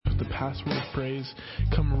the password of praise.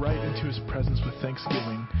 Come right into his presence with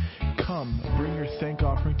thanksgiving. Come, bring your thank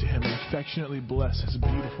offering to him and affectionately bless his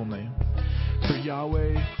beautiful name. For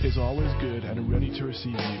Yahweh is always good and ready to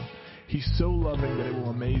receive you. He's so loving that it will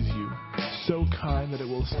amaze you, so kind that it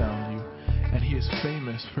will astound you, and he is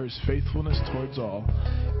famous for his faithfulness towards all.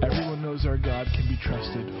 Everyone knows our God can be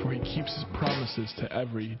trusted, for he keeps his promises to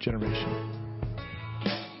every generation.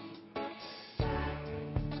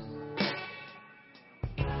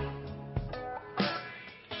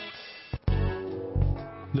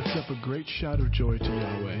 Lift up a great shout of joy to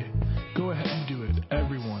Yahweh. Go ahead and do it,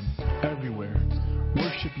 everyone, everywhere.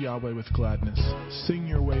 Worship Yahweh with gladness. Sing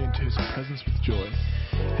your way into his presence with joy.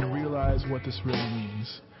 And realize what this really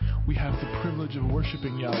means. We have the privilege of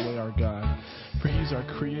worshiping Yahweh our God, for he's our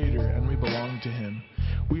creator and we belong to him.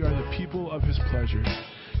 We are the people of his pleasure.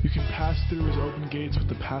 You can pass through his open gates with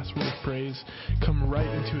the password of praise. Come right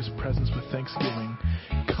into his presence with thanksgiving.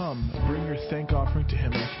 Come, bring your thank offering to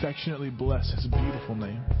him and affectionately bless his beautiful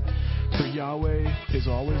name. For Yahweh is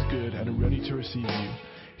always good and ready to receive you.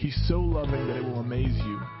 He's so loving that it will amaze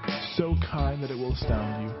you, so kind that it will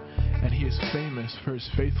astound you, and he is famous for his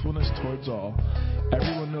faithfulness towards all.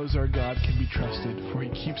 Everyone knows our God can be trusted, for he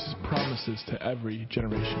keeps his promises to every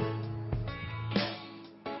generation.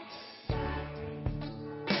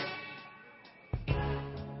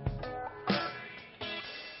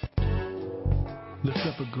 Lift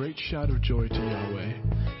up a great shout of joy to Yahweh.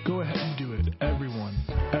 Go ahead and do it, everyone,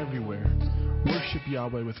 everywhere. Worship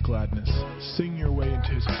Yahweh with gladness. Sing your way into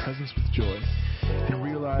his presence with joy. And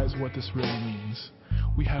realize what this really means.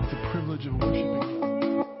 We have the privilege of worshiping.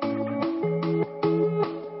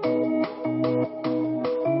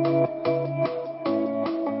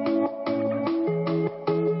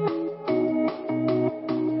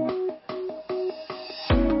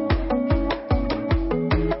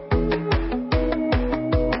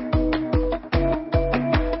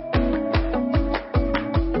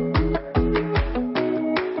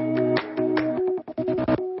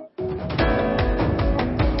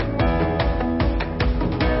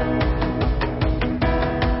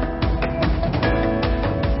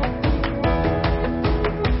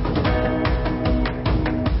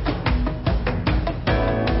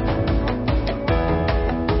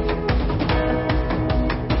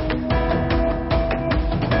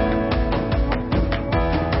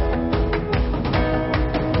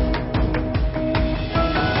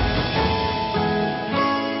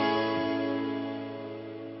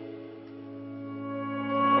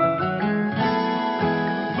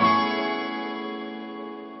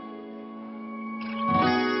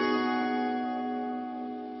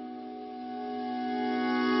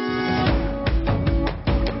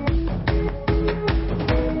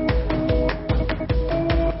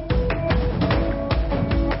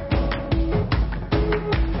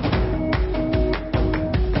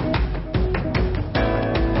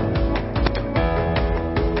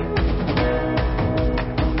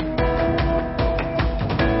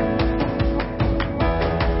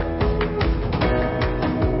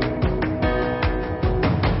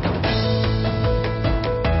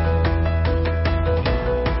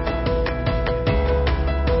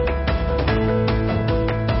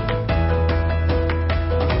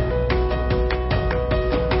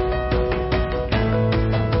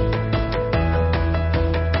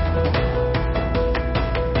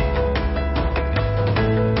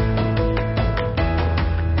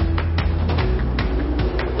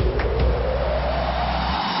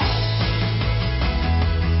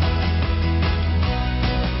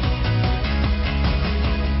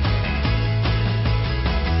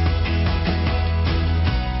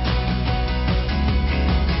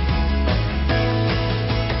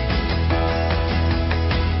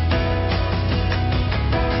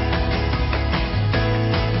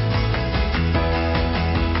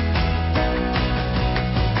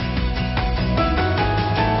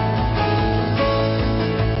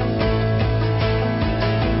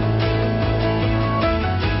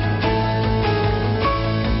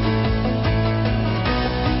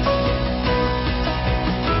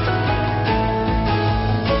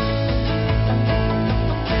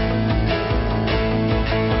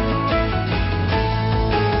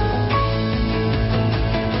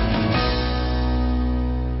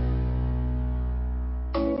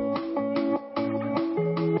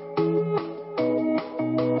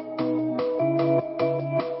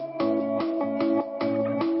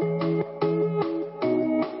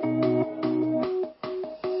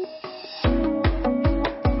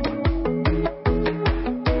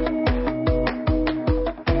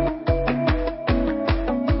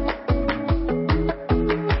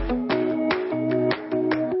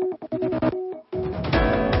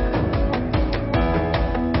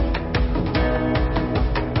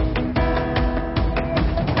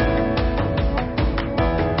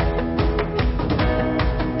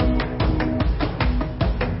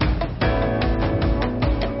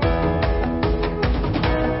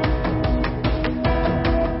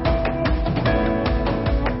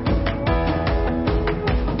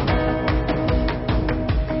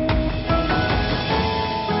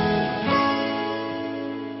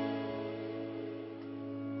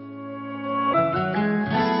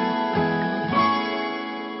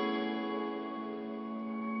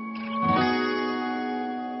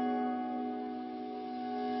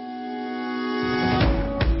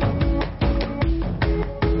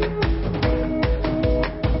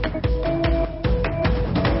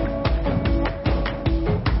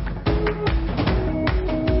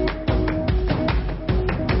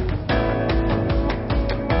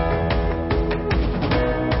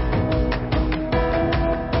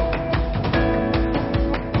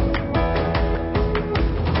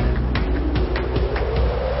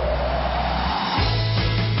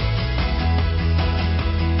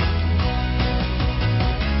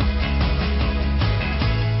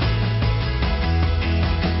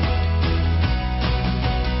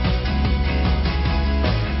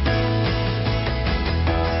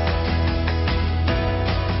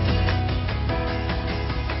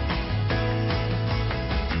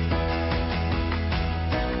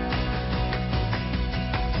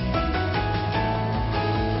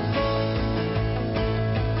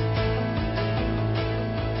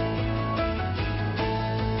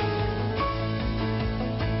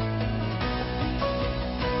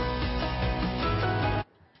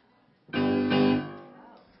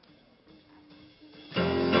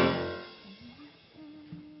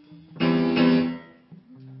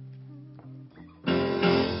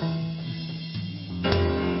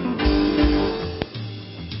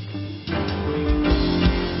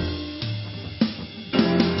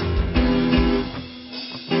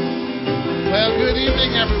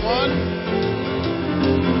 everyone.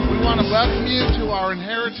 We want to welcome you to our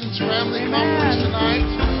Inheritance Family Conference tonight.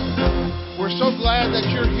 We're so glad that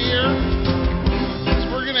you're here, as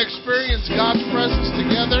we're going to experience God's presence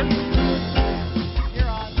together.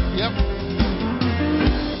 You're on. Yep.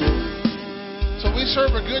 So we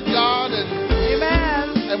serve a good God,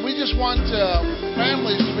 and we just want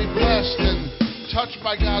families to be blessed and touched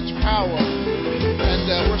by God's power.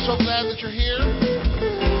 And we're so glad that you're here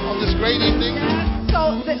on this great evening.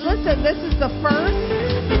 So, listen, this is the first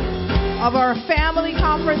of our family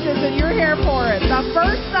conferences, and you're here for it. The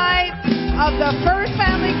first night of the first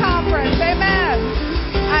family conference. Amen.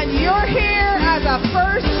 And you're here as a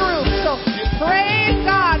first group. So, praise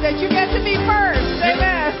God that you get to be first.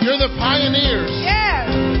 Amen. You're the pioneers. Yes.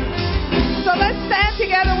 So, let's stand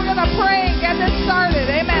together. We're going to pray and get this started.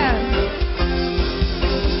 Amen.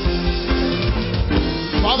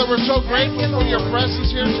 Father, we're so grateful for your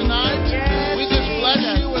presence here tonight. Yes. We just bless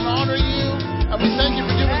you and honor you. And we thank you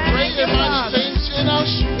for doing great and mighty things in us,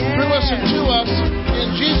 through us, and to us.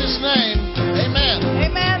 In Jesus' name, amen.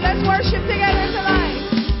 Amen. Let's worship together tonight.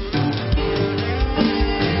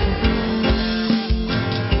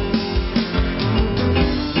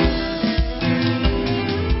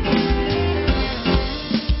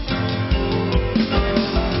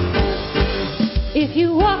 If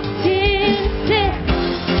you walked in sick,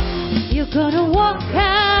 you're gonna walk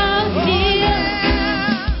out healed.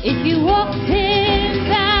 If you walked in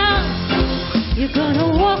bound, you're gonna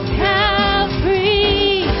walk out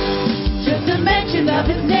free. Just a mention of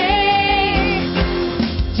his name.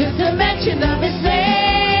 Just a mention of his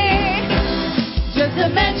name. Just a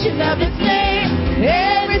mention of his name.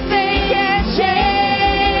 Everything can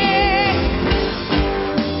change.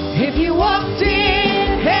 If you walked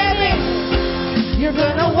in heavy, you're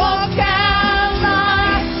gonna walk out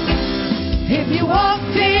light. If you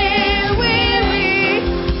walked in weary,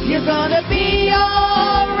 you're gonna be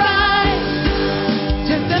alright.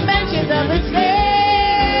 Just a mention of his name.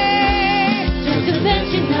 Just a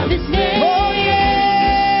mention of his name. Oh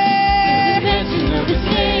yeah. Just a mention of his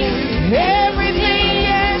name. Everything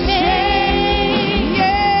can change.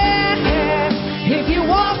 Yeah. If you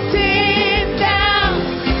walked in down,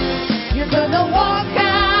 you're gonna walk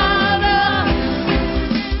out up.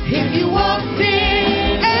 If you walked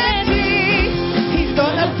in empty, he's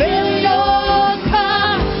gonna fill your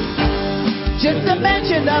cup. Just a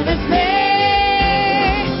mention of his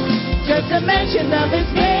name. Just a mention of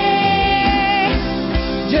his name.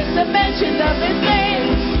 Just a mention of his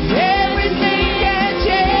name. Everything can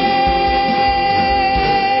change.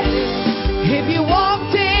 If you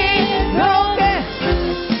walked in broken,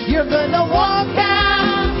 you're gonna walk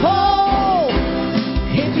out whole.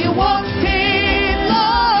 If you walked in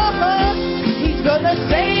lost, he's gonna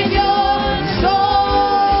save your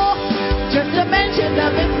soul. Just a mention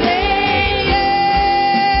of his name.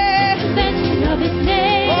 Just a mention of his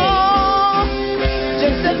name. Oh,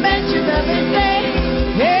 just a mention of his name.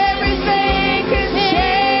 Everything can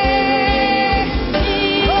change.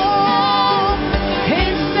 Oh,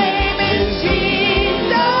 his name is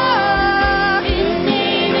Jesus. His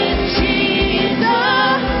name is Jesus.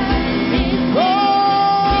 Oh,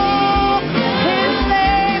 his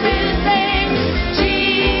name is Jesus.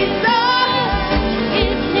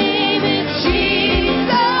 His name is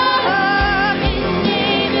Jesus. His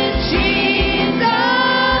name is Jesus.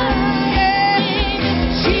 Yeah.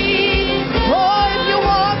 Jesus. Oh,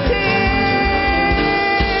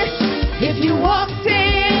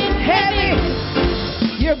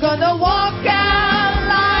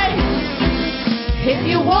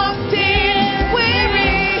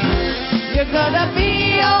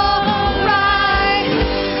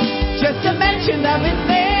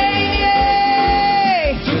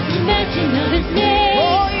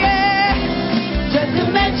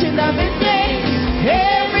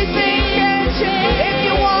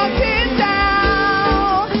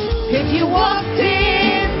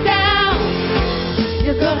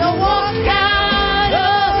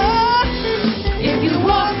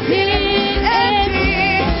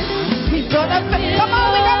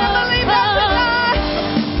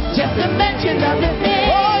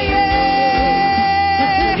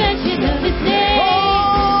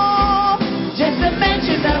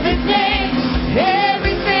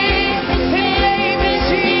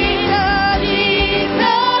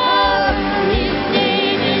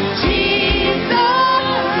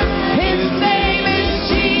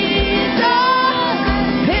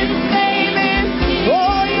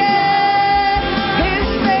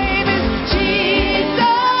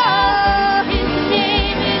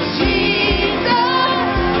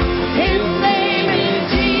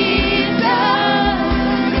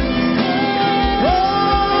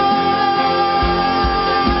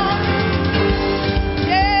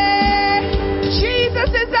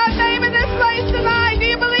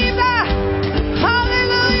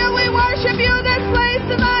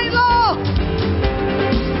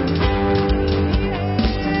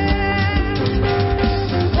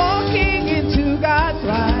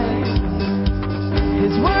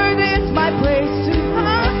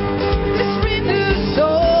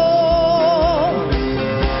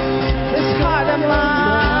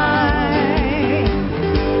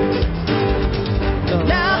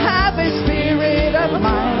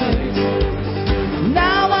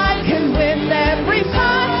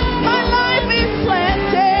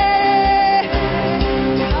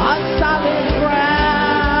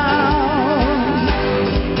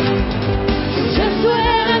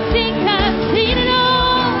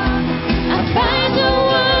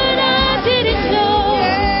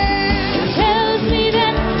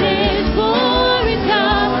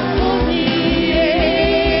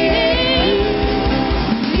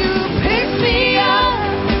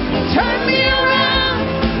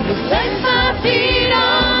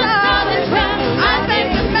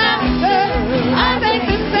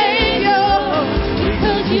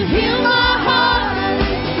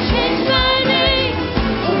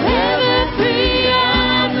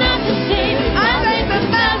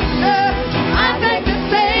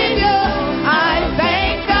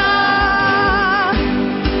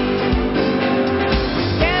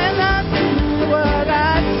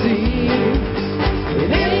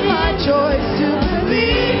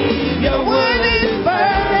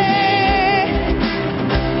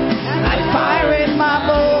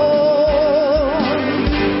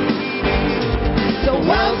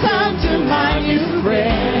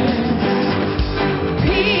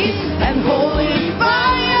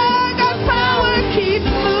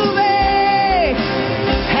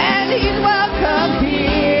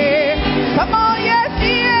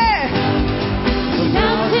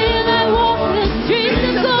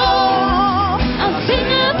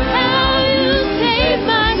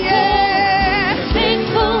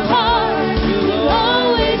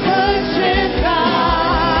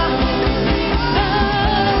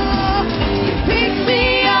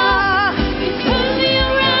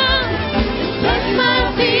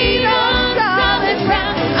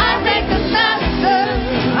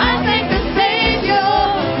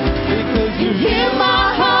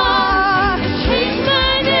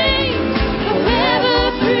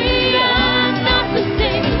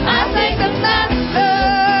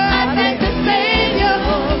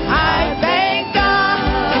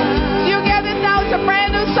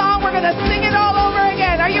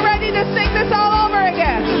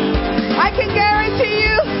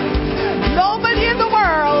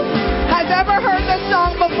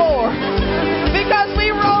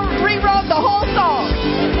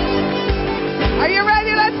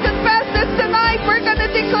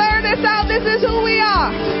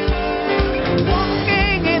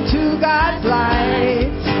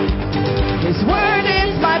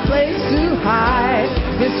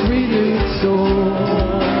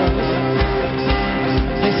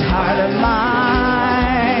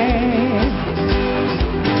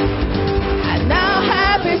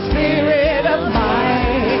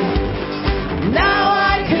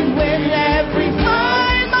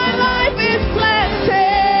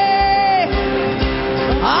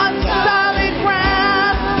 On solid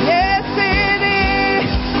ground.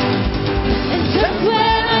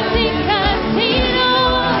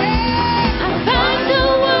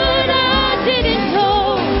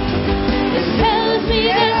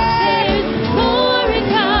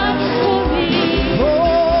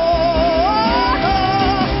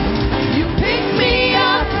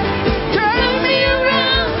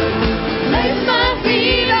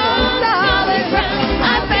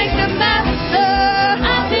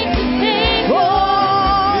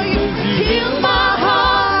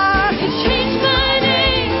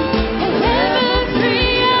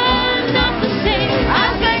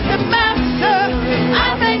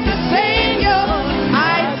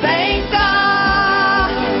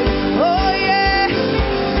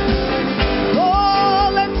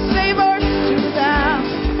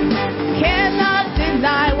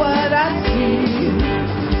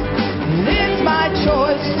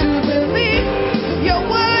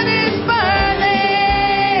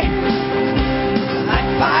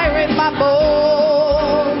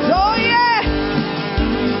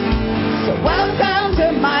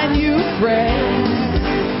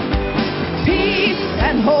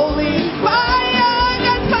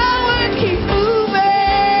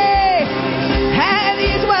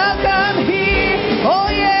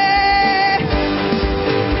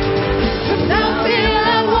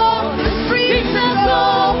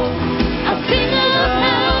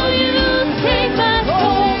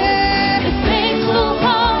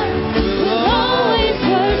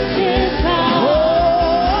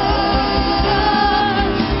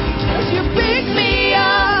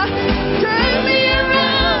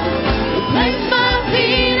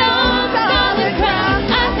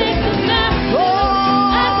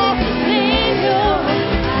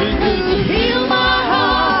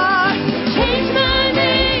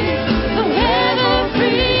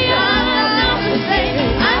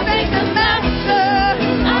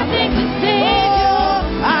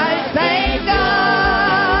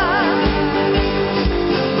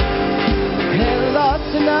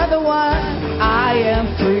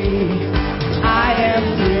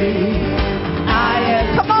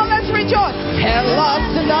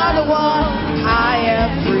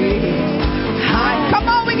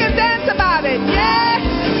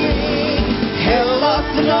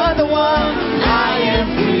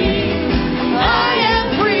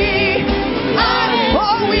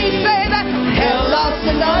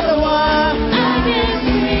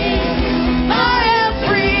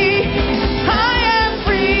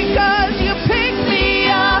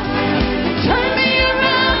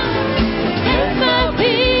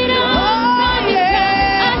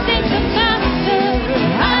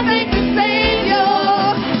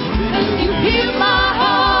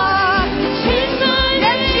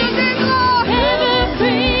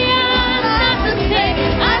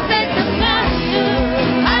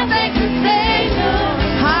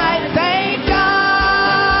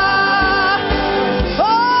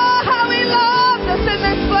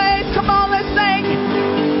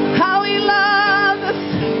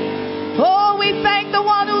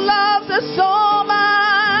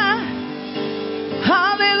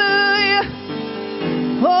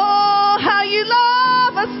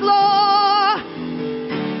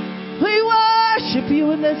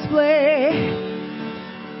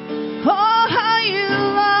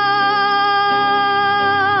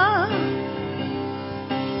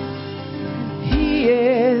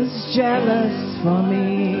 jealous for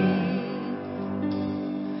me.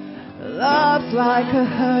 Love's like a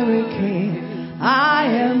hurricane. I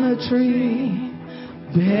am a tree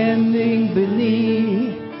bending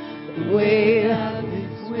beneath the weight of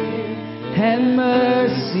His wind and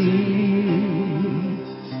mercy.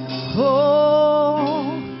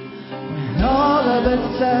 Oh, when all of a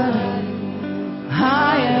sudden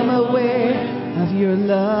I am aware of your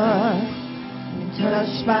love,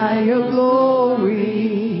 touched by your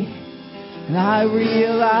glory, and I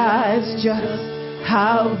realize just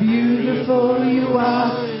how beautiful you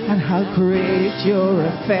are and how great your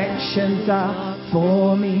affections are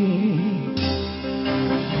for me.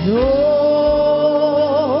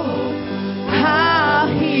 Oh, how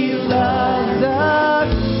He loves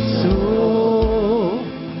us so.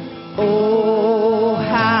 Oh,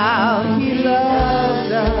 how He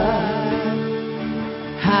loves us.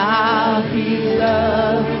 How He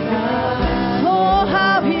loves us. Oh,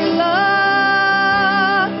 how He loves.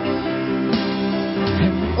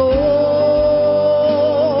 And oh,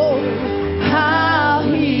 how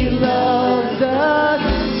He loves us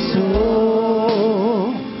so.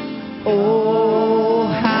 Oh,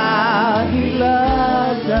 how He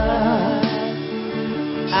loves us.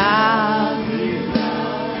 How He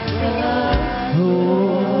loves us. Oh.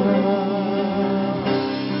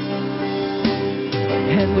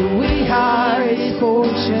 And we are His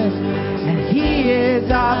fortune, and He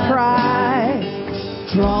is our prize,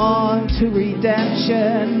 drawn to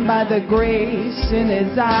redemption by the grace in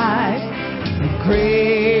His eyes. And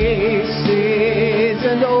grace is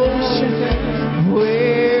an ocean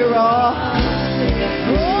we're all.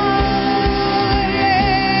 Oh,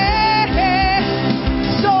 yeah.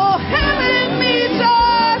 So heaven meets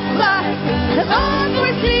us like an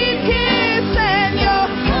unreceived kiss, and your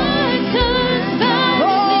heart comes back.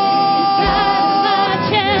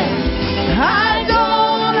 I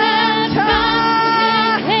don't have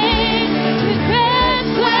time to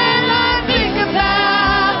rest when I think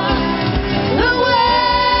about the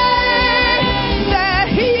way that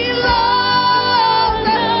He loves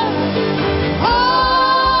us.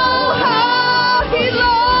 Oh, how He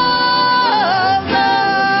loves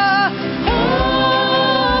us.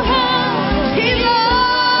 Oh, how He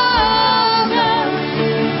loves us.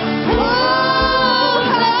 Oh,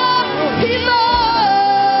 how He loves us.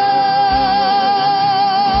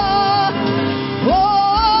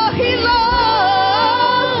 Oh, He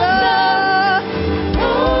loves us.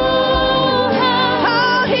 Oh,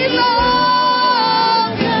 how He loves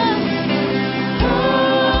us. Oh,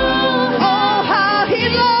 how He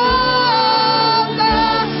loves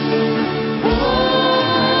us. Oh,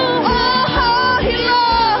 how He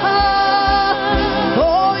loves.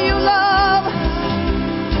 Oh, you love.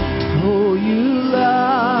 Oh, you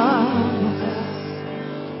love.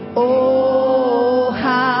 Oh,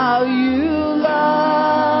 how you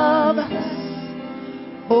love us.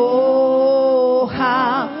 Oh,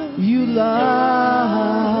 how you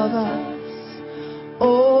love us.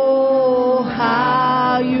 Oh,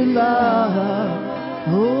 how you love.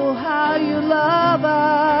 Oh, how you love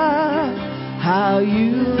us. How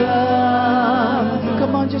you love.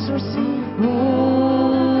 Come on, just receive.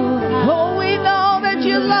 Oh, we know that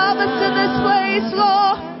you love us in this place,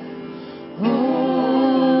 Lord.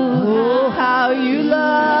 Oh, how you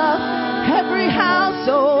love every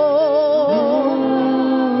household.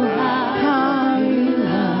 How you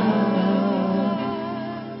love.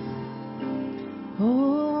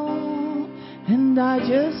 Oh, and I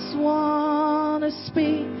just want to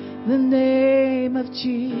speak the name of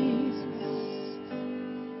Jesus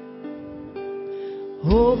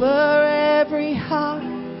over every heart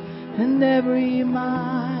and every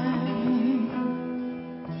mind.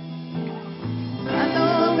 I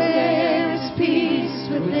know there is peace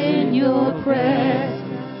within your presence.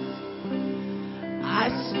 I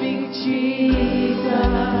speak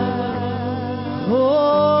Jesus.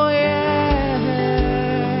 Oh, yeah.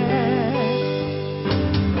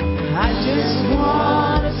 I just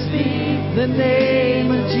want to speak the name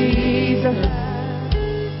of Jesus.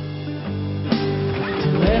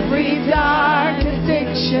 Every dark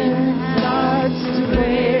addiction starts to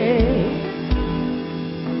break,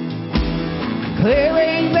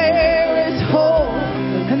 declaring there is hope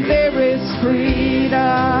and there is freedom.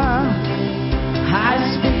 I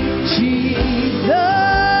speak Jesus.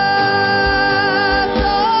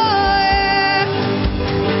 Oh, yeah.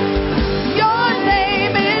 Your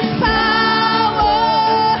name is power.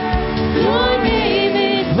 Your name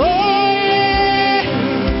is peace.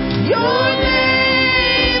 Your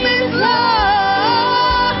name is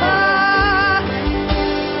love.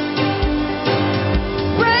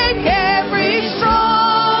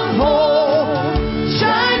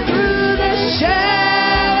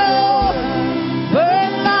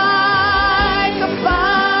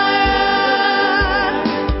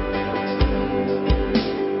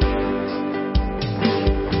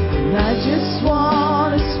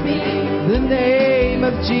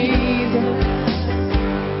 Jesus.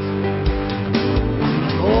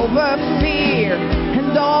 Over fear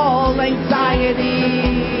and all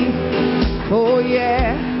anxiety. Oh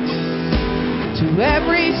yeah. To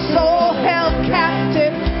every soul held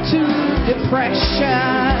captive to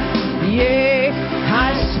depression. Yeah, I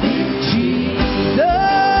speak Jesus.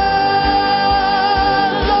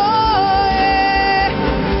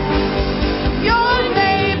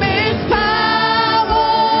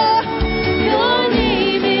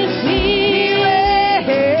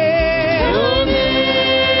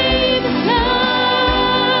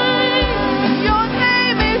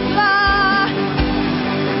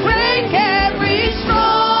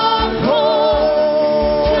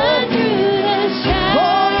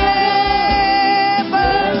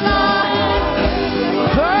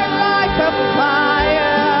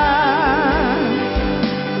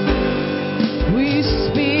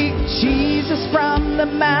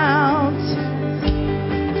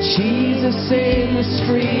 In the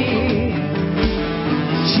street,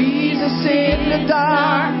 Jesus in the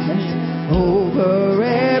darkness, over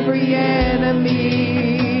every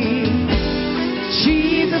enemy.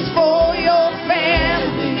 Jesus for your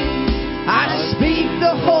family, I speak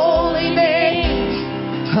the holy name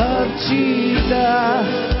of Jesus.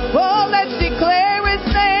 Oh, let's declare His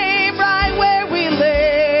name right where we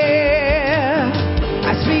live.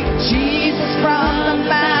 I speak Jesus from the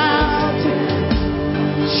mountain,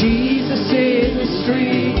 Jesus in the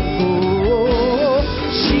street, oh,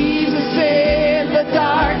 Jesus in the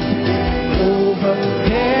dark, over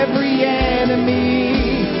every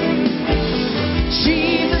enemy.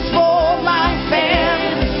 Jesus for my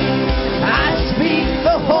family, I speak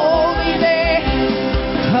the holy name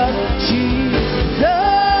of Jesus.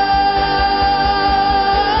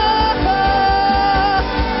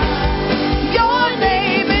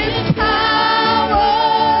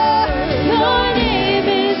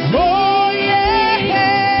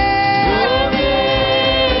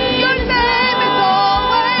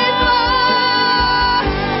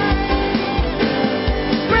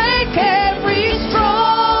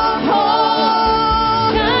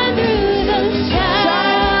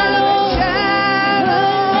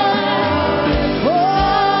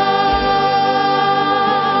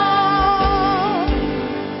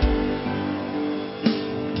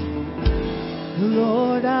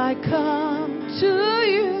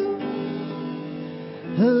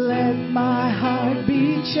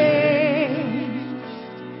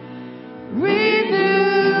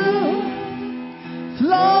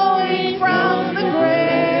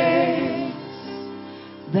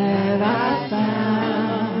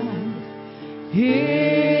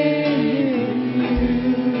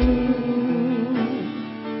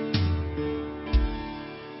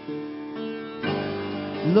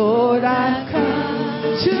 Lord, I've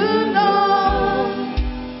come to know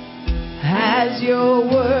as your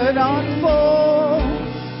word unfolds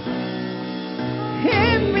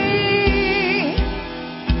in me,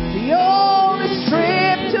 the old is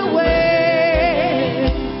stripped away.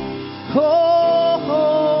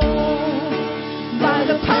 Oh, by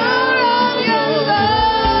the power of your love.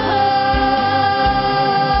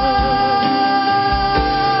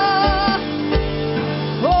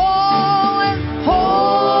 Oh, and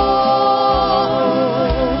hold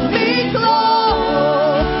me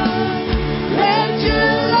close. Let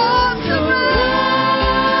your love surround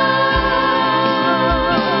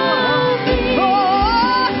me. Oh,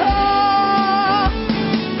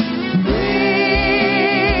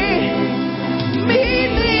 bring me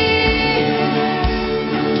near.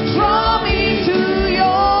 Draw me to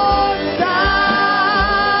your side.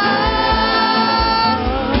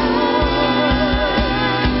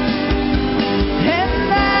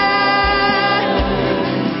 And that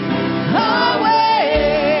our way,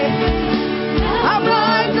 I'm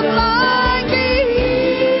blind to blind thee.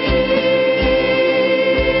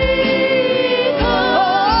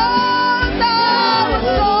 Oh, now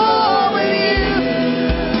it's all with you.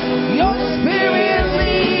 Your spirit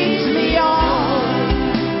leads me on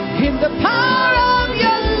in the power of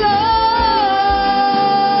your love.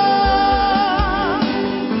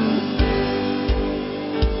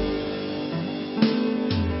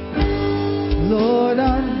 Lord,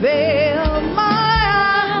 unveil my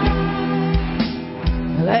eyes.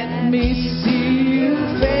 Let me see you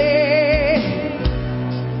face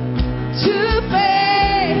to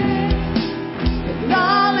face. The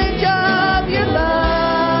knowledge of your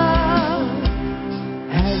love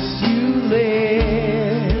as you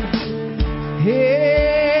live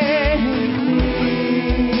in me.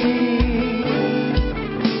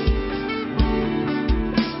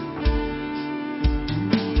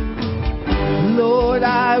 Lord,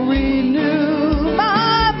 I renew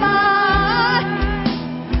my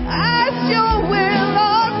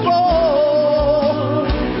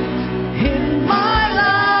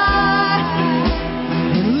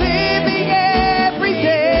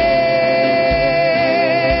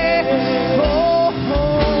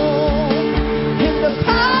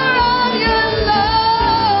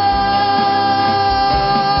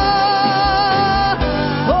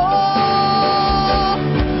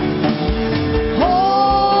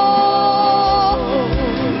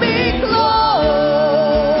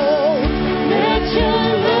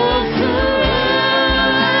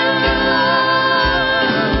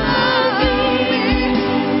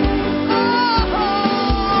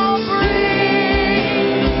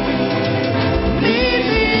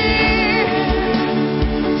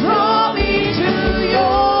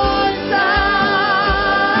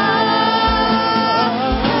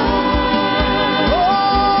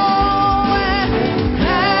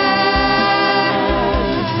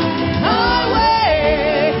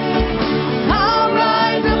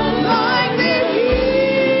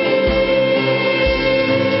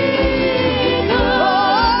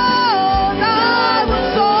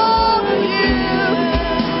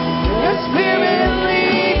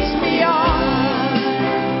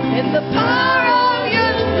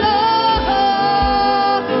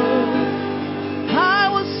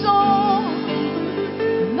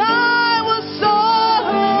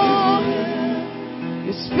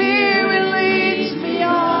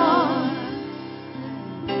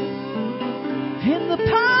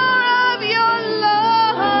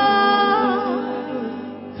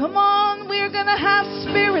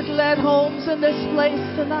Spirit-led homes in this place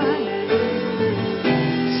tonight.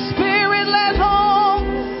 Spirit-led homes.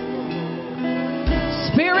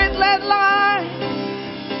 Spirit-led lives.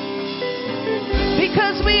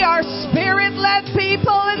 Because we are Spirit-led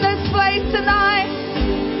people in this place tonight.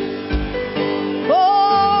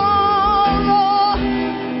 Oh, Lord.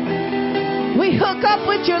 We hook up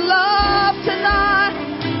with your love tonight.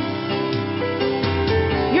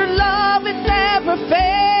 Your love is never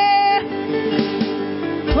fair.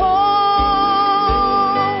 Oh,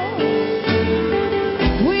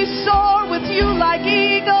 we soar with you like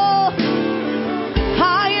eagles,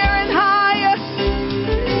 higher and higher,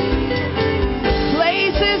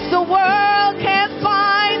 places the world can't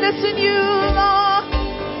find us in you, Lord.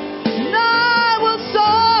 And I will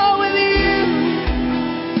soar with you.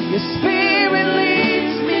 Your Spirit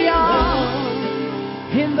leads me on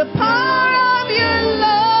in the power of your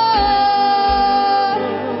love.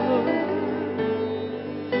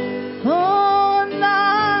 Oh,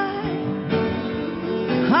 night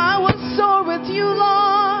I will soar with you,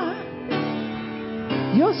 Lord.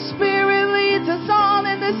 Your Spirit leads us on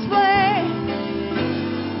in this place.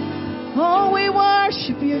 Oh, we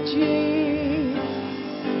worship you, Jesus.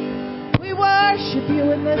 We worship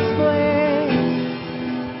you in this place.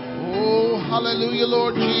 Oh, hallelujah,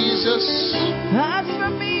 Lord Jesus. As for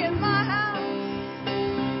me and my house,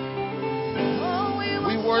 oh,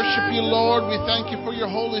 We worship you, Lord. We thank you for your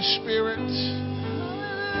Holy Spirit.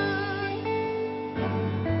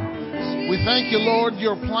 We thank you, Lord,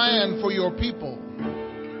 your plan for your people.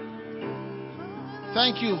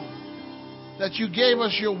 Thank you that you gave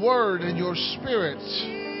us your word and your spirit.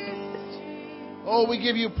 Oh, we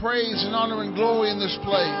give you praise and honor and glory in this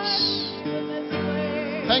place.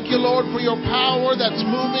 Thank you, Lord, for your power that's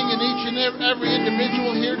moving in each and every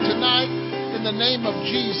individual here tonight in the name of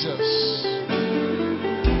Jesus.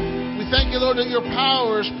 We thank you, Lord, that your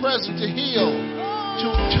power is present to heal, to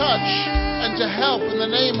touch, and to help in the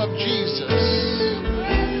name of Jesus.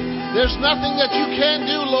 There's nothing that you can't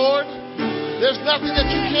do, Lord. There's nothing that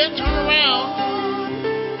you can't turn around.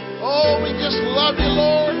 Oh, we just love you,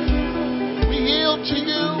 Lord. We yield to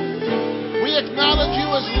you. We acknowledge you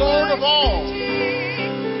as Lord of all.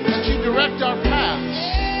 That you direct our paths.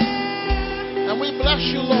 And we bless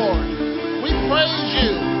you, Lord. We praise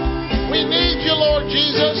you. We need you, Lord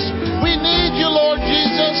Jesus. We need you, Lord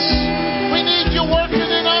Jesus. We need you working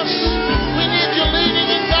in us. We need you leading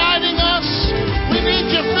and guiding us. We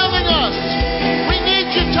need you filling us. We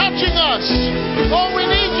need you touching us. Oh, we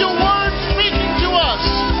need your word speaking to us.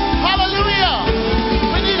 Hallelujah.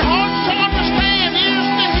 We need hearts to understand,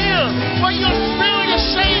 ears to hear what your Spirit is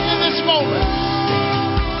saying in this moment.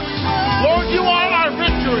 Lord, you are our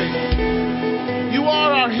victory. You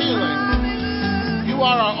are our healing. You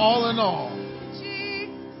are our all in all.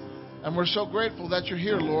 And we're so grateful that you're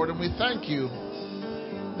here, Lord, and we thank you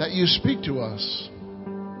that you speak to us.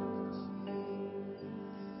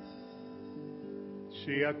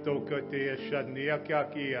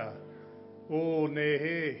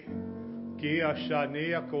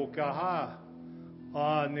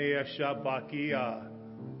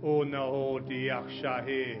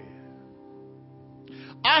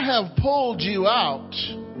 I have pulled you out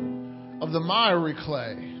of the miry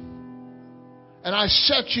clay, and I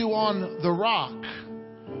set you on the rock,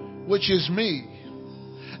 which is me.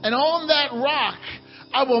 And on that rock,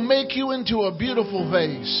 I will make you into a beautiful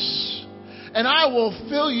vase, and I will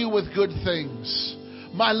fill you with good things,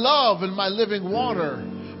 my love and my living water,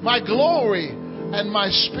 my glory and my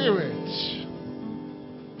spirit.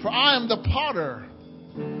 For I am the potter,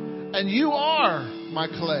 and you are my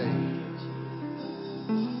clay.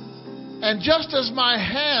 And just as my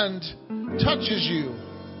hand touches you,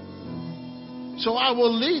 so I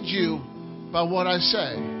will lead you by what I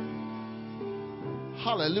say.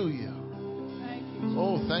 Hallelujah.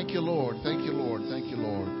 Oh, thank you, Lord. Thank you, Lord. Thank you,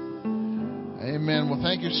 Lord. Amen. Well,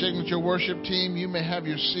 thank you, Signature Worship Team. You may have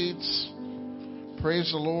your seats.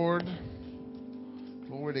 Praise the Lord.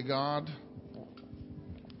 Glory to God.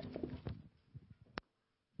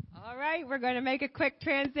 All right, we're going to make a quick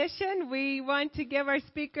transition. We want to give our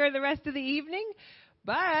speaker the rest of the evening,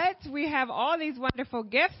 but we have all these wonderful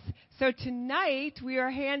gifts. So tonight we are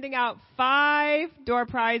handing out 5 door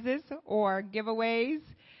prizes or giveaways,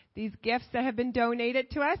 these gifts that have been donated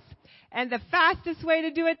to us. And the fastest way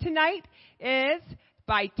to do it tonight is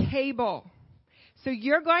by table. So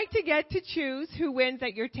you're going to get to choose who wins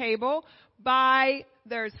at your table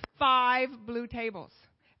there's 5 blue tables.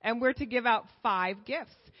 And we're to give out 5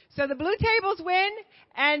 gifts. So the blue tables win,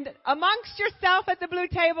 and amongst yourself at the blue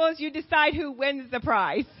tables, you decide who wins the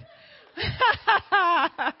prize.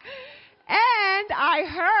 And I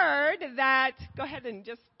heard that go ahead and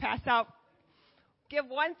just pass out. Give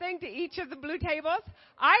one thing to each of the blue tables.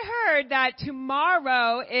 I heard that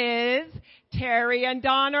tomorrow is Terry and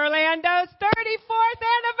Don Orlando's 34th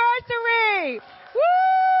anniversary.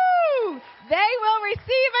 Woo! They will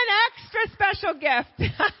receive an extra special gift.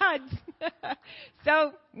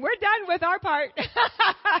 So we're done with our part.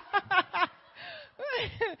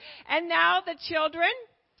 And now the children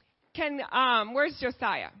can, where's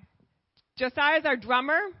Josiah? Josiah's our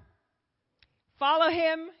drummer. Follow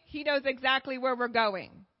him. He knows exactly where we're going.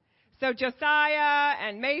 So Josiah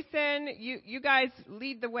and Mason, you guys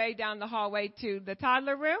lead the way down the hallway to the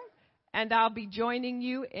toddler room, and I'll be joining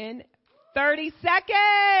you in 30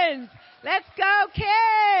 seconds. Let's go,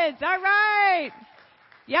 kids. All right.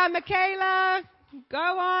 Yeah, Michaela, go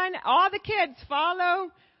on. All the kids, follow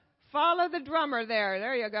the drummer there.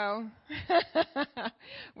 There you go.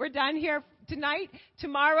 We're done here tonight.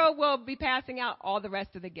 Tomorrow we'll be passing out all the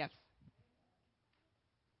rest of the gifts.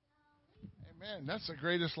 Amen. That's the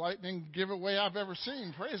greatest lightning giveaway I've ever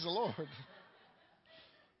seen. Praise the Lord.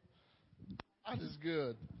 God is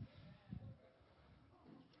good.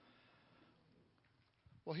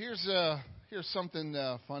 Well, here's something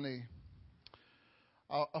funny.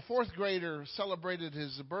 A fourth grader celebrated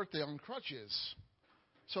his birthday on crutches,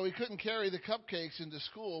 so he couldn't carry the cupcakes into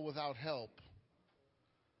school without help.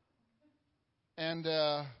 And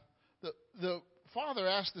the father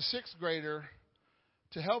asked the sixth grader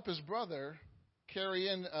to help his brother carry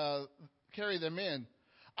them in.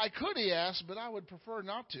 I could, he asked, but I would prefer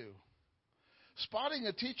not to. Spotting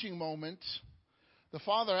a teaching moment, the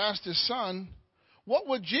father asked his son, "What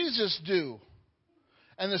would Jesus do?"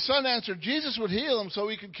 And the son answered, "Jesus would heal him so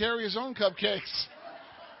he could carry his own cupcakes."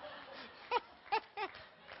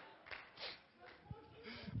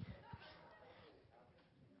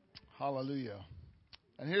 Hallelujah.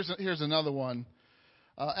 And here's another one.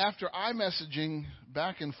 After iMessaging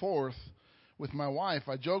back and forth with my wife,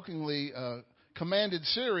 I jokingly commanded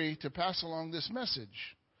Siri to pass along this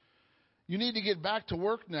message. "You need to get back to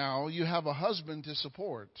work now. You have a husband to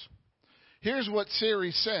support." Here's what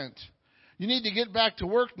Siri sent. "You need to get back to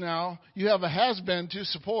work now. You have a has-been to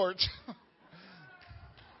support."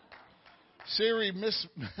 Siri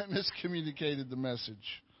miscommunicated the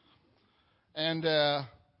message. And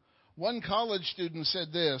one college student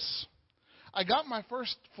said this: "I got my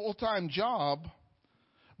first full-time job,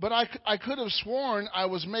 but I could have sworn I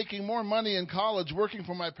was making more money in college working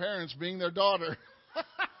for my parents, being their daughter."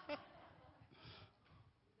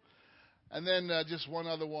 And then just one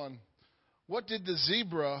other one. What did the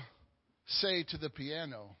zebra say to the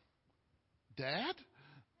piano? "Dad?"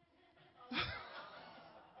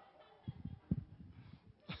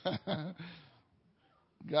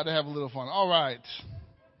 Got to have a little fun. All right.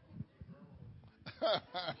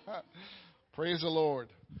 Praise the Lord.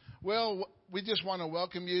 Well, we just want to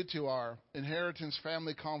welcome you to our Inheritance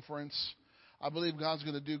Family Conference. I believe God's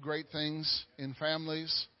going to do great things in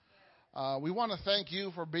families. We want to thank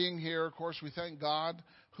you for being here. Of course, we thank God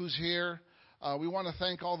who's here. We want to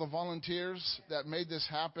thank all the volunteers that made this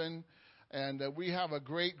happen. And we have a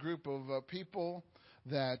great group of people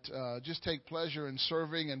that just take pleasure in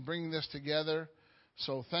serving and bringing this together.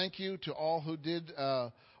 So thank you to all who did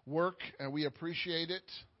work, and we appreciate it.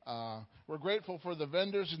 We're grateful for the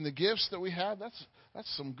vendors and the gifts that we had. That's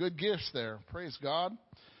some good gifts there. Praise God.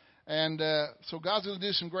 And so God's going to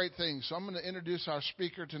do some great things. So I'm going to introduce our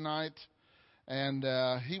speaker tonight. And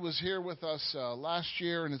he was here with us last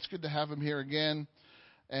year, and it's good to have him here again.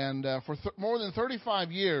 And for more than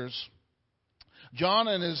 35 years, John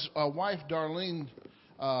and his wife, Darlene,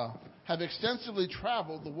 have extensively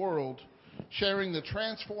traveled the world sharing the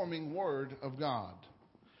transforming Word of God.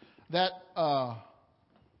 That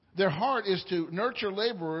their heart is to nurture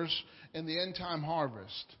laborers in the end-time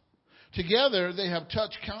harvest. Together, they have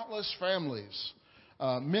touched countless families,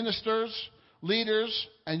 ministers, leaders,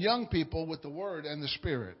 and young people with the Word and the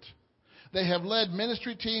Spirit. They have led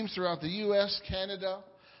ministry teams throughout the U.S., Canada,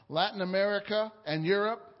 Latin America, and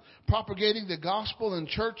Europe, propagating the gospel in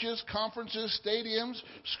churches, conferences, stadiums,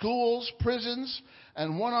 schools, prisons,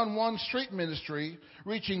 and one-on-one street ministry,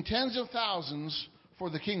 reaching tens of thousands for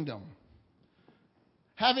the kingdom.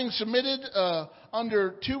 Having submitted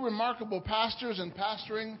under two remarkable pastors and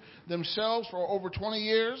pastoring themselves for over 20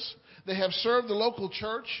 years, they have served the local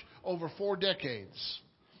church over 4 decades.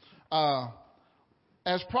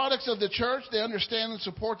 As products of the church, they understand and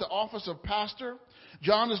support the office of pastor.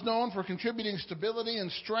 John is known for contributing stability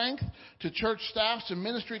and strength to church staffs and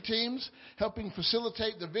ministry teams, helping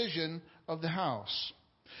facilitate the vision of the house.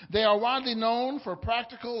 They are widely known for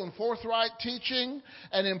practical and forthright teaching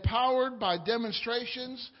and empowered by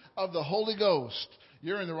demonstrations of the Holy Ghost.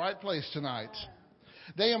 You're in the right place tonight.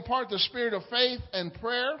 They impart the spirit of faith and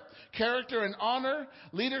prayer, character and honor,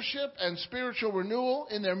 leadership and spiritual renewal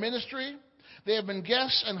in their ministry. They have been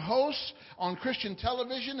guests and hosts on Christian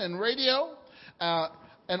television and radio,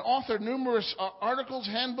 and authored numerous articles,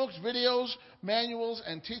 handbooks, videos, manuals,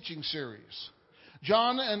 and teaching series.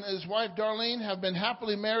 John and his wife Darlene have been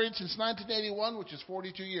happily married since 1981, which is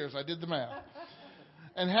 42 years. I did the math.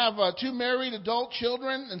 And have 2 married adult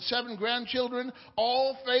children and 7 grandchildren,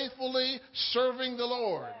 all faithfully serving the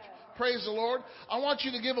Lord. Praise the Lord. I want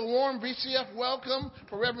you to give a warm VCF welcome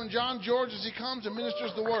for Reverend John George as he comes and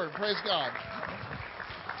ministers the word. Praise God.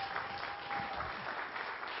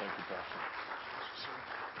 Thank you, Pastor.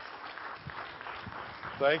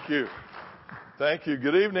 Thank you. Thank you.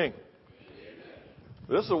 Good evening.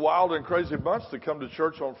 This is a wild and crazy bunch to come to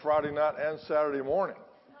church on Friday night and Saturday morning.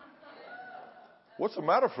 What's the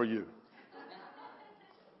matter for you?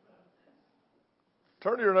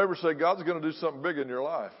 Turn to your neighbor and say, God's going to do something big in your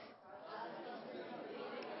life.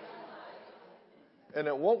 And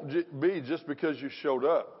it won't be just because you showed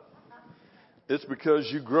up. It's because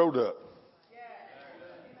you growed up.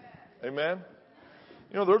 Amen?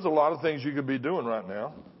 You know, there's a lot of things you could be doing right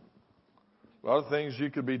now. A lot of things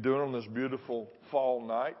you could be doing on this beautiful fall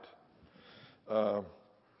night. We're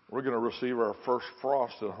going to receive our first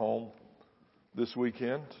frost at home this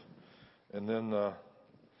weekend. And then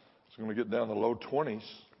it's going to get down to low 20s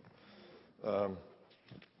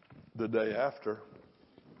the day after.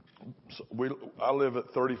 So I live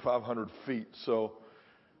at 3,500 feet. So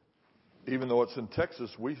even though it's in Texas,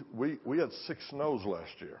 we had 6 snows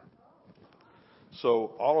last year.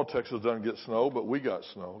 So all of Texas doesn't get snow, but we got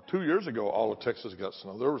snow. 2 years ago, all of Texas got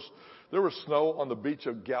snow. There was snow on the beach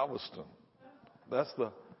of Galveston. That's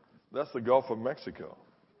the Gulf of Mexico.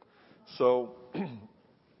 So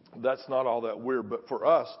that's not all that weird, but for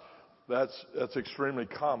us, that's extremely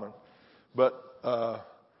common. But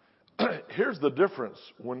here's the difference: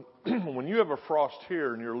 when you have a frost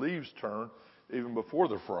here and your leaves turn, even before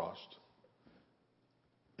the frost,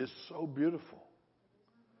 it's so beautiful.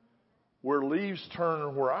 Where leaves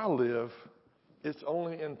turn where I live, it's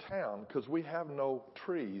only in town because we have no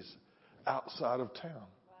trees outside of town.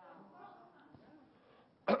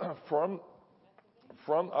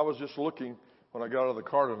 I was just looking when I got out of the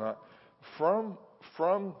car tonight.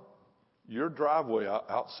 From your driveway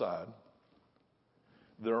outside,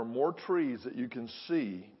 there are more trees that you can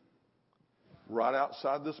see right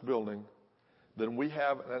outside this building than we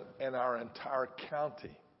have in our entire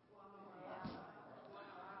county.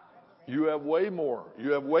 You have way more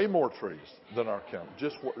trees than our county,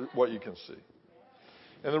 just what you can see.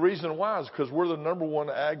 And the reason why is because we're the number 1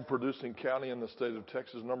 ag producing county in the state of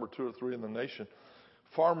Texas, number 2 or 3 in the nation.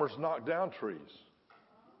 Farmers knock down trees.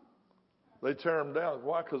 They tear them down.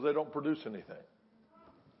 Why? Because they don't produce anything.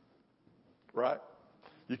 Right?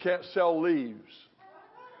 You can't sell leaves.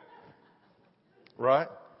 Right?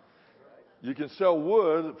 You can sell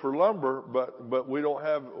wood for lumber, but we don't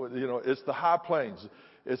have, it's the high plains.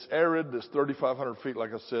 It's arid. It's 3,500 feet,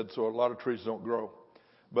 like I said, so a lot of trees don't grow.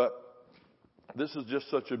 But this is just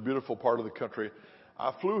such a beautiful part of the country.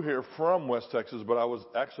 I flew here from West Texas, but I was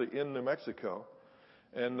actually in New Mexico.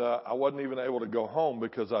 And I wasn't even able to go home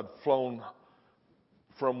because I'd flown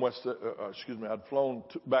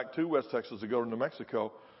back to West Texas to go to New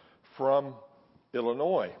Mexico from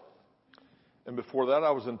Illinois. And before that,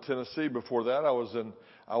 I was in Tennessee. Before that, I was in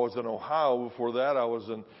Ohio. Before that, I was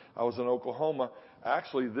in Oklahoma.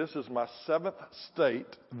 Actually, this is my 7th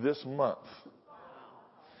state this month.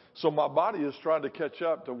 So my body is trying to catch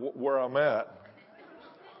up to where I'm at.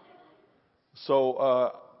 So,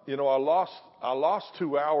 I lost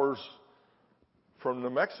 2 hours from New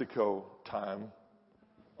Mexico time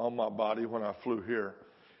on my body when I flew here.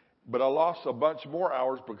 But I lost a bunch more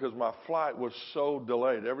hours because my flight was so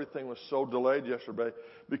delayed. Everything was so delayed yesterday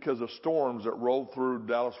because of storms that rolled through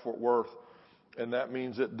Dallas-Fort Worth. And that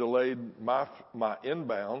means it delayed my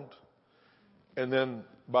inbound. And then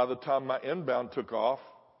by the time my inbound took off,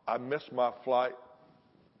 I missed my flight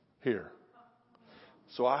here.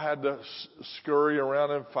 So I had to scurry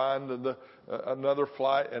around and find another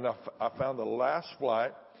flight. And I found the last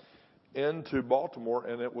flight into Baltimore,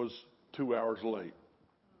 and it was 2 hours late.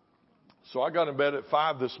 So I got in bed at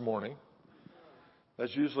 5 this morning.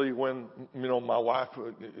 That's usually when, my wife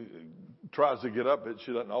tries to get up.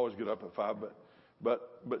 She doesn't always get up at 5, but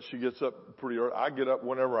she gets up pretty early. I get up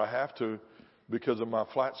whenever I have to because of my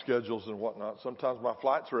flight schedules and whatnot. Sometimes my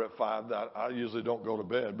flights are at 5. I usually don't go to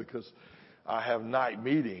bed because I have night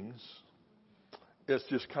meetings. It's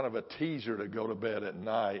just kind of a teaser to go to bed at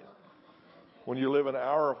night. When you live an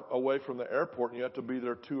hour away from the airport and you have to be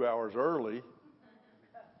there 2 hours early,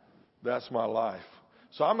 That's my life.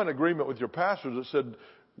 So I'm in agreement with your pastors that said,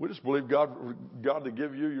 we just believe God to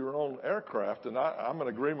give you your own aircraft, and I'm in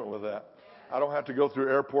agreement with that. I don't have to go through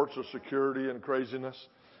airports of security and craziness.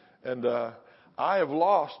 And I have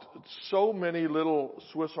lost so many little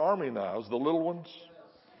Swiss Army knives, the little ones,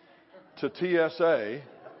 to TSA,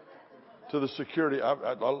 to the security. I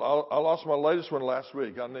lost my latest one last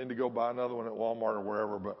week. I need to go buy another one at Walmart or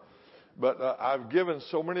wherever. But I've given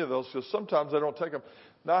so many of those because sometimes they don't take them.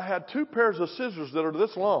 Now, I had 2 pairs of scissors that are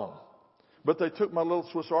this long, but they took my little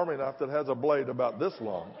Swiss Army knife that has a blade about this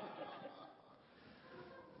long.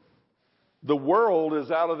 The world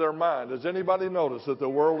is out of their mind. Does anybody notice that the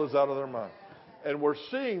world is out of their mind? And we're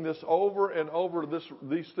seeing this over and over.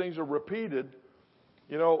 These things are repeated.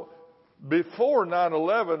 You know, before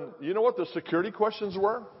 9/11, you know what the security questions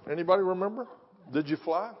were? Anybody remember? Did you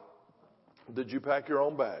fly? Did you pack your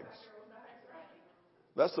own bags?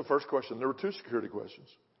 That's the first question. There were 2 security questions.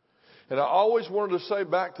 And I always wanted to say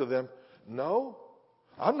back to them, no,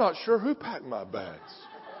 I'm not sure who packed my bags.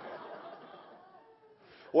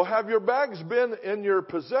 Well, have your bags been in your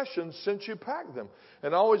possession since you packed them?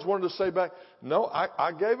 And I always wanted to say back, no,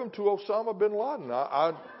 I gave them to Osama bin Laden.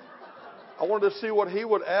 I wanted to see what he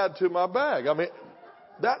would add to my bag. I mean,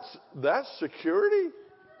 that's security.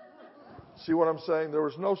 See what I'm saying? There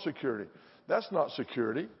was no security. That's not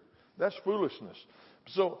security. That's foolishness.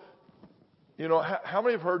 So, you know, how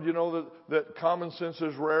many have heard, you know, that common sense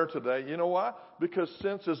is rare today? You know why? Because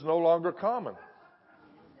sense is no longer common.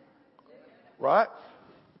 Right?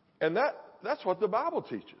 And that's what the Bible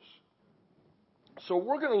teaches. So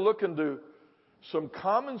we're going to look into some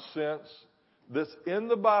common sense that's in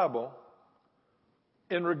the Bible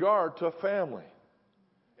in regard to family,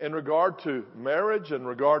 in regard to marriage, in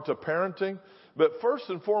regard to parenting. But first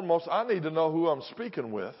and foremost, I need to know who I'm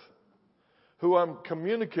speaking with, who I'm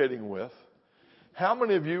communicating with. How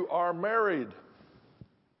many of you are married?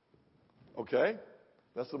 Okay,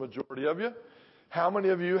 that's the majority of you. How many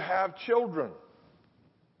of you have children?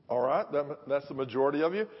 All right, that's the majority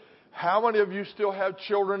of you. How many of you still have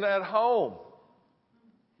children at home?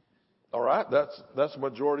 All right, that's the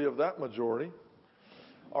majority of that majority.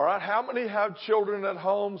 All right, how many have children at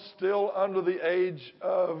home still under the age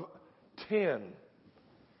of 10?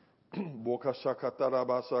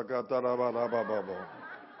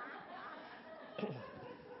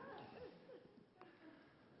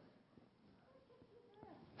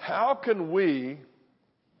 How can we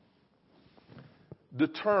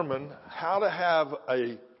determine how to have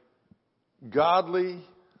a godly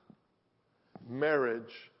marriage,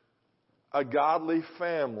 a godly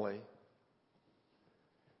family,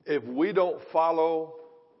 if we don't follow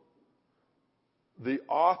the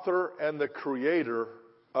author and the creator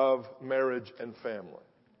of marriage and family?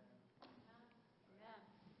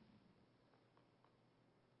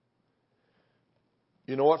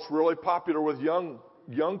 You know what's really popular with young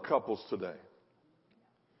couples today?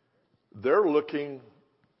 They're looking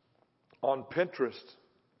on Pinterest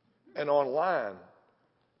and online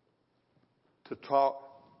to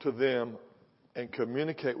talk to them and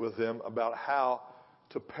communicate with them about how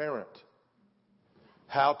to parent,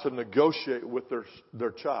 how to negotiate with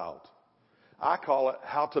their child. I call it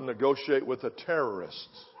how to negotiate with a terrorist.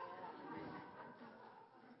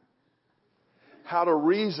 How to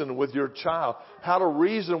reason with your child. How to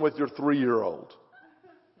reason with your 3-year-old.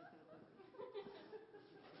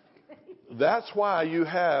 That's why you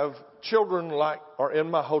have children like are in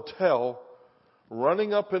my hotel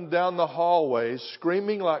running up and down the hallways,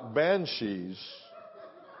 screaming like banshees.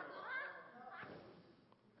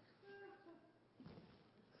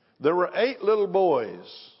 There were 8 little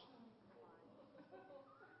boys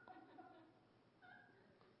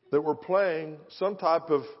that were playing some type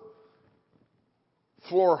of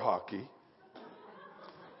floor hockey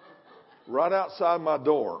right outside my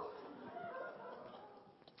door.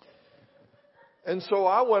 And so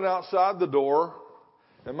I went outside the door,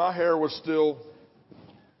 and my hair was still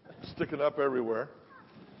sticking up everywhere.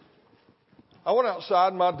 I went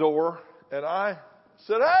outside my door, and I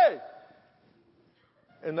said, "Hey!"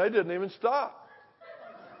 And they didn't even stop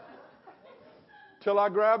till I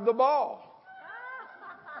grabbed the ball.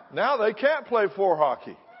 Now they can't play floor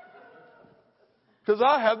hockey because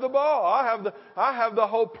I have the ball. I have the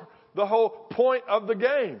whole point of the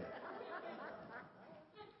game.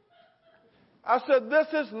 I said, this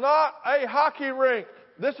is not a hockey rink.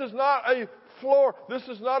 This is not a floor. This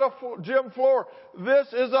is not a gym floor.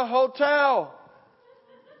 This is a hotel.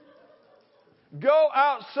 Go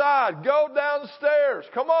outside. Go downstairs.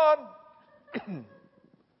 Come on.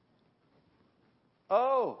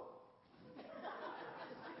 Oh.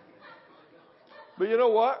 But you know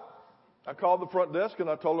what? I called the front desk and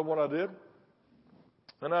I told them what I did.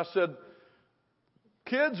 And I said,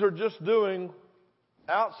 kids are just doing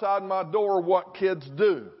outside my door what kids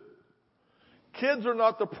do. Kids are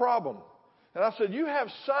not the problem. And I said, you have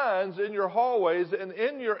signs in your hallways and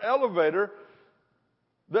in your elevator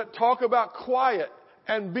that talk about quiet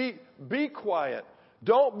and be quiet.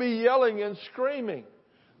 Don't be yelling and screaming.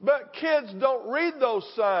 But kids don't read those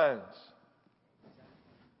signs.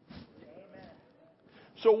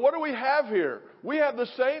 So what do we have here? We have the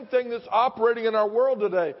same thing that's operating in our world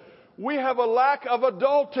today. We have a lack of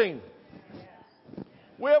adulting.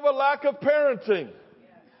 We have a lack of parenting.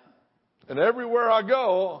 And everywhere I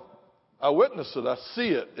go, I witness it. I see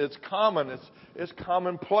it. It's common. It's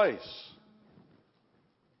commonplace.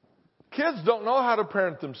 Kids don't know how to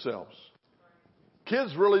parent themselves.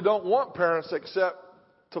 Kids really don't want parents except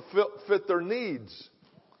to fit their needs.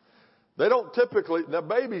 They don't typically, now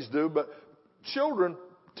babies do, but children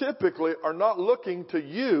typically are not looking to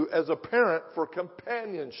you as a parent for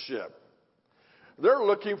companionship. They're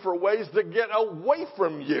looking for ways to get away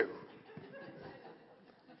from you.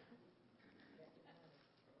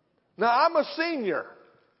 Now, I'm a senior.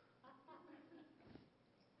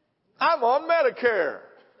 I'm on Medicare.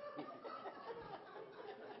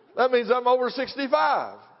 That means I'm over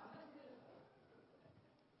 65.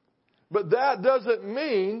 But that doesn't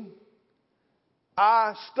mean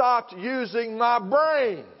I stopped using my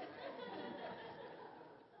brain.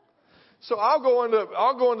 So I'll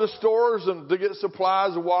go into stores and to get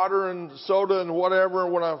supplies of water and soda and whatever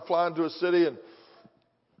when I fly into a city and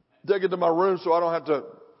take it to my room so I don't have to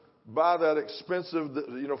buy that expensive,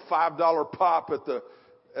 $5 pop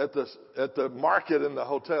at the market in the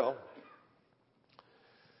hotel.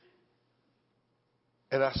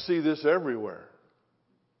 And I see this everywhere.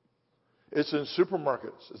 It's in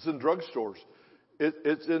supermarkets. It's in drugstores.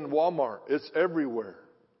 It's in Walmart. It's everywhere.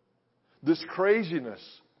 This craziness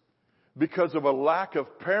because of a lack of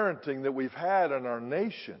parenting that we've had in our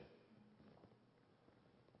nation.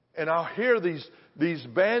 And I'll hear these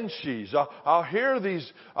banshees. I'll hear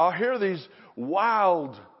these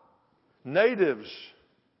wild natives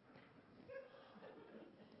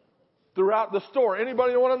throughout the store.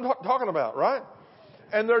 Anybody know what I'm talking about, right?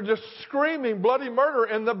 And they're just screaming bloody murder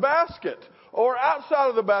in the basket or outside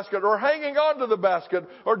of the basket or hanging onto the basket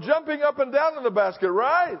or jumping up and down in the basket,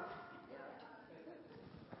 right?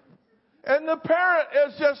 And the parent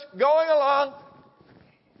is just going along.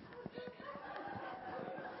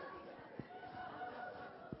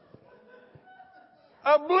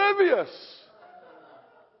 Oblivious.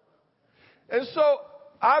 And so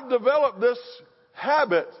I've developed this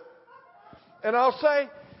habit, and I'll say,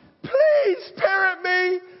 please parent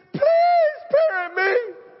me. Please parent me.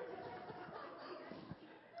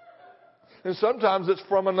 And sometimes it's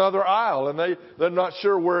from another aisle, and they're not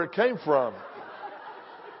sure where it came from.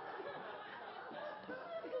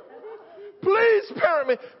 Please parent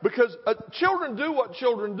me. Because children do what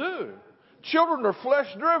children do. Children are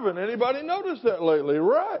flesh-driven. Anybody notice that lately,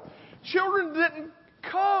 right? Children didn't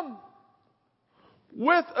come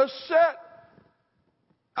with a set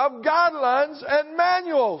of guidelines and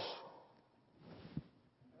manuals.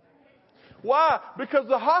 Why? Because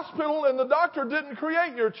the hospital and the doctor didn't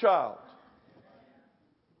create your child.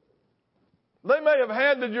 They may have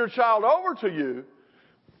handed your child over to you,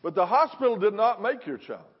 but the hospital did not make your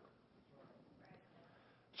child.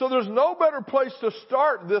 So there's no better place to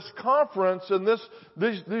start this conference and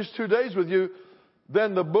these 2 days with you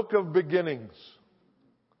than the book of beginnings.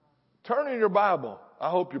 Turn in your Bible. I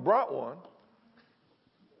hope you brought one.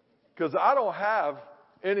 Because I don't have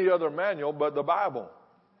any other manual but the Bible.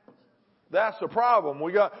 That's the problem.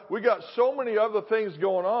 We got so many other things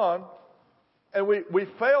going on, and we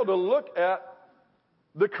fail to look at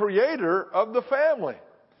the creator of the family.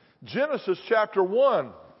 Genesis chapter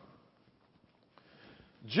 1.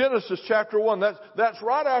 Genesis chapter 1. That's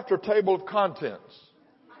right after table of contents.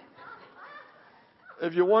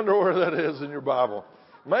 If you wonder where that is in your Bible.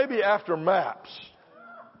 Maybe after maps.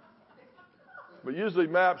 But usually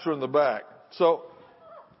maps are in the back. So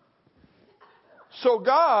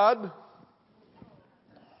God,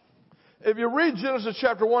 if you read Genesis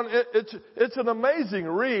chapter 1, it's an amazing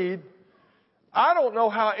read. I don't know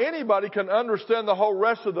how anybody can understand the whole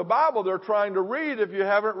rest of the Bible they're trying to read if you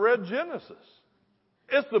haven't read Genesis.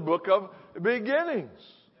 It's the book of beginnings.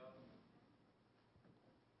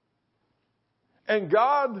 And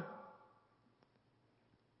God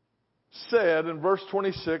said in verse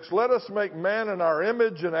 26, let us make man in our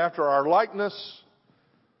image and after our likeness.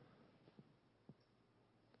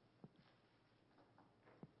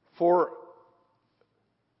 For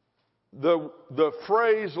the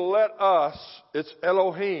phrase let us, it's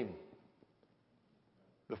Elohim.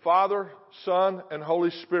 The Father, Son, and Holy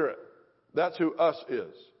Spirit. That's who us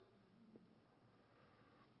is.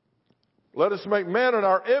 Let us make man in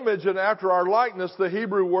our image and after our likeness. The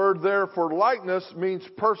Hebrew word there for likeness means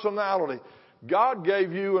personality. God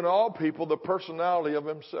gave you and all people the personality of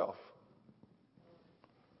Himself.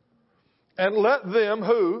 And let them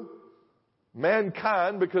who,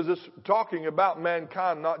 mankind, because it's talking about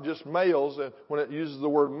mankind, not just males, and when it uses the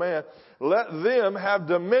word man, let them have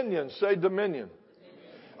dominion. Say dominion.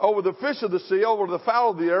 Over the fish of the sea, over the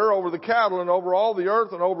fowl of the air, over the cattle, and over all the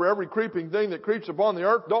earth, and over every creeping thing that creeps upon the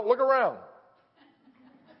earth. Don't look around.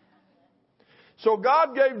 So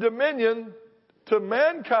God gave dominion to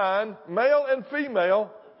mankind, male and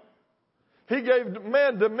female. He gave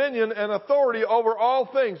man dominion and authority over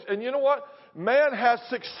all things. And you know what? Man has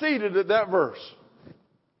succeeded at that verse.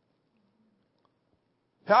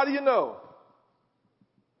 How do you know?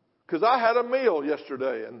 Because I had a meal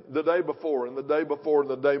yesterday and the day before and the day before and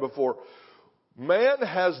the day before. Man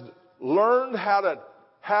has learned how to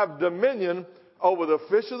have dominion over the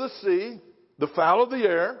fish of the sea, the fowl of the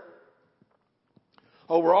air,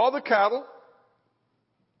 over all the cattle.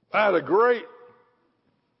 I had a great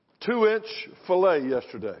 2-inch filet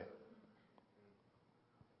yesterday.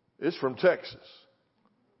 It's from Texas.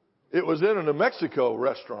 It was in a New Mexico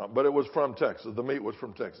restaurant, but it was from Texas. The meat was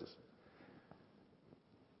from Texas.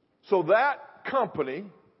 So that company,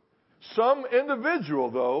 some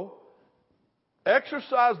individual though,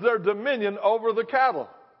 exercised their dominion over the cattle,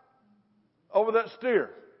 over that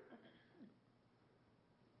steer.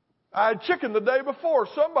 I had chicken the day before.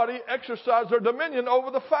 Somebody exercised their dominion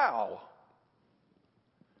over the fowl.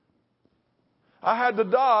 I had to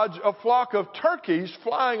dodge a flock of turkeys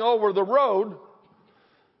flying over the road.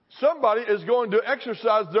 Somebody is going to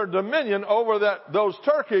exercise their dominion over those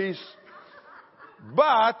turkeys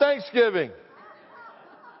by Thanksgiving.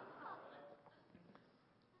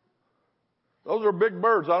 Those are big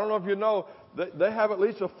birds. I don't know if you know, they have at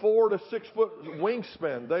least a 4 to 6 foot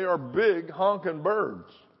wingspan. They are big honking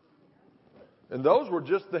birds. And those were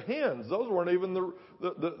just the hens. Those weren't even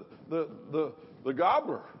the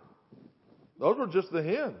gobbler. Those were just the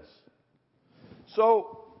hens.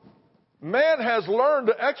 So man has learned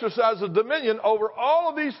to exercise a dominion over all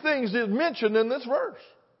of these things that mentioned in this verse.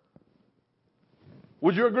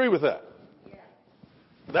 Would you agree with that? Yeah.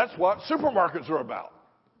 That's what supermarkets are about.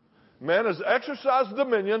 Man has exercised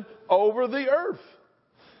dominion over the earth.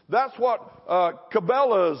 That's what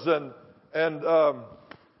Cabela's and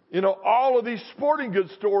all of these sporting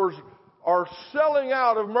goods stores are selling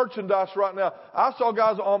out of merchandise right now. I saw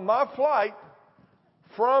guys on my flight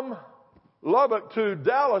from Lubbock to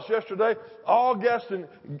Dallas yesterday, all dressed in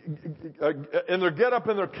their get-up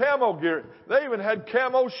in their camo gear. They even had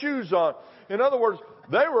camo shoes on. In other words,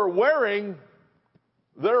 they were wearing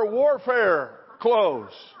their warfare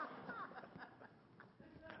clothes.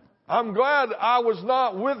 I'm glad I was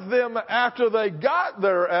not with them after they got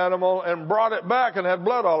their animal and brought it back and had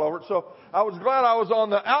blood all over it. So I was glad I was on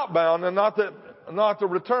the outbound and not the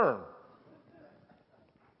return.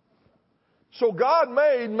 So God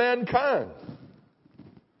made mankind.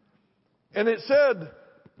 And it said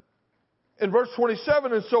in verse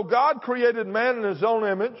 27, and so God created man in His own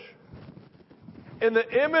image. In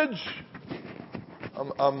the image,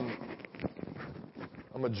 I'm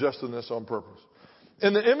adjusting this on purpose.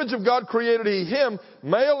 In the image of God created He him,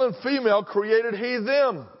 male and female created He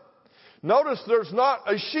them. Notice there's not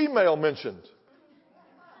a she-male mentioned.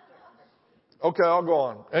 Okay, I'll go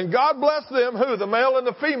on. And God blessed them, who? The male and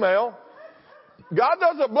the female. God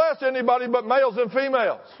doesn't bless anybody but males and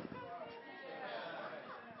females.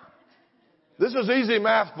 This is easy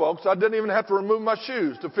math, folks. I didn't even have to remove my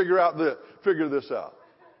shoes to figure this out.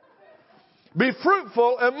 Be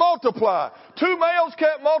fruitful and multiply. 2 males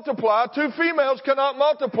can't multiply. 2 females cannot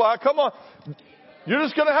multiply. Come on. You're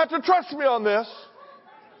just going to have to trust me on this.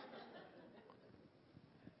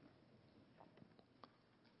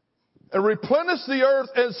 And replenish the earth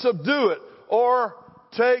and subdue it, or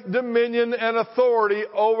take dominion and authority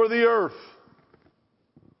over the earth.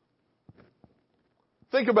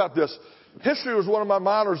 Think about this. History was one of my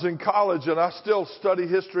minors in college, and I still study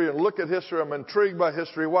history and look at history. I'm intrigued by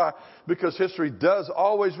history. Why? Because history does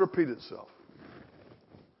always repeat itself.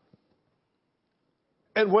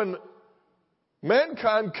 And when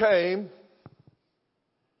mankind came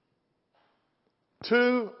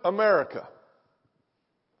to America,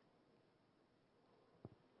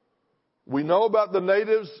 we know about the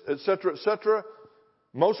natives, etc., etc.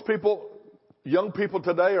 Most people, young people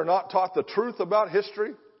today, are not taught the truth about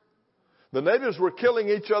history. The natives were killing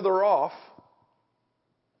each other off.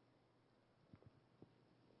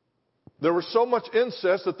 There was so much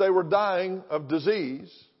incest that they were dying of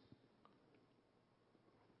disease.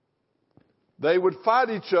 They would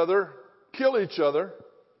fight each other, kill each other.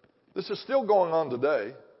 This is still going on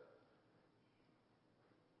today.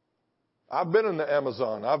 I've been in the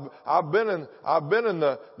Amazon. I've been in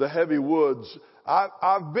the heavy woods.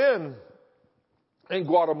 I've been in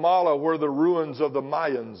Guatemala where the ruins of the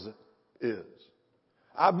Mayans is.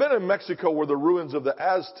 I've been in Mexico where the ruins of the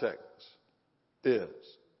Aztecs is.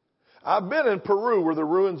 I've been in Peru where the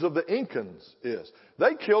ruins of the Incans is.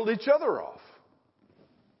 They killed each other off.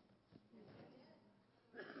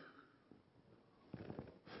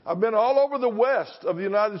 I've been all over the west of the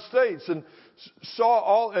United States and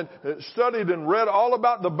studied and read all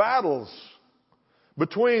about the battles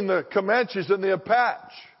between the Comanches and the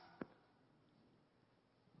Apache,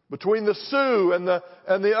 between the Sioux and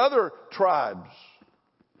the other tribes.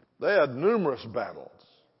 They had numerous battles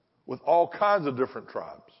with all kinds of different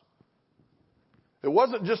tribes. It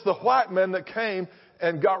wasn't just the white men that came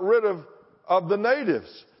and got rid of the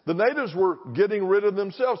natives. The natives were getting rid of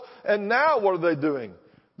themselves. And now what are they doing?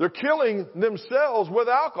 They're killing themselves with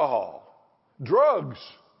alcohol, drugs,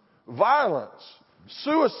 violence,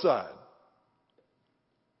 suicide.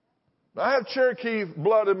 I have Cherokee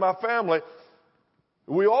blood in my family.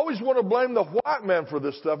 We always want to blame the white man for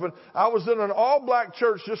this stuff. And I was in an all-black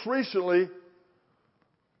church just recently,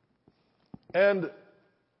 and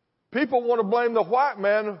people want to blame the white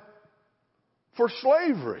man for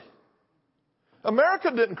slavery. America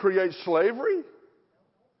didn't create slavery.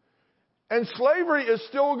 And slavery is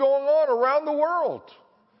still going on around the world.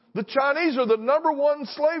 The Chinese are the number one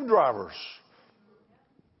slave drivers.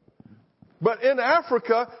 But in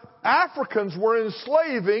Africa, Africans were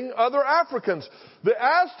enslaving other Africans. The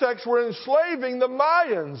Aztecs were enslaving the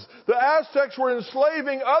Mayans. The Aztecs were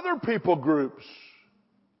enslaving other people groups.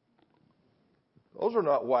 Those are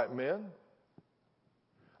not white men.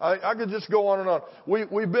 I could just go on and on.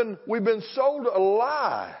 We've been sold a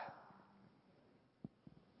lie.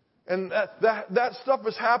 And that stuff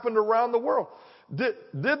has happened around the world. Did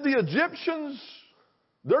the Egyptians,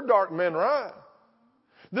 they're dark men, right?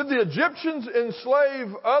 Did the Egyptians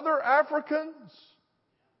enslave other Africans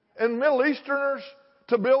and Middle Easterners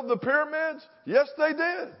to build the pyramids? Yes, they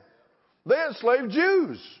did. They enslaved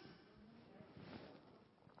Jews.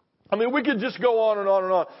 I mean, we could just go on and on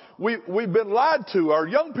and on. We've been lied to. Our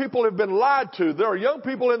young people have been lied to. There are young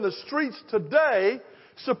people in the streets today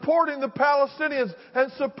supporting the Palestinians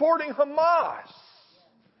and supporting Hamas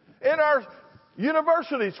in our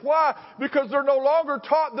universities. Why? Because they're no longer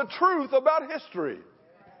taught the truth about history.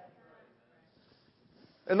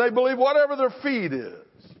 And they believe whatever their feed is.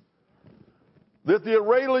 That the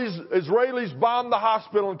Israelis bombed the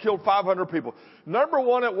hospital and killed 500 people. Number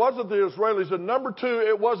one, it wasn't the Israelis. And number two,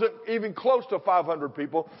 it wasn't even close to 500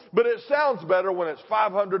 people. But it sounds better when it's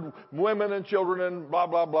 500 women and children and blah,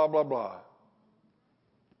 blah, blah, blah, blah.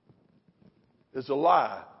 It's a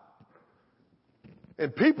lie.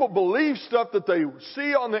 And people believe stuff that they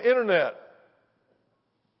see on the internet.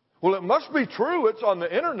 Well, it must be true. It's on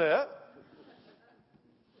the internet.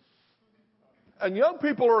 And young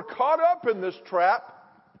people are caught up in this trap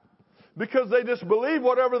because they just believe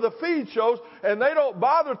whatever the feed shows, and they don't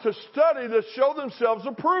bother to study to show themselves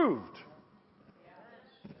approved.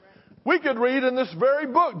 We could read in this very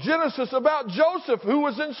book, Genesis, about Joseph, who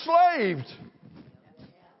was enslaved.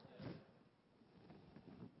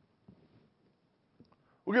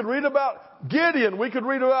 We could read about Gideon. We could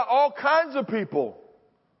read about all kinds of people.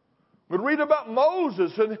 We could read about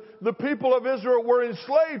Moses and the people of Israel were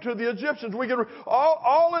enslaved to the Egyptians. We could read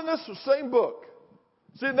all in this same book.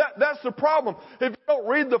 See, that's the problem. If you don't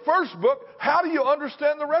read the first book, how do you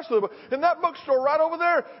understand the rest of the book? In that bookstore right over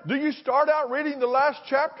there, do you start out reading the last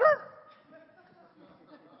chapter?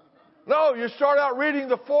 No, you start out reading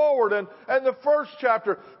the forward and the first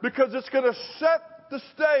chapter because it's going to set the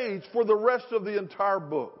stage for the rest of the entire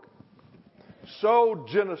book. So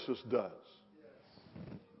Genesis does.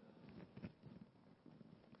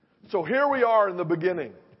 So here we are in the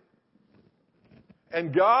beginning.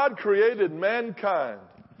 And God created mankind.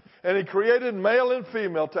 And He created male and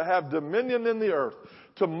female to have dominion in the earth,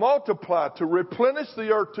 to multiply, to replenish the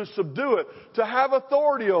earth, to subdue it, to have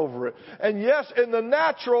authority over it. And yes, in the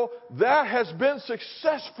natural, that has been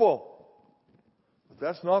successful. But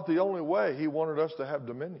that's not the only way He wanted us to have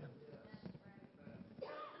dominion.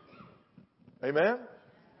 Amen?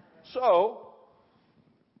 So,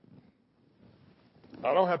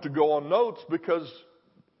 I don't have to go on notes because,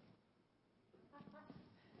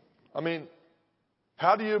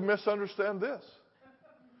 how do you misunderstand this?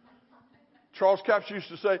 Charles Capps used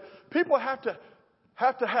to say, people have to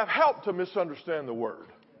have help to misunderstand the Word.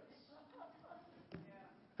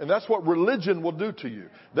 And that's what religion will do to you.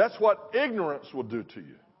 That's what ignorance will do to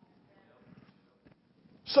you.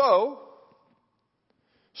 So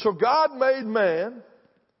God made man.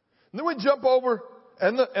 And then we jump over,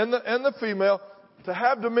 and the female, to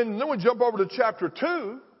have dominion. And then we jump over to chapter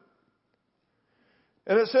 2.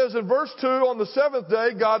 And it says in verse 2, on the seventh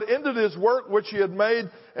day, God ended his work which he had made,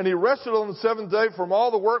 and he rested on the seventh day from all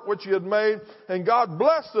the work which he had made. And God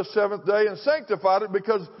blessed the seventh day and sanctified it,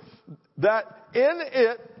 because that in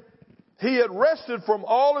it he had rested from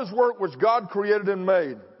all his work which God created and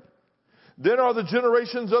made. Then are the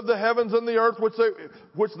generations of the heavens and the earth which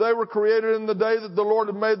they were created in the day that the Lord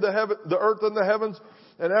had made the earth and the heavens,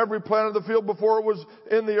 and every plant of the field before it was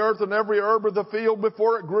in the earth, and every herb of the field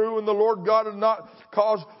before it grew. And the Lord God had not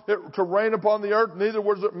caused it to rain upon the earth, neither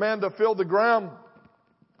was it man to fill the ground.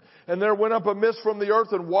 And there went up a mist from the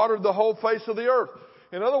earth and watered the whole face of the earth.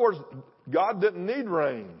 In other words, God didn't need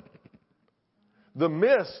rain. The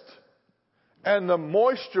mist and the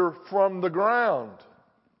moisture from the ground.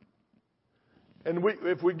 And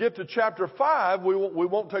if we get to chapter 5, we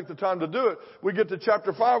won't take the time to do it. We get to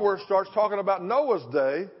chapter 5 where it starts talking about Noah's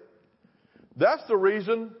day. That's the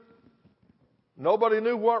reason nobody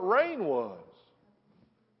knew what rain was.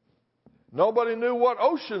 Nobody knew what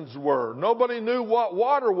oceans were. Nobody knew what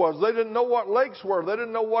water was. They didn't know what lakes were. They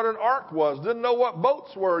didn't know what an ark was. Didn't know what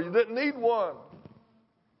boats were. You didn't need one.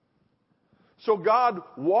 So God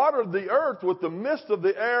watered the earth with the mist of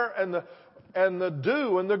the air and the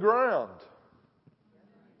dew in the ground.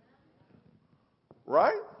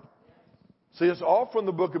 Right? See, it's all from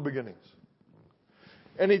the book of beginnings.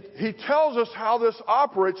 And he tells us how this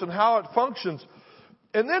operates and how it functions.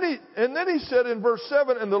 And then he said in verse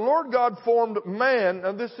 7, and the Lord God formed man,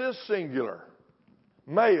 and this is singular,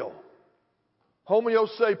 male, Homo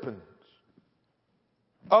sapiens,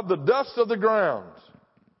 of the dust of the ground.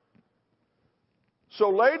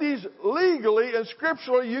 So ladies, legally and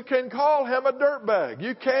scripturally, you can call him a dirtbag.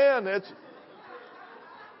 You can.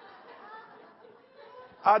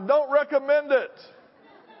 I don't recommend it.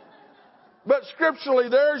 But scripturally,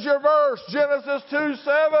 there's your verse, Genesis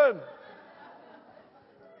 2:7.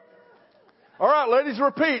 All right, ladies,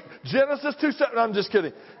 repeat. Genesis 2:7. I'm just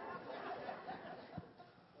kidding.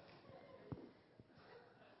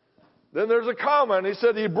 Then there's a comma, and he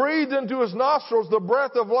said, he breathed into his nostrils the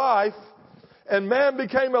breath of life, and man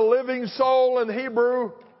became a living soul. In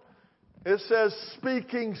Hebrew, it says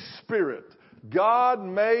speaking spirit. God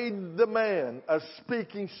made the man a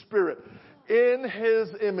speaking spirit in his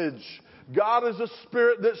image. God is a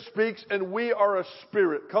spirit that speaks, and we are a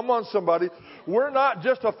spirit. Come on, somebody. We're not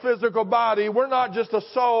just a physical body. We're not just a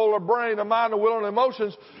soul, a brain, a mind, a will, and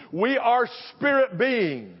emotions. We are spirit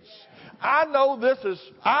beings. I know this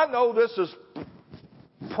is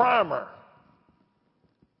primer.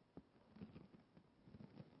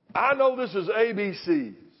 I know this is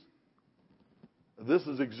ABCs. This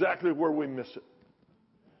is exactly where we miss it.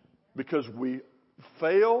 Because we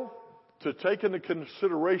fail to take into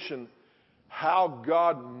consideration how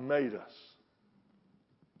God made us.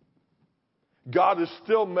 God is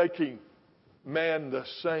still making man the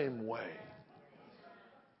same way.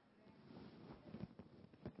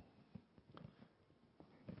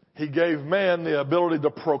 He gave man the ability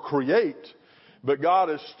to procreate, but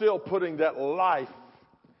God is still putting that life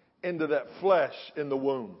into that flesh in the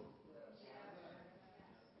womb.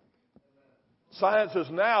 Science has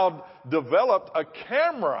now developed a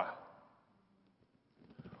camera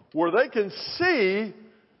where they can see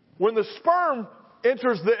when the sperm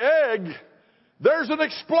enters the egg, there's an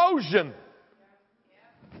explosion.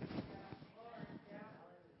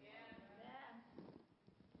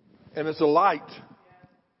 And it's a light.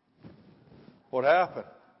 What happened?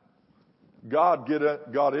 God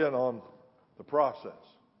got in on the process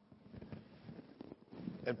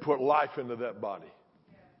and put life into that body.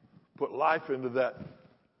 Put life into that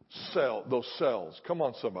cell, those cells. Come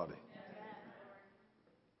on, somebody.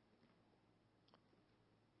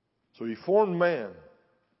 So he formed man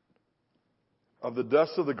of the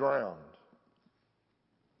dust of the ground.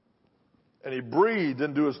 And he breathed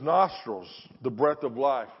into his nostrils the breath of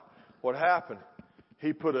life. What happened?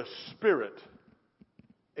 He put a spirit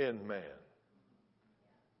in man.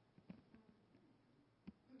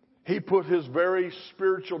 He put his very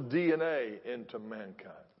spiritual DNA into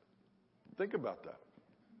mankind. Think about that.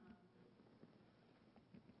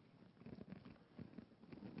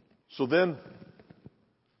 So then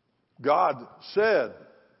God said,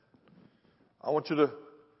 I want you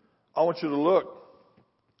to look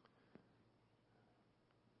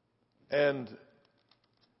and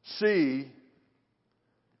see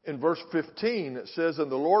in verse 15, it says,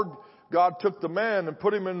 and the Lord God took the man and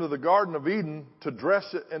put him into the Garden of Eden to dress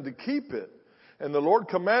it and to keep it. And the Lord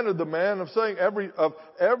commanded the man of saying, of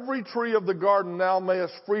every tree of the garden thou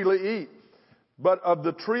mayest freely eat. But of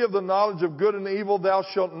the tree of the knowledge of good and evil thou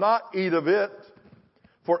shalt not eat of it.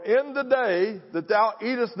 For in the day that thou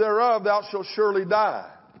eatest thereof thou shalt surely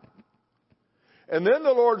die. And then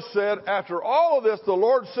the Lord said, after all of this, the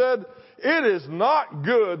Lord said, it is not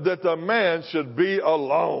good that the man should be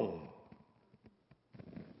alone.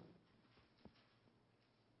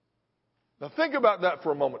 Now think about that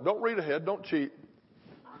for a moment. Don't read ahead. Don't cheat.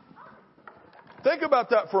 Think about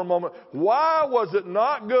that for a moment. Why was it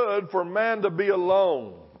not good for man to be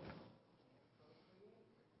alone?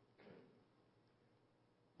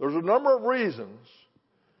 There's a number of reasons.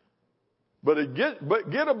 But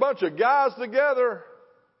get a bunch of guys together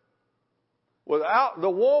without the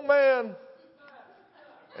woman,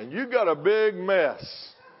 and you got a big mess.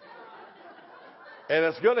 And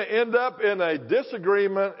it's going to end up in a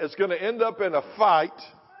disagreement. It's going to end up in a fight.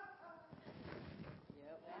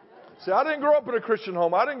 See, I didn't grow up in a Christian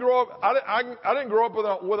home. I didn't grow up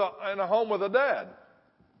in a home with a dad.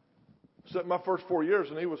 Except my first 4 years,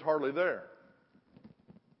 and he was hardly there.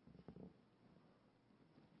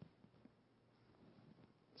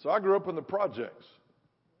 So I grew up in the projects.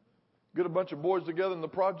 Get a bunch of boys together in the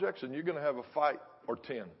projects, and you're going to have a fight or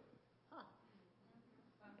 10.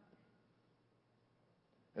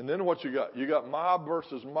 And then what you got? You got mob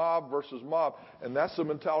versus mob versus mob. And that's the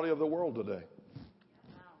mentality of the world today.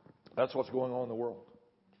 That's what's going on in the world.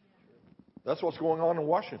 That's what's going on in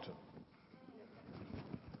Washington.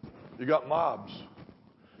 You got mobs.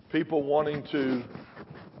 People wanting to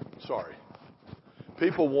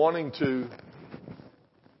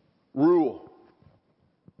rule.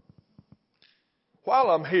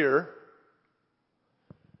 While I'm here,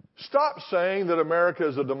 stop saying that America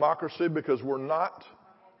is a democracy, because we're not.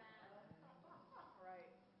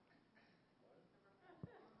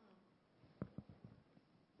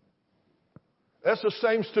 That's the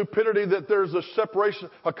same stupidity that there's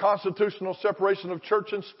a constitutional separation of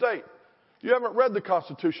church and state. You haven't read the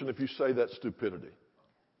Constitution if you say that's stupidity.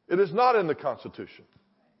 It is not in the Constitution.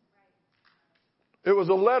 It was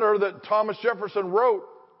a letter that Thomas Jefferson wrote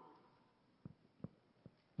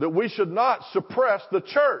that we should not suppress the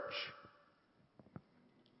church.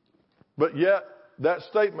 But yet, that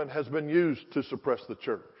statement has been used to suppress the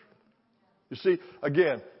church. You see,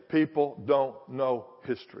 again, people don't know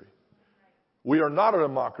history. We are not a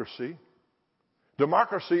democracy.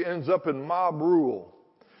 Democracy ends up in mob rule.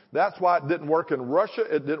 That's why it didn't work in Russia.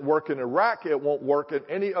 It didn't work in Iraq. It won't work in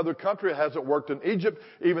any other country. It hasn't worked in Egypt,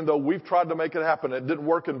 even though we've tried to make it happen. It didn't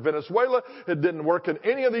work in Venezuela. It didn't work in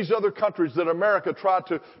any of these other countries that America tried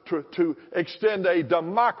to extend a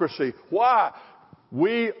democracy. Why?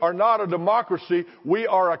 We are not a democracy. We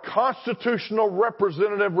are a constitutional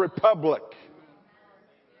representative republic.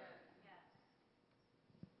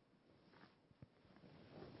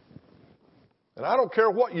 And I don't care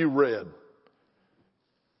what you read.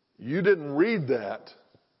 You didn't read that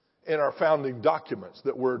in our founding documents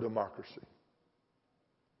that we're a democracy.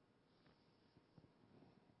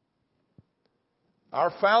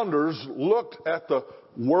 Our founders looked at the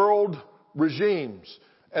world regimes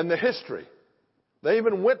and the history. They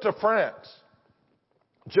even went to France.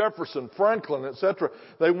 Jefferson, Franklin, etc.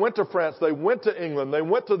 They went to France. They went to England. They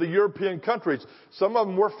went to the European countries. Some of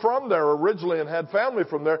them were from there originally and had family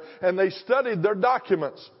from there. And they studied their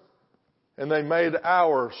documents. And they made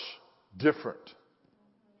ours different.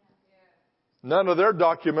 None of their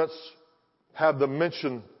documents have the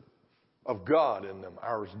mention of God in them.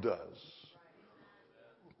 Ours does.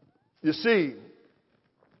 You see,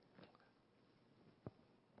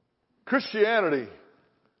 Christianity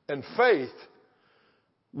and faith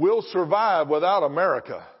will survive without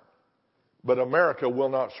America, but America will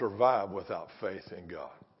not survive without faith in God.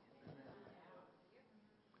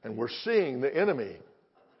 And we're seeing the enemy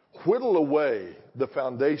whittle away the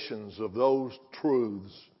foundations of those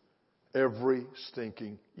truths every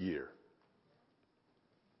stinking year.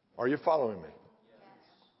 Are you following me?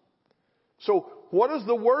 So what does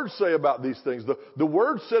the Word say about these things? The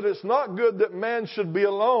Word said it's not good that man should be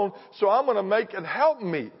alone, so I'm going to make an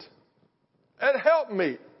helpmeet. And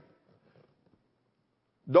helpmeet.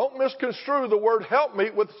 Don't misconstrue the word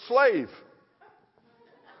helpmeet with slave.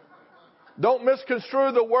 Don't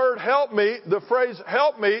misconstrue the word helpmeet, the phrase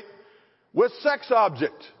helpmeet, with sex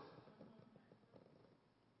object.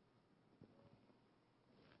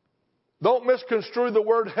 Don't misconstrue the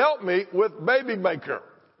word helpmeet with baby maker.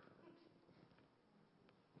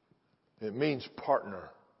 It means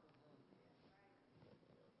partner.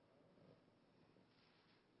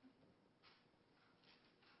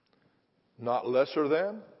 Not lesser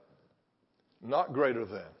than, not greater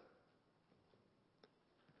than.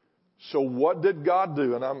 So what did God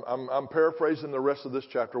do? And I'm paraphrasing the rest of this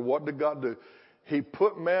chapter. What did God do? He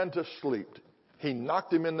put man to sleep. He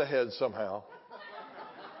knocked him in the head somehow.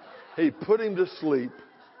 He put him to sleep.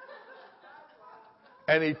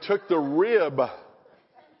 And he took the rib.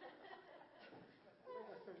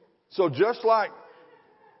 So just like,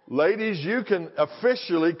 ladies, you can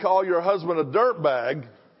officially call your husband a dirtbag,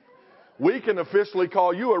 we can officially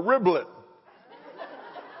call you a riblet.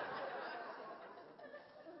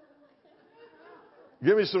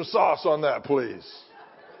 Give me some sauce on that, please.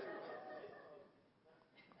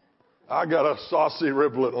 I got a saucy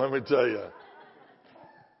riblet, let me tell you.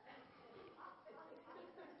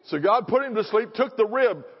 So God put him to sleep, took the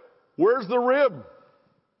rib. Where's the rib?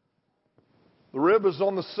 The rib is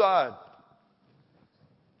on the side.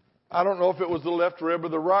 I don't know if it was the left rib or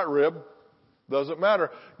the right rib. Doesn't matter.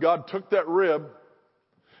 God took that rib.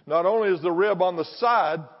 Not only is the rib on the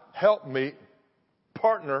side, helpmeet,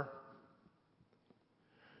 partner,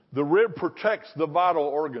 the rib protects the vital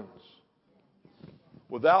organs.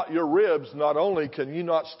 Without your ribs, not only can you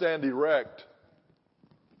not stand erect,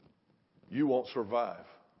 you won't survive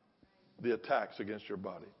the attacks against your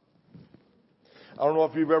body. I don't know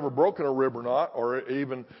if you've ever broken a rib or not, or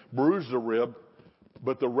even bruised a rib,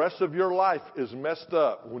 but the rest of your life is messed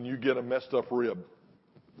up when you get a messed up rib.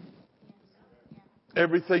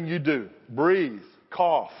 Everything you do, breathe,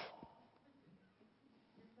 cough,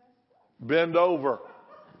 bend over.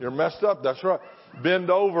 You're messed up, that's right. Bend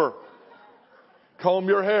over. Comb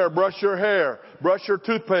your hair, brush your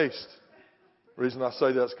toothpaste. The reason I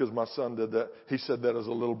say that is because my son did that. He said that as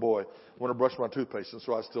a little boy. I want to brush my toothpaste, and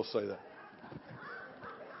so I still say that.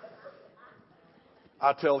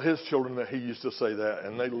 I tell his children that he used to say that,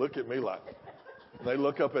 and they look at me like, they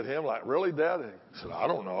look up at him like, really, Dad? And he said, I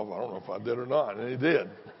don't know if I did or not. And he did.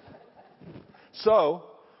 So,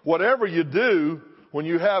 whatever you do when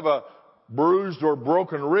you have a bruised or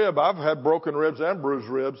broken rib, I've had broken ribs and bruised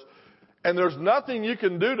ribs, and there's nothing you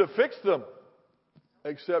can do to fix them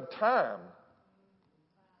except time.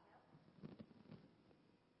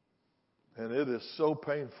 And it is so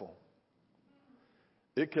painful.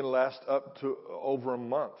 It can last up to over a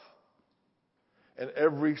month. And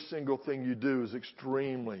every single thing you do is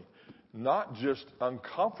extremely, not just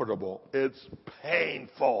uncomfortable, it's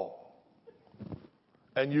painful.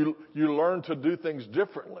 And you learn to do things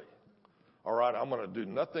differently. All right, I'm going to do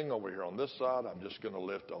nothing over here on this side. I'm just going to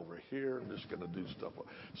lift over here. I'm just going to do stuff.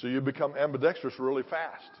 So you become ambidextrous really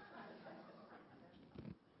fast.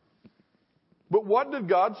 But what did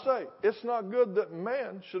God say? It's not good that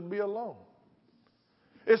man should be alone.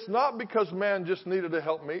 It's not because man just needed a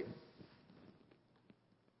helpmeet.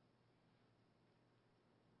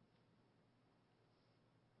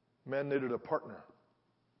 Man needed a partner.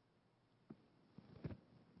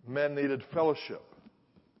 Man needed fellowship.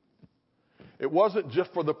 It wasn't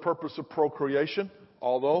just for the purpose of procreation,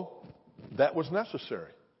 although that was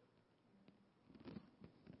necessary.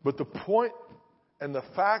 But the point and the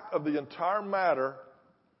fact of the entire matter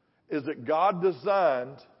is that God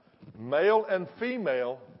designed male and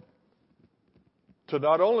female to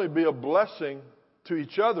not only be a blessing to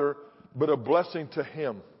each other, but a blessing to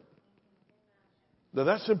Him. Now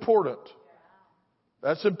that's important.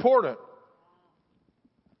 That's important.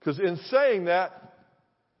 Because in saying that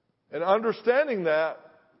and understanding that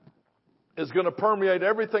is going to permeate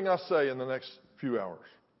everything I say in the next few hours.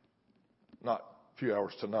 Not a few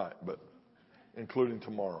hours tonight, but including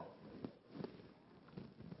tomorrow.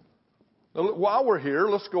 Now, while we're here,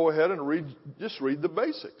 let's go ahead and read the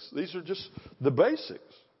basics. These are just the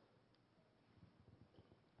basics.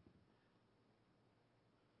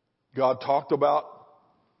 God talked about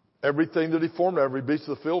everything that He formed, every beast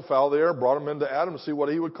of the field, fowl of the air, brought them into Adam to see what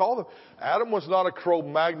He would call them. Adam was not a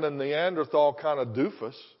Cro-Magnon Neanderthal kind of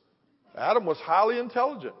doofus. Adam was highly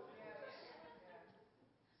intelligent.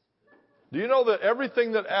 Do you know that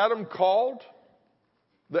everything that Adam called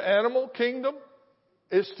the animal kingdom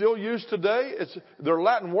is still used today? They're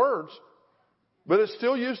Latin words, but it's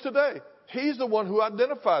still used today. He's the one who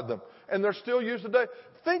identified them, and they're still used today.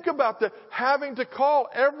 Think about that, having to call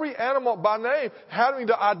every animal by name, having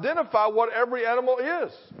to identify what every animal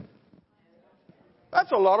is.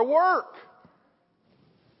 That's a lot of work.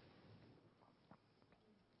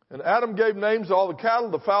 And Adam gave names to all the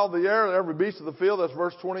cattle, the fowl of the air, and every beast of the field. That's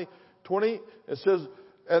verse 20. It says,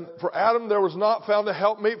 and for Adam there was not found a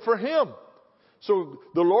helpmeet for him. So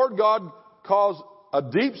the Lord God caused a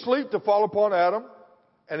deep sleep to fall upon Adam.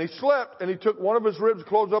 And he slept, and he took one of his ribs,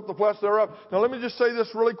 closed up the flesh thereof. Now let me just say this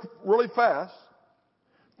really, really fast.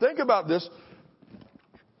 Think about this.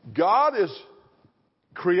 God has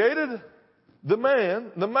created the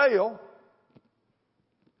man, the male,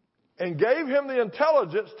 and gave him the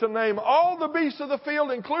intelligence to name all the beasts of the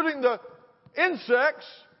field, including the insects.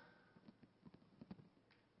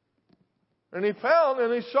 And he found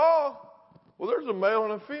and he saw, well, there's a male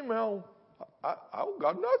and a female. I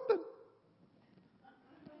got nothing.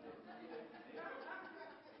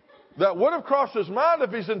 That would have crossed his mind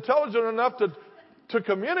if he's intelligent enough to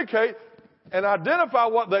communicate and identify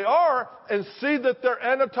what they are and see that their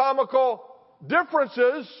anatomical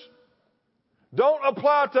differences don't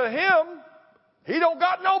apply to him. He don't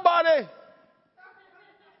got nobody.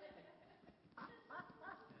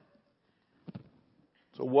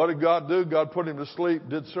 So what did God do? God put him to sleep,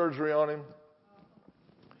 did surgery on him.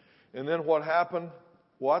 And then what happened?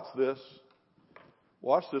 Watch this.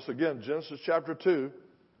 Watch this again. Genesis chapter 2,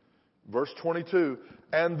 verse 22.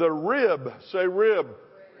 And the rib, say rib,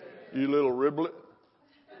 you little riblet.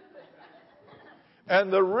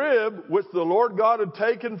 And the rib which the Lord God had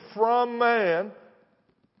taken from man,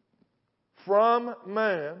 you ought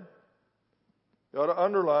to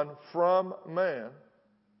underline, from man,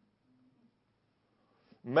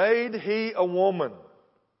 made he a woman.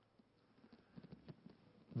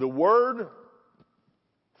 The word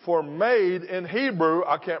for made in Hebrew,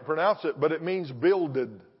 I can't pronounce it, but it means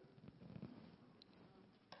builded.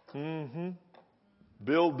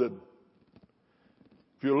 Builded.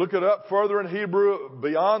 If you look it up further in Hebrew,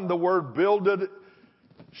 beyond the word builded,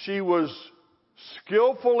 she was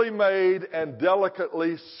skillfully made and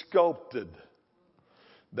delicately sculpted.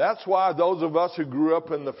 That's why those of us who grew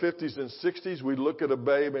up in the 50s and 60s, we look at a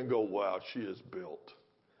babe and go, wow, she is built.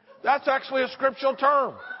 That's actually a scriptural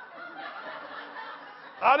term.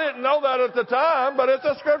 I didn't know that at the time, but it's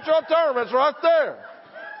a scriptural term. It's right there.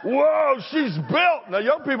 Whoa, she's built. Now,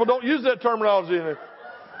 young people don't use that terminology anymore.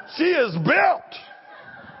 She is built.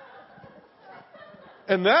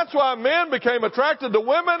 And that's why men became attracted to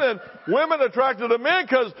women and women attracted to men,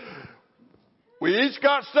 because we each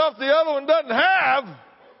got stuff the other one doesn't have.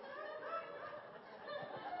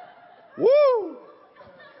 Woo!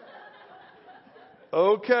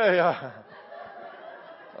 Okay,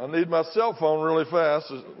 I need my cell phone really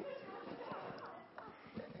fast.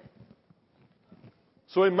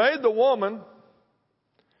 So he made the woman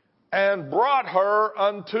and brought her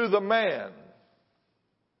unto the man.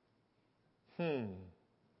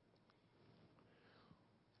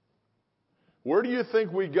 Where do you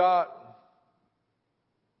think we got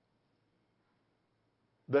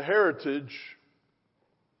the heritage,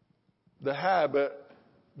 the habit,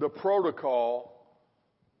 the protocol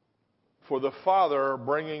for the father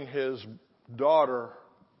bringing his daughter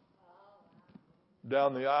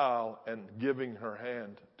down the aisle and giving her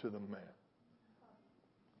hand to the man?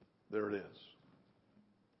 There it is.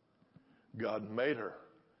 God made her.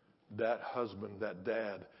 That husband, that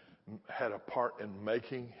dad, had a part in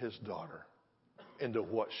making his daughter into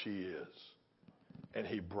what she is. And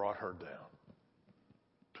he brought her down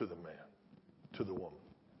to the man, to the woman.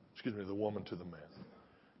 Excuse me, the woman to the man.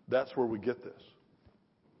 That's where we get this.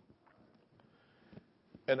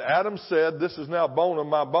 And Adam said, this is now bone of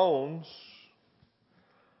my bones,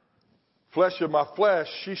 flesh of my flesh.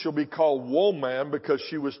 She shall be called woman, because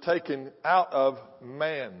she was taken out of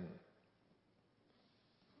man.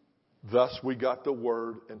 Thus we got the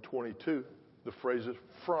word in 22, the phrase is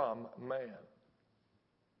from man.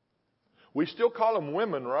 We still call them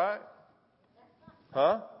women, right?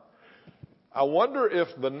 Huh? I wonder if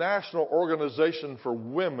the National Organization for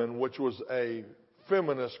Women, which was a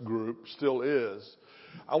feminist group, still is.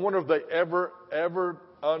 I wonder if they ever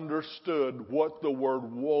understood what the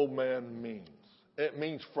word woman means. It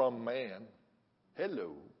means from man.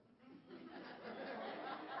 Hello.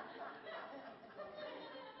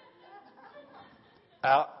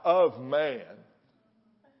 Out of man.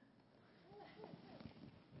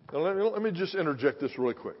 Now let me just interject this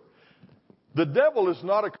really quick. The devil is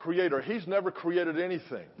not a creator. He's never created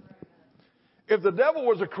anything. If the devil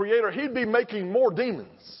was a creator, he'd be making more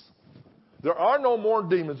demons. There are no more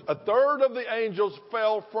demons. A third of the angels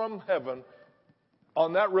fell from heaven.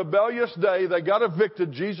 On that rebellious day, they got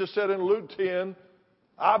evicted. Jesus said in Luke 10,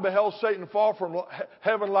 I beheld Satan fall from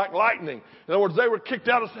heaven like lightning. In other words, they were kicked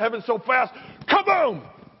out of heaven so fast, kaboom!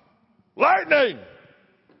 Lightning!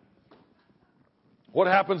 What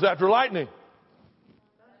happens after lightning?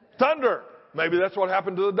 Thunder. Maybe that's what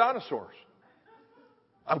happened to the dinosaurs.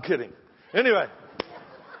 I'm kidding. Anyway,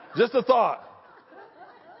 just a thought.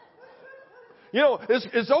 You know,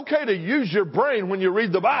 it's okay to use your brain when you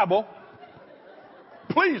read the Bible.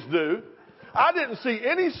 Please do. I didn't see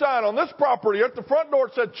any sign on this property at the front door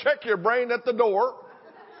that said check your brain at the door.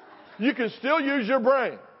 You can still use your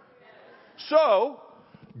brain. So,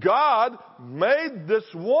 God made this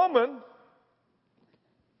woman,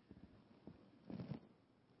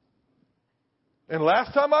 and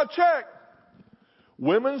last time I checked,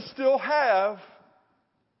 women still have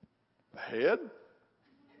a head,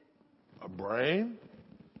 a brain,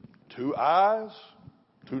 2 eyes,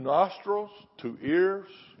 2 nostrils, 2 ears.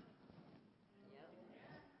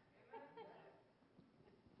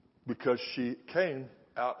 Because she came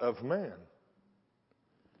out of man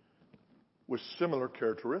with similar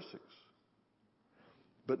characteristics.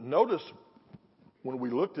 But notice when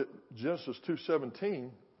we looked at Genesis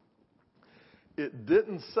 2:17, it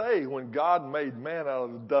didn't say when God made man out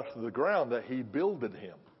of the dust of the ground that he builded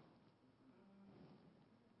him.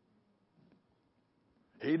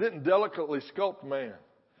 He didn't delicately sculpt man.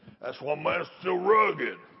 That's why man's still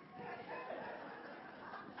rugged.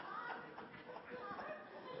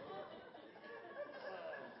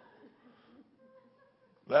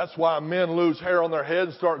 That's why men lose hair on their head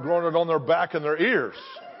and start growing it on their back and their ears.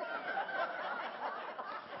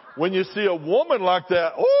 When you see a woman like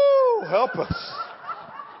that, oh, help us.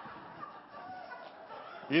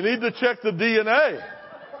 You need to check the DNA.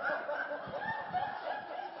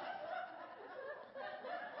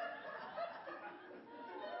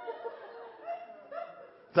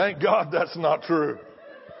 Thank God that's not true.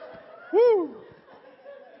 Woo!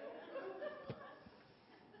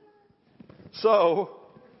 So,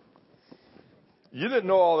 you didn't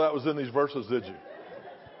know all that was in these verses, did you?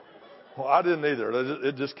 Well, I didn't either.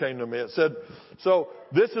 It just came to me. It said, so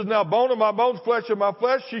this is now bone of my bones, flesh of my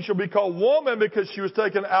flesh. She shall be called woman because she was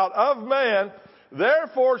taken out of man.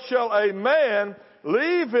 Therefore shall a man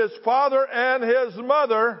leave his father and his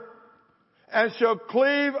mother and shall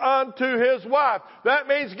cleave unto his wife. That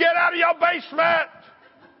means get out of your basement.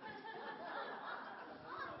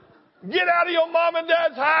 Get out of your mom and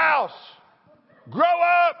dad's house. Grow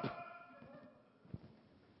up.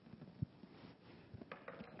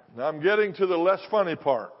 Now I'm getting to the less funny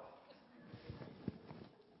part.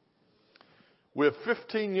 We have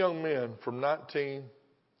 15 young men from 19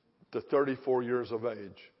 to 34 years of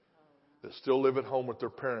age that still live at home with their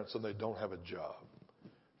parents and they don't have a job.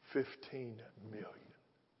 15 million.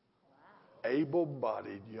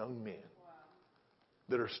 Able-bodied young men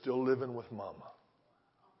that are still living with mama.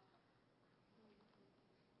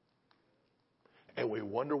 And we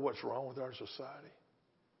wonder what's wrong with our society.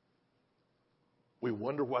 We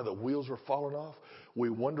wonder why the wheels are falling off. We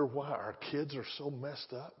wonder why our kids are so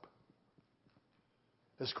messed up.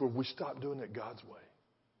 It's because we stopped doing it God's way.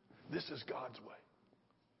 This is God's way.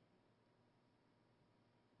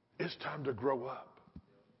 It's time to grow up.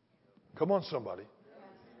 Come on, somebody.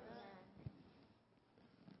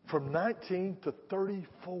 From 19 to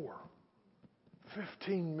 34,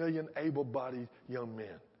 15 million able-bodied young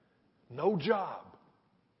men. No job.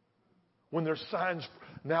 When there's signs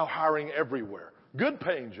now hiring everywhere. Good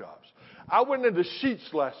paying jobs. I went into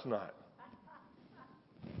Sheetz last night.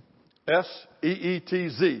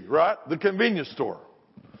 S-E-E-T-Z, right? The convenience store.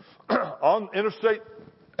 On Interstate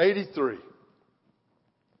 83.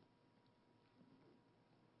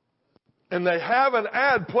 And they have an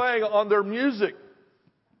ad playing on their music.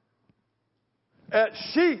 At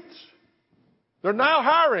Sheetz. They're now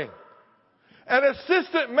hiring. An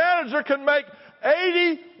assistant manager can make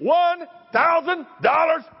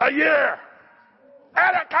 $81,000 a year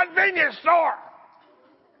at a convenience store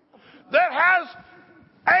that has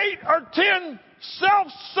 8 or 10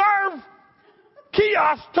 self-serve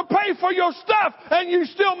kiosks to pay for your stuff, and you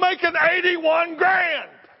still making $81,000.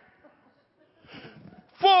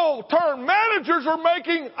 Full-term managers are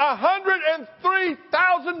making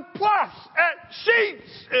 $103,000 plus at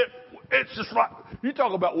Sheetz. It's just like, you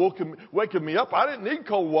talk about waking me up. I didn't need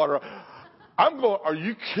cold water. I'm going, are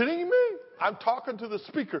you kidding me? I'm talking to the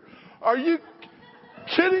speaker. Are you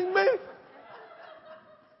kidding me?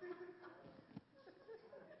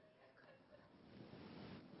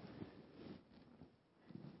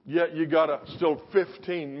 Yet you got still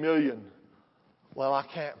 15 million. Well, I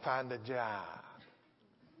can't find a job.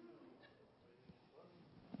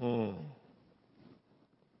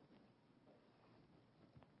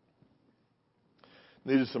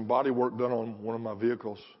 Needed some body work done on one of my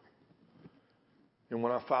vehicles. And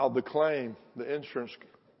when I filed the claim, the insurance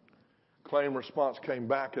claim response came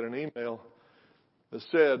back in an email that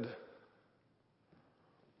said,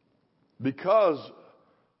 because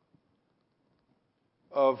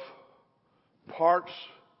of parts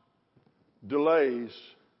delays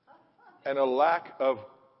and a lack of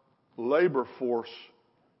labor force,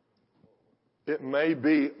 it may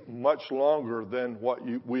be much longer than what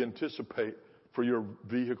we anticipate for your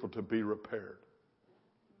vehicle to be repaired.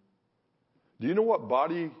 Do you know what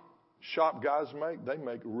body shop guys make, they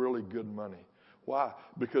make really good money. Why?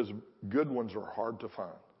 Because good ones are hard to find.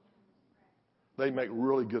 They make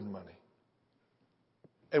really good money.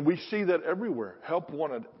 And we see that everywhere. Help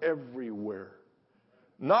wanted everywhere.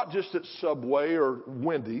 Not just at Subway or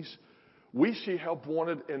Wendy's. We see help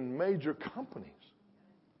wanted in major companies.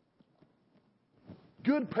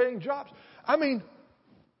 Good paying jobs. I mean,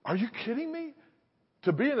 are you kidding me?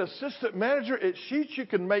 To be an assistant manager at Sheetz, you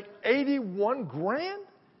can make $81,000?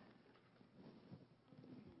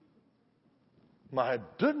 My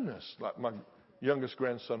goodness, like my youngest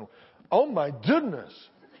grandson. Oh my goodness.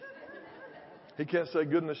 He can't say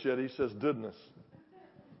goodness yet. He says goodness.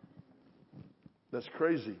 That's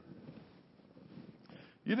crazy.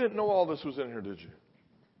 You didn't know all this was in here, did you?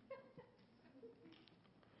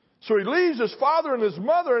 So he leaves his father and his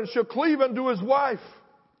mother and shall cleave unto his wife.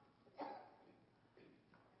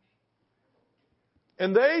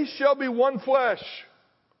 And they shall be one flesh.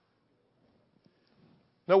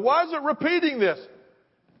 Now, why is it repeating this?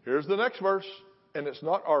 Here's the next verse, and it's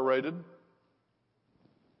not R-rated.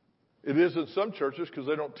 It is in some churches because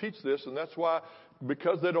they don't teach this, and that's why,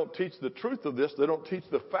 because they don't teach the truth of this, they don't teach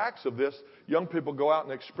the facts of this, young people go out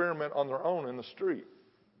and experiment on their own in the street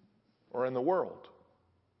or in the world.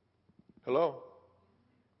 Hello?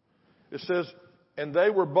 It says, and they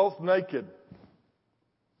were both naked,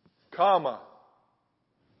 comma.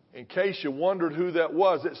 In case you wondered who that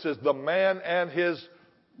was, it says the man and his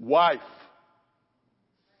wife.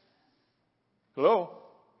 Hello?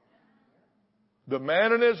 The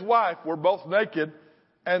man and his wife were both naked,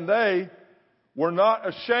 and they were not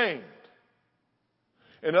ashamed.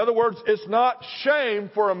 In other words, it's not shame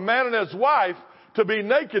for a man and his wife to be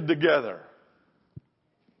naked together.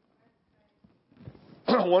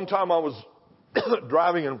 One time I was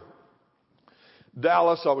driving in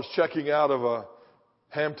Dallas. I was checking out of a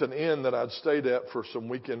Hampton Inn that I'd stayed at for some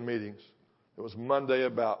weekend meetings. It was Monday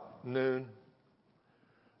about noon.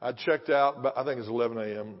 I checked out, I think it was 11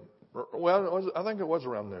 a.m. Well, I think it was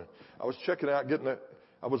around noon. I was checking out,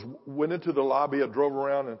 went into the lobby. I drove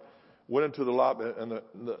around and went into the lobby and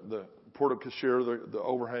the porte cochere, the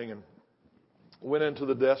overhang, and went into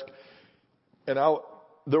the desk. And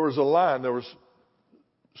there was a line. There was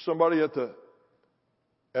somebody at the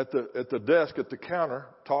desk at the counter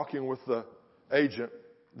talking with the agent,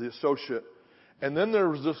 the associate. And then there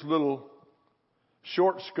was this little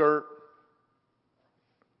short skirt,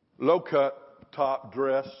 low cut top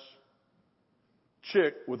dress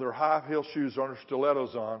chick with her high heel shoes on, her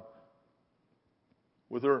stilettos on,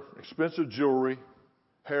 with her expensive jewelry,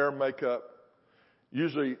 hair, makeup.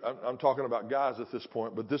 Usually I'm talking about guys at this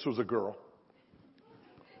point, but this was a girl.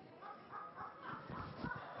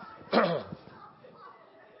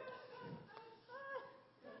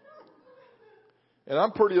 And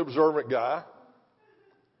I'm a pretty observant guy.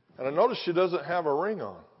 And I noticed she doesn't have a ring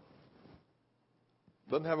on.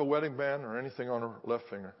 Doesn't have a wedding band or anything on her left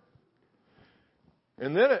finger.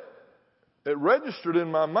 And then it registered in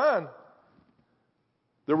my mind.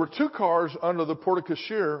 There were two cars under the porte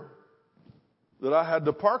cochere that I had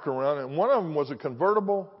to park around. And one of them was a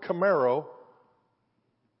convertible Camaro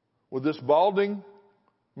with this balding,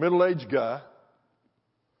 middle-aged guy.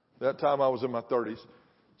 That time I was in my 30s.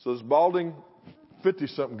 So this balding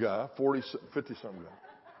 50-something guy, 50-something guy.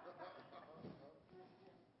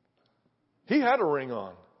 He had a ring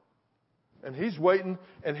on. And he's waiting.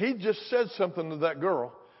 And he just said something to that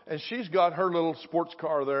girl. And she's got her little sports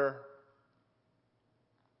car there.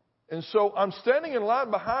 And so I'm standing in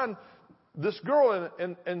line behind this girl.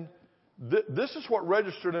 And this is what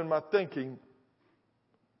registered in my thinking.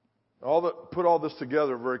 Put all this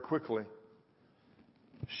together very quickly.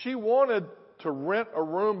 She wanted to rent a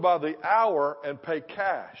room by the hour and pay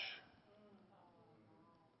cash.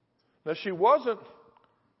 Now she wasn't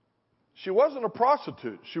a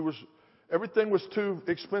prostitute. Everything was too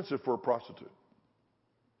expensive for a prostitute.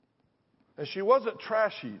 And she wasn't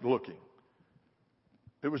trashy looking.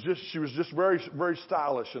 She was just very, very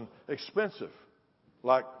stylish and expensive.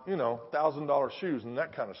 Like, $1,000 shoes and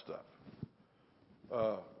that kind of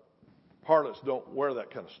stuff. Harlots don't wear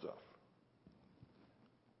that kind of stuff.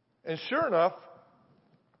 And sure enough,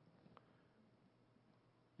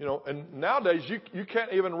 and nowadays you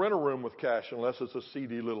can't even rent a room with cash unless it's a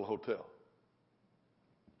seedy little hotel.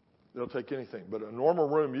 They'll take anything. But a normal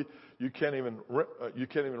room, you can't even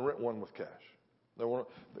rent one with cash.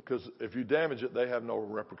 Because if you damage it, they have no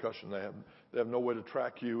repercussion. They have no way to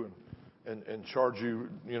track you and charge you,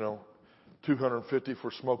 $250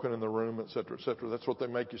 for smoking in the room, et cetera, et cetera. That's what they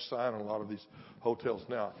make you sign in a lot of these hotels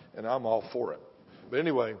now, and I'm all for it. But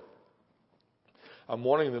anyway, I'm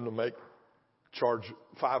wanting them to make charge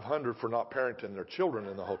 $500 for not parenting their children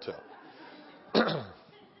in the hotel.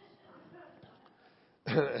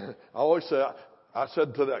 I always say, I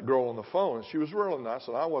said to that girl on the phone, and she was really nice,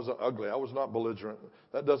 and I wasn't ugly. I was not belligerent.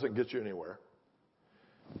 That doesn't get you anywhere.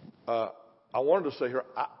 I wanted to say here,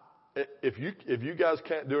 if you guys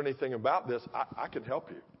can't do anything about this, I can help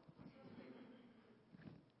you.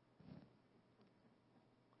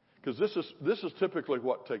 Because this is typically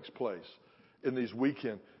what takes place in these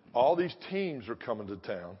weekends. All these teams are coming to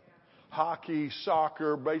town. Hockey,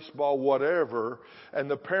 soccer, baseball, whatever.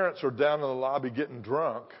 And the parents are down in the lobby getting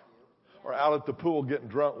drunk or out at the pool getting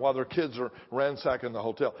drunk while their kids are ransacking the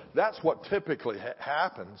hotel. That's what typically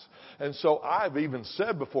happens. And so I've even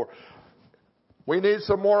said before, we need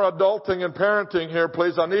some more adulting and parenting here,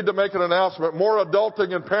 please. I need to make an announcement. More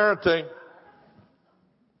adulting and parenting.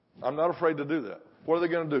 I'm not afraid to do that. What are they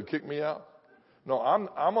going to do? Kick me out? No,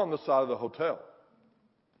 I'm on the side of the hotel.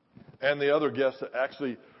 And the other guests that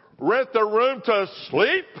actually rent their room to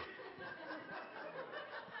sleep.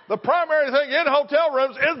 The primary thing in hotel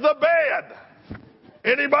rooms is the bed.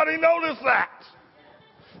 Anybody notice that?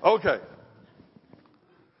 Okay.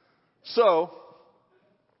 So,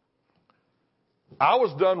 I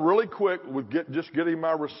was done really quick with just getting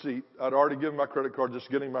my receipt. I'd already given my credit card, just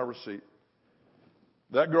getting my receipt.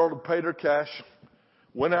 That girl had paid her cash,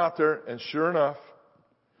 went out there, and sure enough,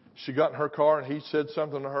 she got in her car and he said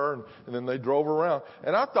something to her, and then they drove around.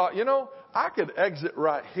 And I thought, I could exit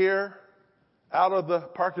right here out of the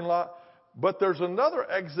parking lot, but there's another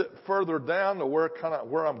exit further down to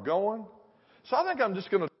where I'm going. So I think I'm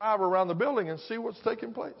just going to drive around the building and see what's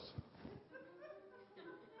taking place.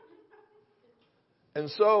 And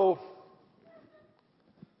so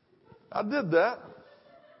I did that.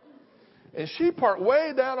 And she parked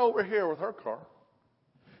way down over here with her car.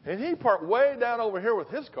 And he parked way down over here with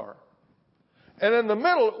his car. And in the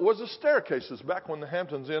middle was the staircases. Back when the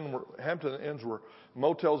Hampton Inns were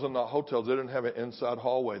motels and not hotels, they didn't have an inside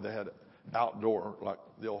hallway. They had outdoor, like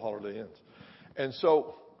the old Holiday Inns. And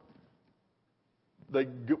so they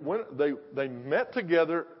met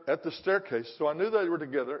together at the staircase. So I knew they were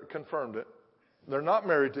together, confirmed it. They're not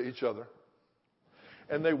married to each other.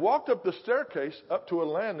 And they walked up the staircase up to a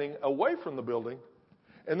landing away from the building.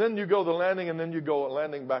 And then you go the landing, and then you go a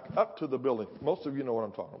landing back up to the building. Most of you know what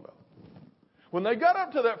I'm talking about. When they got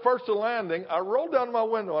up to that first landing, I rolled down my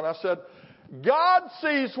window and I said, God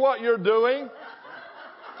sees what you're doing.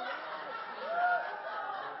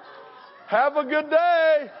 Have a good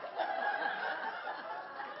day.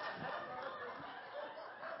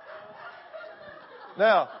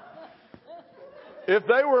 Now, if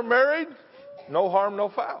they were married, no harm, no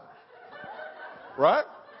foul. Right?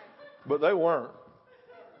 But they weren't.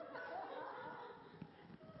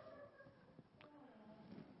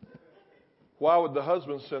 Why would the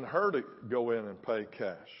husband send her to go in and pay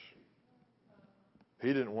cash? He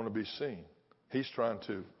didn't want to be seen. He's trying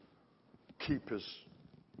to keep his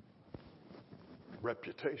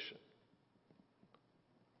reputation.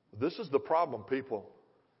 This is the problem, people.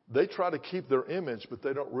 They try to keep their image, but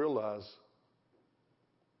they don't realize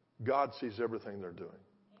God sees everything they're doing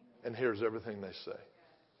and hears everything they say.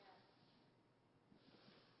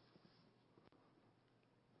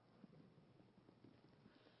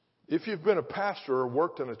 If you've been a pastor or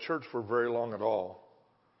worked in a church for very long at all,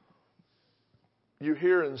 you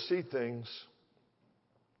hear and see things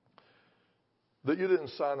that you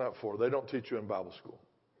didn't sign up for. They don't teach you in Bible school.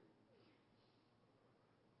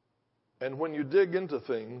 And when you dig into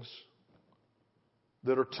things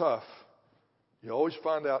that are tough, you always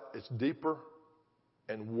find out it's deeper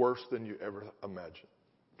and worse than you ever imagined.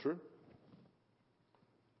 True?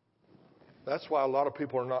 That's why a lot of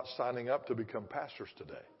people are not signing up to become pastors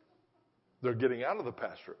today. They're getting out of the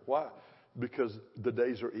pastorate. Why? Because the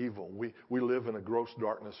days are evil. We live in a gross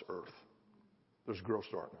darkness earth. There's gross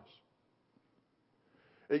darkness.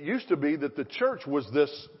 It used to be that the church was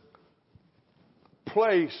this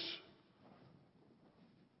place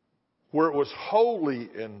where it was holy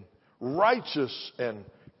and righteous and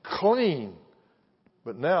clean.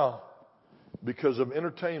 But now, because of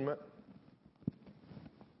entertainment,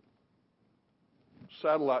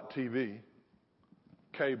 satellite TV,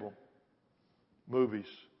 cable, movies,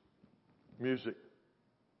 music,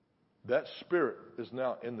 that spirit is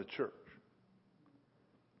now in the church.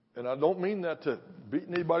 And I don't mean that to beat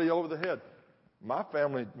anybody over the head. My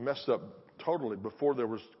family messed up totally before there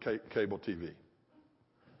was cable TV.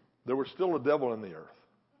 There was still a devil in the earth.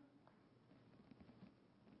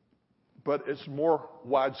 But it's more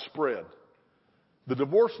widespread. The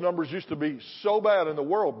divorce numbers used to be so bad in the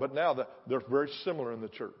world, but now they're very similar in the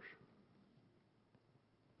church.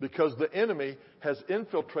 Because the enemy has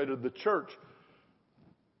infiltrated the church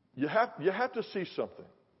You have to see something.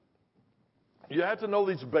 You have to know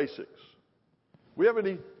these basics. We have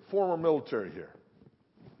any former military here?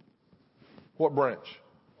 What branch?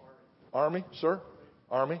 Army, sir?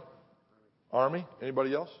 Army?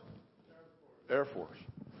 Anybody else? Air Force.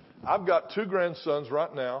 I've got 2 grandsons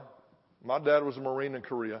right now. My dad was a Marine in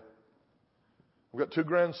Korea. We've got 2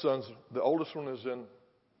 grandsons. The oldest one is in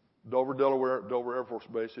Dover, Delaware, Dover Air Force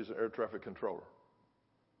Base. He's an air traffic controller.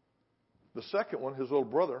 The second one, his little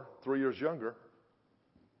brother, 3 years younger,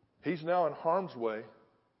 he's now in harm's way.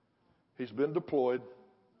 He's been deployed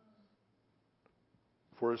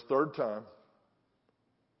for his 3rd time.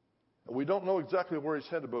 We don't know exactly where he's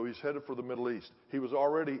headed, but he's headed for the Middle East. He was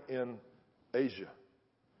already in Asia.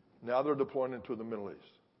 Now they're deploying into the Middle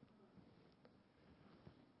East.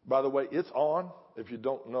 By the way, it's on. If you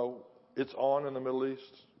don't know, it's on in the Middle East.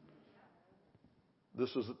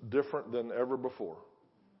 This is different than ever before.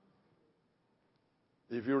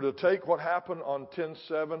 If you were to take what happened on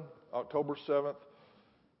 10/7, October 7th,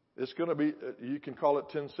 it's going to be, you can call it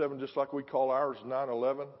 10/7 just like we call ours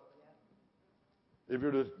 9/11. If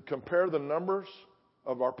you're to compare the numbers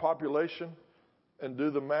of our population and do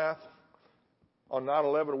the math, on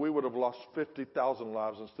 9/11 we would have lost 50,000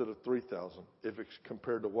 lives instead of 3,000 if it's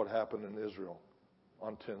compared to what happened in Israel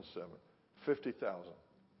on 10/7. 50,000.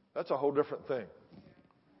 That's a whole different thing.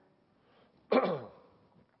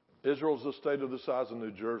 Israel's a state of the size of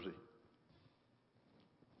New Jersey,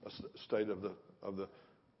 a state of the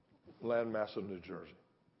landmass of New Jersey,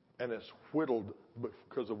 and it's whittled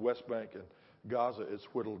because of West Bank and Gaza. It's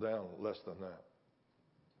whittled down less than that.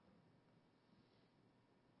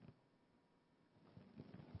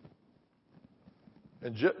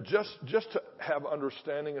 And just to have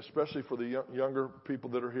understanding, especially for the younger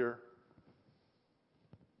people that are here,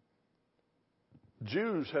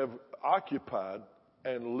 Jews have occupied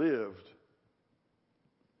and lived,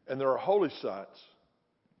 and there are holy sites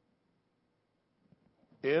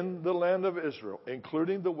in the land of Israel,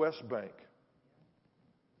 including the West Bank,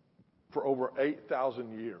 for over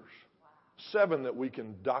 8,000 years. 7 that we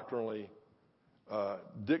can doctrinally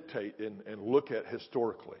dictate and look at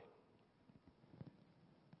historically.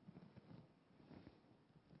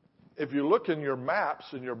 If you look in your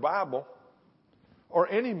maps in your Bible, or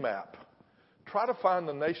any map, try to find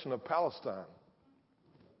the nation of Palestine.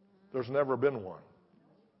 There's never been one.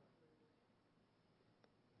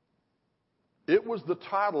 It was the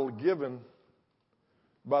title given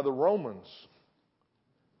by the Romans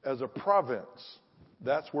as a province.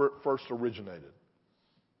 That's where it first originated.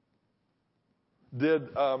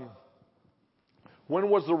 When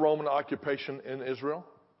was the Roman occupation in Israel?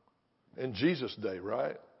 In Jesus' day,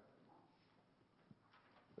 right?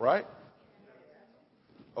 Right?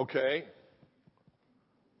 Okay.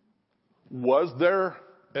 Was there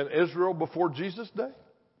an Israel before Jesus' day?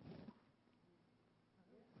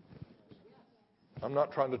 I'm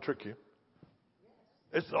not trying to trick you.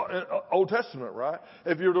 It's Old Testament, right?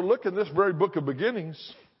 If you were to look in this very book of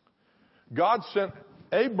beginnings, God sent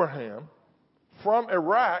Abraham from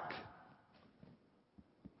Iraq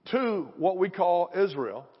to what we call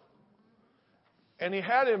Israel, and he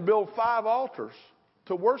had him build 5 altars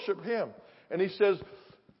to worship him. And he says,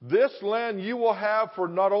 this land you will have for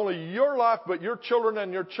not only your life, but your children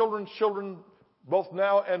and your children's children, both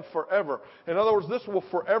now and forever. In other words, this will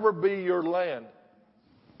forever be your land.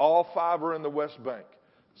 All 5 are in the West Bank.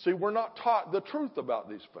 See, we're not taught the truth about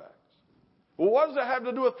these facts. Well, what does that have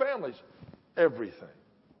to do with families? Everything.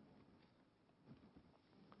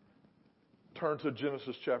 Turn to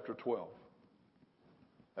Genesis chapter 12.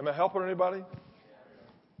 Am I helping anybody?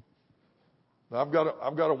 Now, I've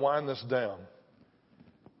got to wind this down.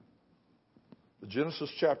 Genesis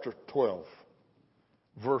chapter 12,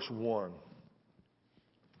 verse 1.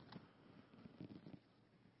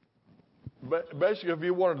 Basically, if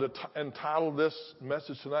you wanted to entitle this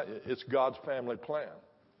message tonight, it's God's family plan.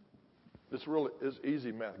 It's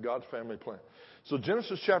easy math, God's family plan. So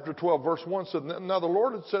Genesis chapter 12, verse 1 said, now the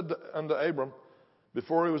Lord had said unto Abram,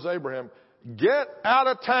 before he was Abraham, get out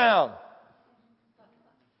of town.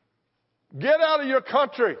 Get out of your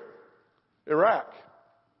country, Iraq.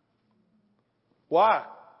 Why?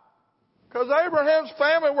 Because Abraham's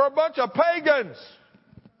family were a bunch of pagans.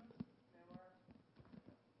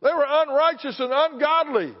 They were unrighteous and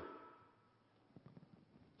ungodly,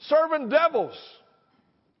 serving devils,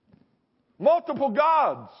 multiple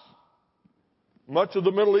gods. Much of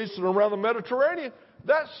the Middle East and around the Mediterranean,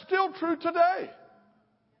 that's still true today.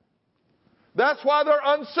 That's why they're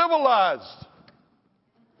uncivilized.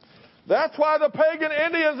 That's why the pagan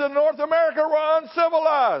Indians in North America were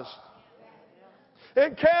uncivilized.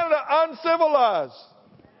 In Canada, uncivilized.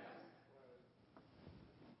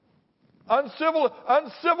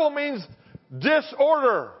 Uncivil means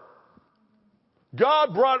disorder.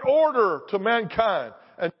 God brought order to mankind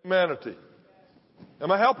and humanity.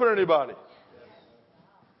 Am I helping anybody?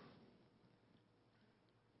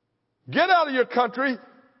 Get out of your country,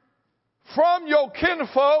 from your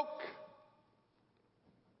kinfolk.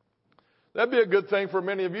 That'd be a good thing for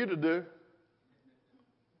many of you to do.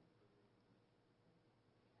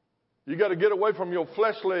 You got to get away from your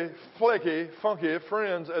fleshly, flaky, funky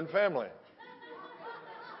friends and family.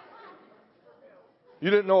 You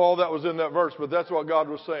didn't know all that was in that verse, but that's what God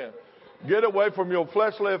was saying. Get away from your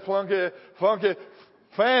fleshly, funky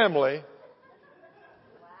family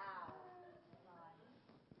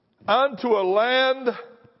unto a land,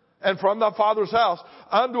 and from thy father's house,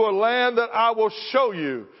 unto a land that I will show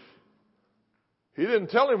you. He didn't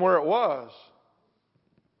tell him where it was.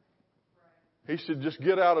 He said, just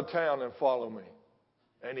get out of town and follow me.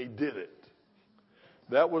 And he did it.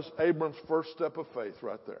 That was Abram's first step of faith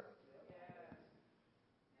right there.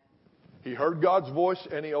 He heard God's voice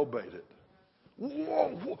and he obeyed it.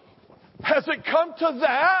 Whoa, has it come to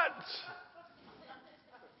that?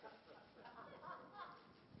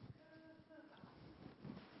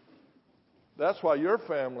 That's why your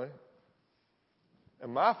family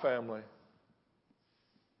and my family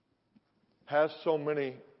has so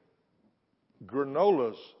many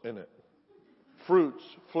granolas in it. Fruits,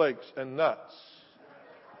 flakes, and nuts.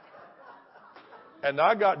 And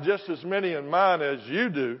I got just as many in mine as you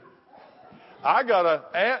do. I got an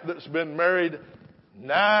aunt that's been married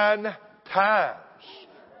 9 times.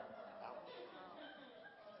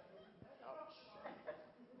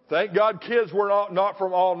 Thank God kids were not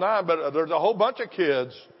from all 9, but there's a whole bunch of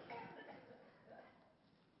kids.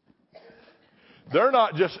 They're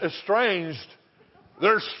not just estranged,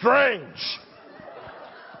 they're strange.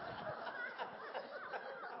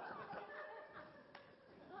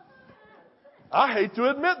 I hate to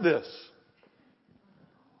admit this,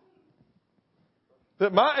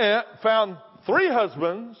 that my aunt found 3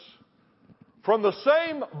 husbands from the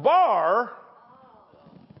same bar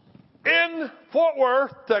in Fort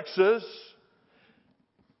Worth, Texas.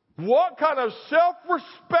 What kind of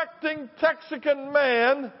self-respecting Texican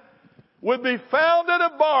man would be found at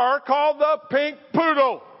a bar called the Pink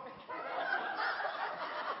Poodle?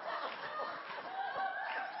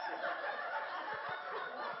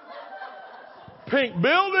 Pink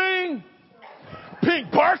building,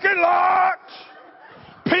 pink parking lot,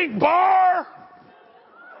 pink bar,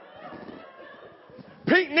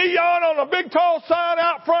 pink neon on a big tall sign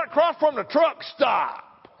out front across from the truck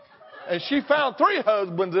stop. And she found 3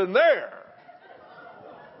 husbands in there.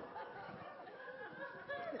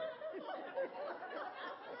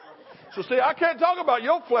 So see, I can't talk about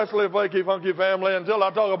your fleshly, flaky, funky family until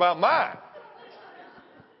I talk about mine.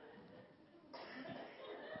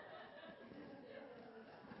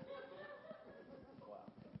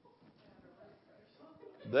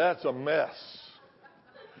 That's a mess.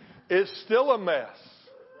 It's still a mess.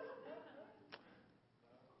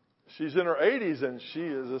 She's in her 80s and she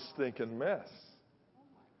is a stinking mess.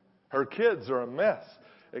 Her kids are a mess,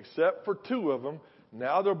 except for 2 of them.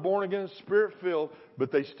 Now they're born again, Spirit-filled,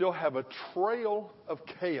 but they still have a trail of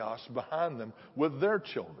chaos behind them with their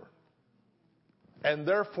children and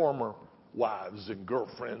their former wives and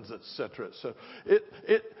girlfriends, etc., etc.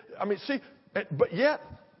 But yet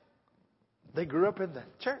they grew up in the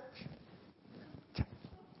church.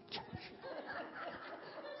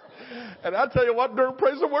 And I tell you what, during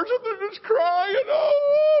praise and worship, they're just crying.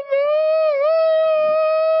 Oh,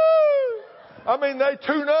 I mean, they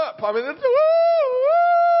tune up. I mean, it's,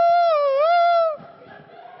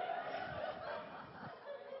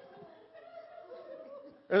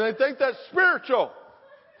 and they think that's spiritual.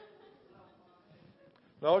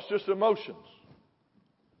 No, it's just emotions.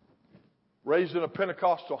 Raised in a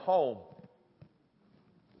Pentecostal home.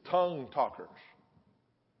 Tongue talkers.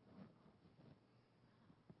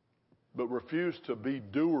 But refuse to be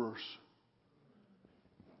doers.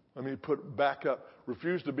 Let me put back up.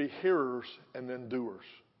 Refuse to be hearers and then doers.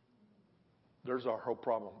 There's our whole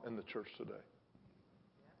problem in the church today.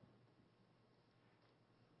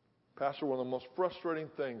 Pastor, one of the most frustrating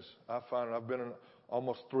things I find, and I've been in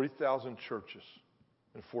almost 3,000 churches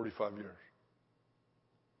in 45 years.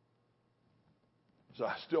 So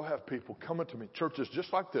I still have people coming to me, churches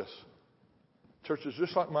just like this, churches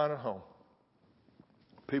just like mine at home.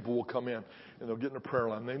 People will come in and they'll get in a prayer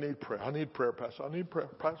line. They need prayer. I need prayer, Pastor. I need prayer.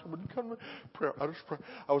 Pastor, would you come to me? Prayer. I just pray.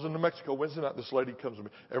 I was in New Mexico Wednesday night. This lady comes to me.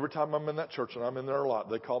 Every time I'm in that church, and I'm in there a lot,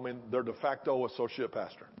 they call me their de facto associate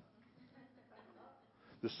pastor.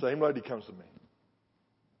 This same lady comes to me.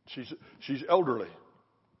 She's elderly.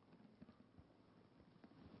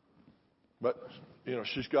 But,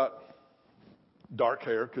 she's got dark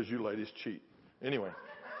hair because you ladies cheat. Anyway.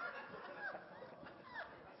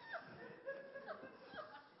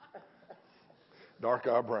 Dark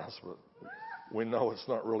eyebrows, but we know it's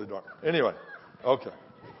not really dark. Anyway, okay.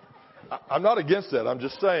 I'm not against that. I'm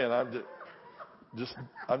just saying. I'm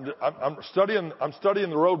studying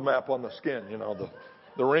the roadmap on the skin.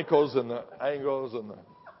 The wrinkles and the angles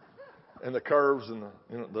and the curves and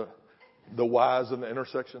the Y's and the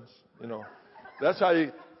intersections. That's how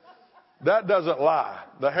you. That doesn't lie.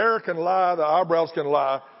 The hair can lie, the eyebrows can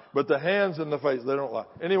lie, but the hands and the face, they don't lie.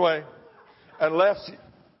 Anyway, unless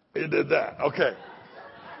you did that. Okay.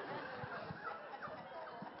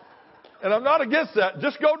 And I'm not against that.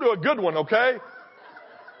 Just go to a good one, okay?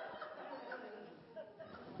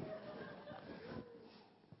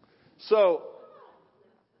 So,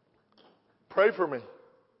 pray for me.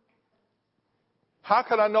 How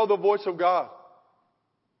can I know the voice of God?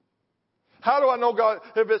 How do I know God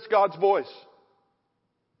if it's God's voice?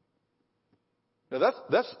 Now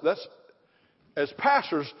that's as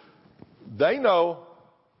pastors, they know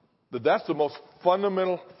that that's the most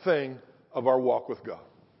fundamental thing of our walk with God.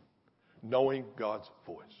 Knowing God's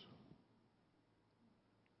voice.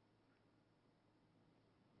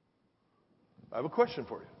 I have a question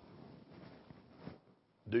for you.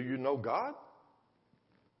 Do you know God?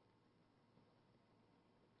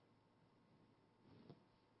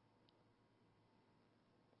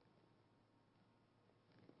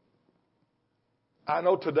 I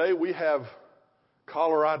know today we have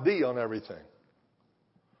caller ID on everything.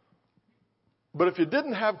 But if you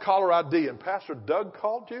didn't have caller ID and Pastor Doug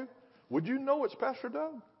called you, would you know it's Pastor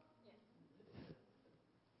Doug?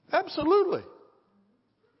 Absolutely.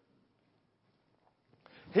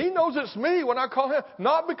 He knows it's me when I call him,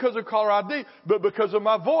 not because of caller ID, but because of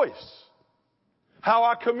my voice. How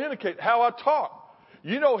I communicate, how I talk.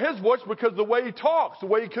 You know his voice because of the way he talks, the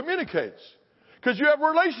way he communicates. Because you have a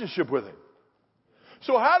relationship with him.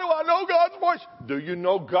 So how do I know God's voice? Do you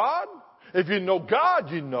know God? If you know God,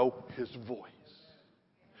 you know his voice.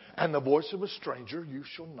 And the voice of a stranger you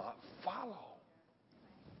shall not follow.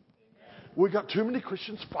 We've got too many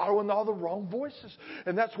Christians following all the wrong voices.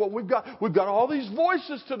 And that's what we've got. We've got all these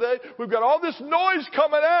voices today. We've got all this noise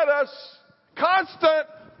coming at us. Constant.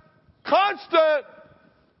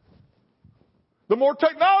 The more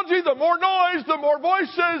technology, the more noise, the more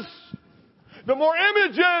voices, the more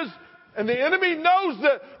images. And the enemy knows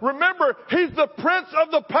that. Remember, he's the prince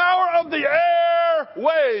of the power of the air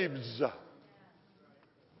waves.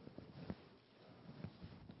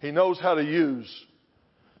 He knows how to use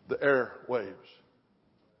the air waves.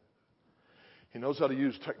 He knows how to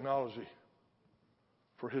use technology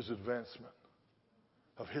for his advancement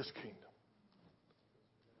of his kingdom.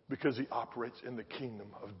 Because he operates in the kingdom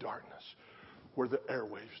of darkness where the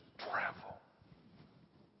airwaves travel.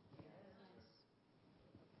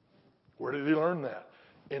 Where did he learn that?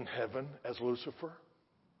 In heaven as Lucifer.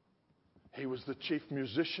 He was the chief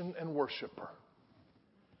musician and worshiper.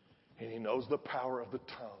 And he knows the power of the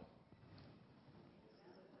tongue.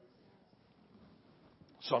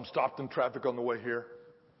 So I'm stopped in traffic on the way here.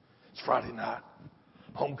 It's Friday night.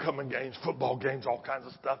 Homecoming games, football games, all kinds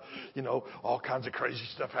of stuff. All kinds of crazy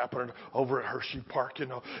stuff happening over at Hershey Park,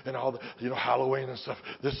 and all the, Halloween and stuff.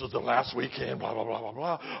 This is the last weekend, blah, blah, blah, blah,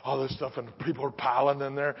 blah. All this stuff, and people are piling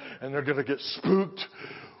in there, and they're going to get spooked.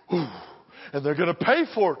 Ooh, and they're going to pay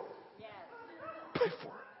for it. Yes. Pay for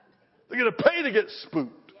it. They're going to pay to get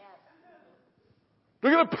spooked.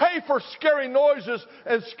 They're going to pay for scary noises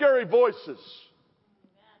and scary voices.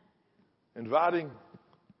 Amen. Inviting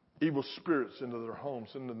evil spirits into their homes,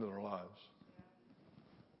 into their lives.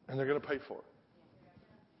 And they're going to pay for it.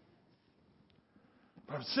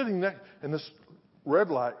 But I'm sitting in this red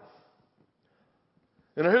light,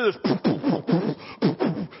 and I hear this.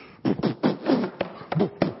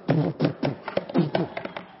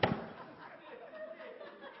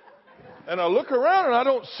 And I look around and I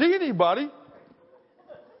don't see anybody.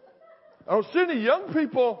 I don't see any young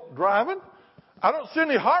people driving. I don't see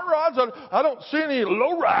any hot rods. I don't see any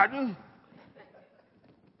low riding.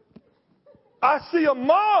 I see a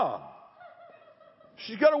mom.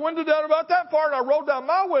 She's got a window down about that far, and I rolled down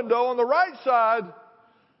my window on the right side.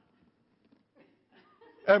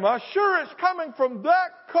 Am I sure it's coming from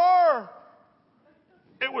that car?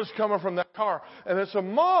 It was coming from that car. And it's a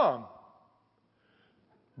mom.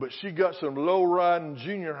 But she got some low riding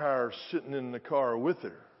junior hires sitting in the car with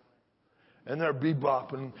her. And they're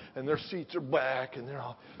bebopping, and their seats are back, and they're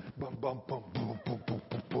all bum, bum, bum, boom, boom, boom,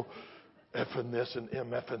 boom, boom, F-ing this and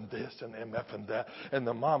MF-ing this and MF-ing that. And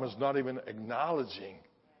the mom is not even acknowledging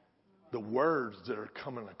the words that are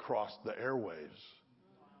coming across the airwaves.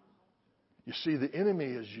 You see, the enemy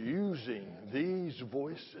is using these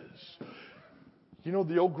voices. You know,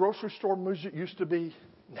 the old grocery store music used to be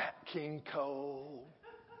Nat King Cole.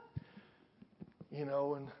 You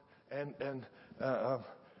know, and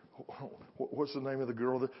what's the name of the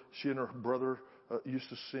girl that she and her brother used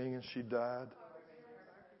to sing and she died?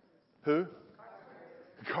 Who?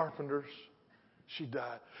 The Carpenters. She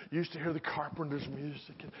died. You used to hear the Carpenters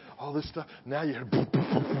music and all this stuff. Now you hear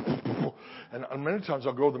and many times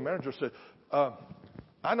I'll go to the manager and say,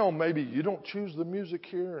 I know maybe you don't choose the music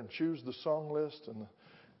here and choose the song list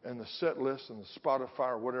and the set list and the Spotify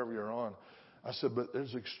or whatever you're on. I said, but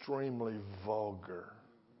there's extremely vulgar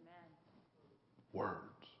words.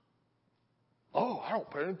 Oh, I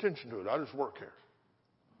don't pay any attention to it. I just work here.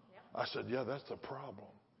 I said, yeah, that's the problem.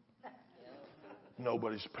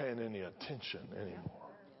 Nobody's paying any attention anymore.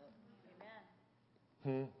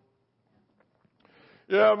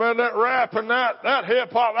 Yeah, man, that rap and that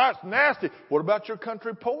hip hop, that's nasty. What about your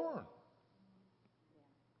country porn?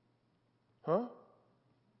 Huh?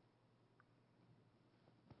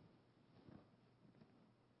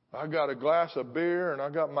 I got a glass of beer and I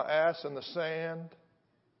got my ass in the sand.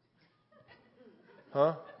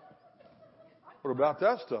 Huh? What about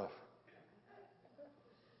that stuff?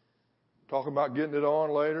 Talking about getting it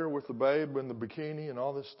on later with the babe in the bikini and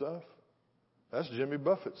all this stuff. That's Jimmy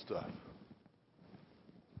Buffett stuff.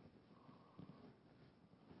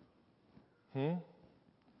 And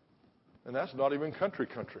that's not even country.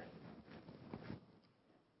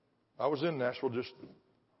 I was in Nashville just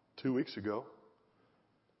 2 weeks ago.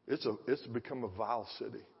 It's become a vile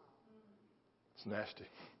city. It's nasty.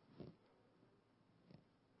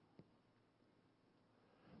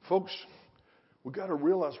 Folks, we've got to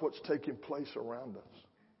realize what's taking place around us.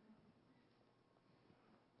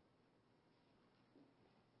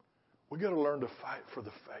 We've got to learn to fight for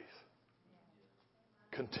the faith.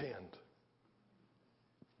 Contend.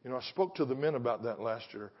 You know, I spoke to the men about that last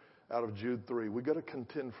year out of Jude 3. We've got to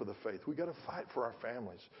contend for the faith. We've got to fight for our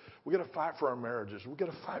families. We've got to fight for our marriages. We've got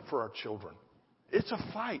to fight for our children. It's a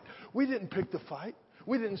fight. We didn't pick the fight.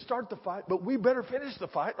 We didn't start the fight, but we better finish the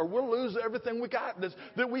fight or we'll lose everything we got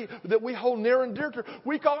that we hold near and dear to.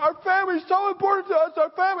 We call our family so important to us, our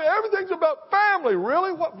family. Everything's about family.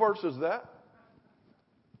 Really? What verse is that?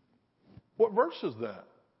 What verse is that?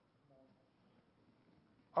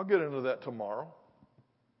 I'll get into that tomorrow.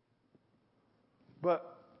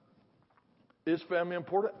 But is family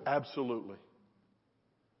important? Absolutely.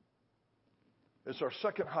 It's our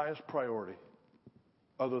second highest priority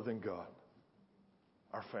other than God.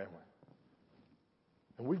 Our family.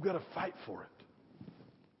 And we've got to fight for it.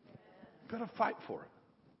 We've got to fight for it.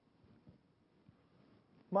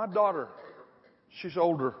 My daughter, she's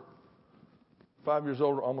older, 5 years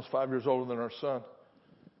older, almost 5 years older than our son.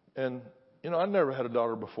 And, you know, I never had a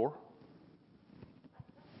daughter before.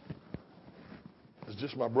 It's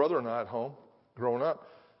just my brother and I at home, growing up.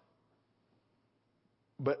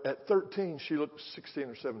 But at 13, she looked 16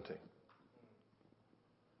 or 17.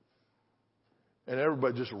 And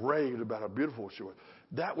everybody just raved about how beautiful she was.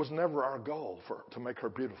 That was never our goal, to make her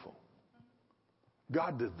beautiful.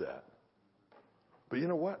 God did that. But you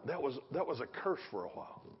know what? That was a curse for a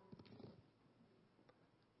while.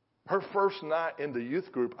 Her first night in the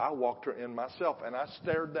youth group, I walked her in myself, and I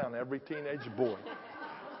stared down every teenage boy.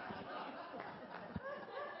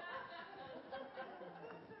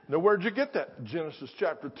 Now, where'd you get that? Genesis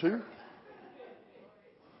chapter 2.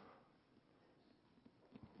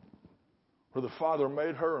 Where the father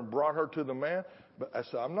made her and brought her to the man. But I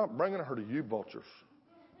said, I'm not bringing her to you, vultures.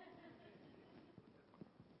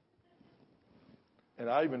 And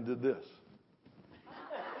I even did this.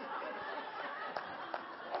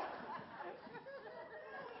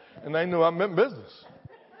 And they knew I meant business.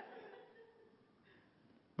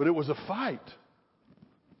 But it was a fight.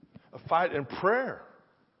 A fight in prayer.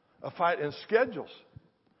 A fight in schedules.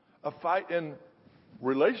 A fight in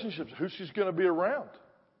relationships. Who she's going to be around.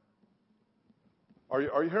 Are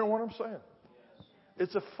you hearing what I'm saying? Yes.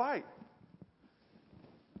 It's a fight.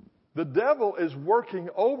 The devil is working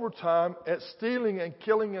overtime at stealing and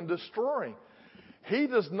killing and destroying. He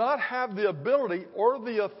does not have the ability or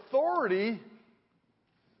the authority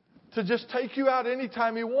to just take you out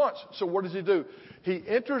anytime he wants. So what does he do? He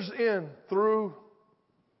enters in through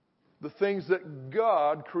the things that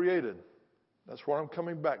God created. That's what I'm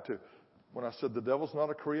coming back to. When I said the devil's not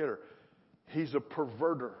a creator. He's a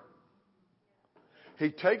perverter. He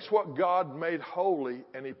takes what God made holy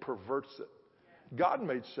and he perverts it. God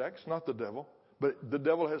made sex, not the devil, but the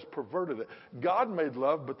devil has perverted it. God made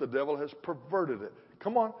love, but the devil has perverted it.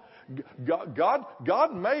 Come on.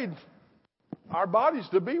 God made our bodies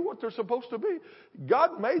to be what they're supposed to be.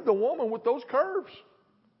 God made the woman with those curves,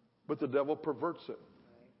 but the devil perverts it.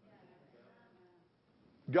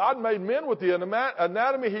 God made men with the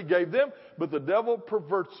anatomy He gave them, but the devil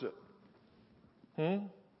perverts it.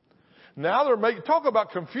 Now they're making, talk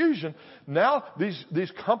about confusion. Now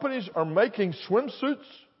these companies are making swimsuits,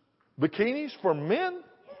 bikinis for men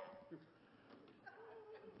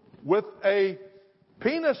with a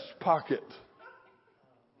penis pocket.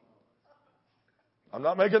 I'm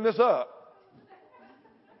not making this up.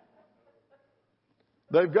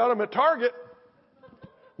 They've got them at Target,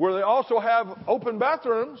 where they also have open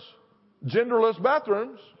bathrooms, genderless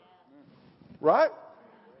bathrooms. Right?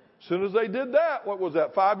 As soon as they did that, what was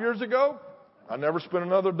that, 5 years ago? I never spent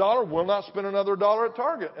another dollar, will not spend another dollar at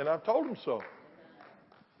Target. And I've told them so.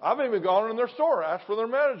 I've even gone in their store, asked for their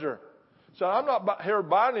manager. Said, I'm not here to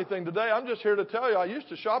buy anything today. I'm just here to tell you, I used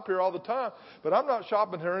to shop here all the time, but I'm not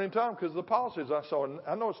shopping here anytime because of the policies I saw. And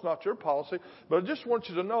I know it's not your policy, but I just want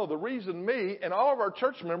you to know the reason me and all of our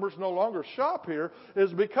church members no longer shop here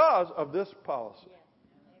is because of this policy.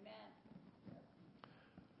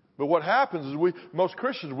 But what happens is most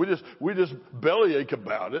Christians, we just bellyache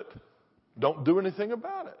about it. Don't do anything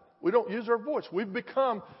about it. We don't use our voice. We've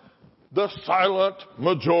become the silent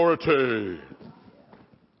majority.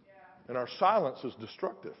 And our silence is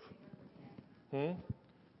destructive.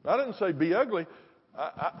 I didn't say be ugly.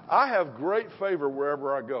 I have great favor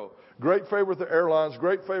wherever I go. Great favor with the airlines,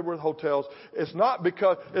 great favor with hotels. It's not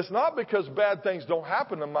because bad things don't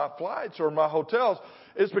happen in my flights or my hotels.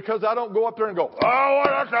 It's because I don't go up there and go, I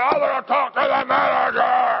want to talk to the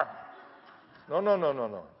manager.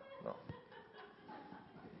 No.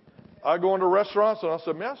 I go into restaurants and I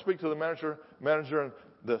said, may I speak to the manager? And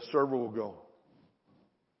the server will go.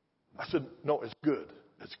 I said, no, it's good.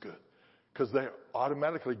 It's good. Because they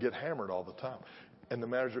automatically get hammered all the time. And the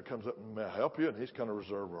manager comes up and may I help you? And he's kind of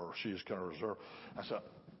reserved or she's kind of reserved. I said,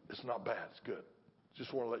 it's not bad. It's good.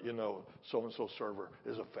 Just want to let you know, so-and-so server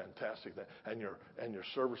is a fantastic thing. And your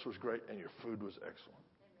service was great and your food was excellent.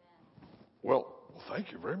 Well,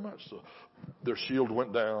 thank you very much. So their shield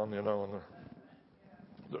went down, and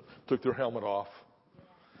they took their helmet off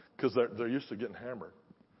because they're used to getting hammered.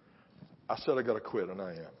 I said I got to quit, and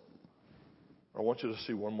I am. I want you to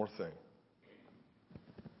see one more thing.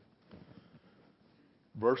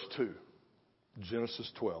 Verse 2, Genesis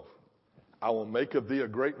 12. I will make of thee a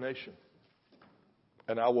great nation,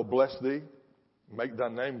 and I will bless thee, make thy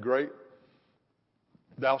name great.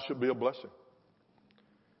 Thou shalt be a blessing.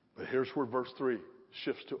 But here's where verse 3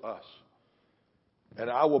 shifts to us. And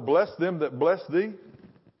I will bless them that bless thee,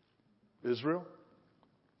 Israel,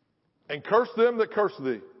 and curse them that curse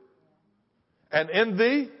thee. And in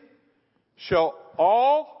thee shall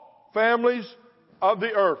all families of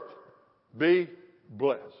the earth be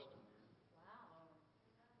blessed.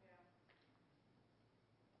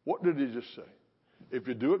 What did he just say? If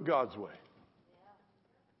you do it God's way,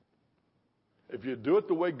 if you do it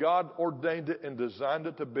the way God ordained it and designed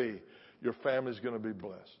it to be, your family's going to be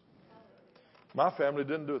blessed. My family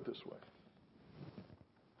didn't do it this way.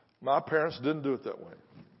 My parents didn't do it that way.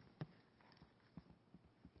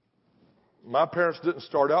 My parents didn't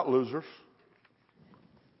start out losers.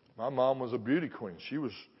 My mom was a beauty queen.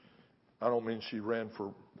 I don't mean she ran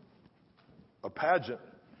for a pageant.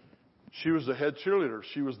 She was the head cheerleader.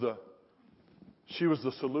 She was the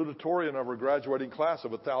salutatorian of her graduating class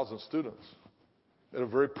of 1,000 students at a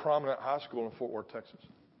very prominent high school in Fort Worth, Texas.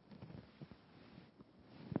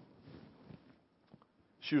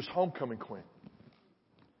 She was homecoming queen.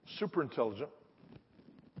 Super intelligent.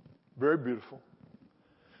 Very beautiful.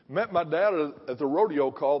 Met my dad at the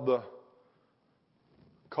rodeo called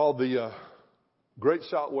the Great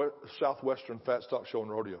Southwestern Fat Stock Show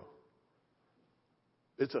and Rodeo.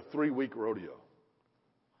 It's a 3-week rodeo.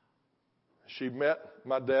 She met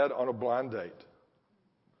my dad on a blind date.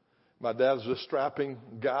 My dad's a strapping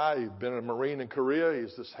guy. He'd been a Marine in Korea.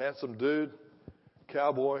 He's this handsome dude,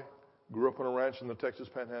 cowboy, grew up on a ranch in the Texas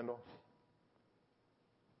Panhandle.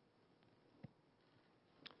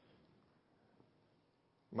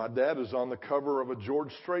 My dad is on the cover of a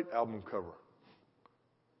George Strait album cover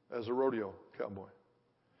as a rodeo cowboy.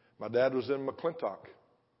 My dad was in McClintock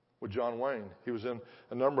with John Wayne. He was in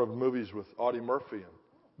a number of movies with Audie Murphy and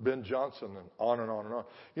Ben Johnson and on and on and on.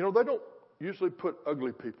 You know, they don't usually put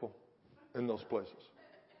ugly people in those places.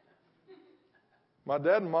 My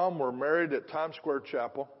dad and mom were married at Times Square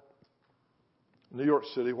Chapel, New York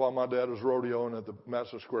City, while my dad was rodeoing at the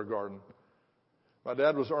Madison Square Garden. My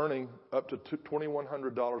dad was earning up to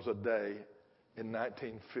 $2,100 a day in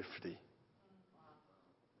 1950.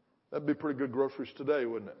 That'd be pretty good groceries today,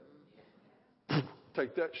 wouldn't it?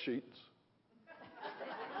 Take that, Sheets.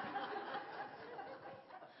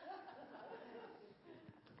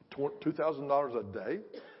 $2,000 a day?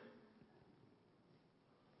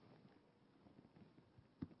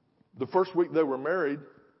 The first week they were married,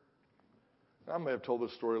 I may have told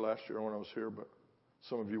this story last year when I was here, but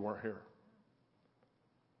some of you weren't here.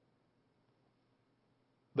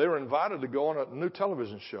 They were invited to go on a new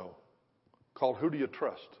television show called Who Do You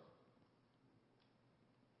Trust?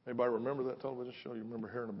 Anybody remember that television show? You remember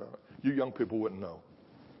hearing about it? You young people wouldn't know.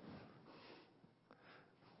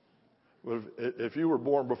 But if you were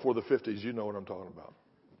born before the 50s, you know what I'm talking about.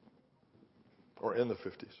 Or in the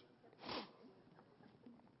 50s.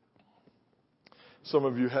 Some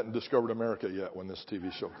of you hadn't discovered America yet when this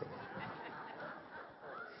TV show came out.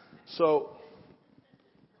 So,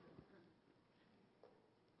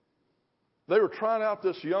 they were trying out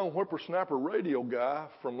this young whippersnapper radio guy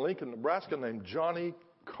from Lincoln, Nebraska named Johnny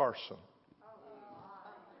Carson.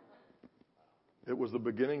 It was the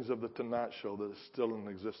beginnings of the Tonight Show that is still in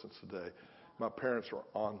existence today. My parents were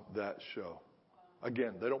on that show.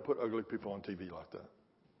 Again, they don't put ugly people on TV like that.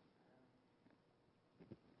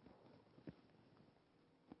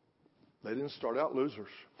 They didn't start out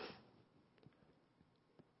losers.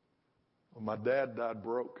 Well, my dad died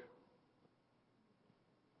broke.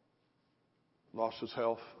 Lost his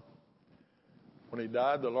health. When he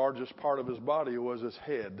died, the largest part of his body was his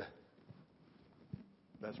head.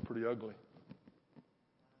 That's pretty ugly.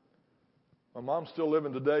 My mom's still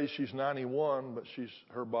living today. She's 91, but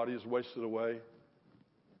her body is wasted away.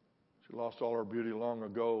 She lost all her beauty long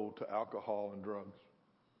ago to alcohol and drugs.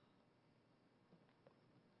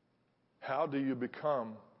 How do you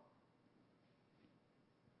become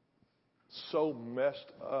so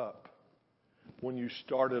messed up when you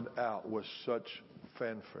started out with such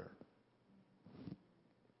fanfare?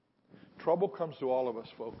 Trouble comes to all of us,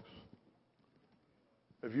 folks.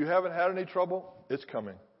 If you haven't had any trouble, it's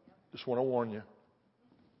coming. Just want to warn you.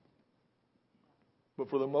 But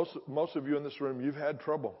for the most of you in this room, you've had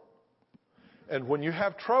trouble. And when you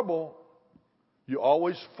have trouble, you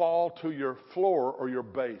always fall to your floor or your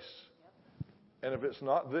base. And if it's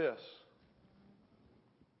not this,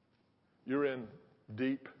 you're in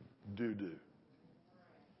deep doo-doo.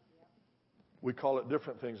 We call it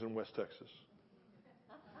different things in West Texas.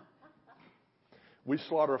 We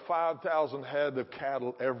slaughter 5,000 head of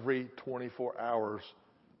cattle every 24 hours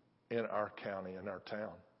in our county, in our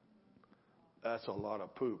town. That's a lot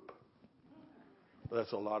of poop.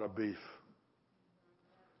 That's a lot of beef.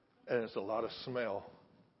 And it's a lot of smell.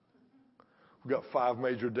 We've got 5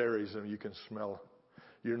 major dairies, and you can smell.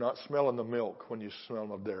 You're not smelling the milk when you smell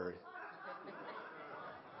the dairy.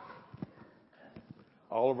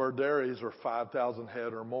 All of our dairies are 5,000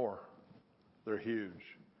 head or more. They're huge.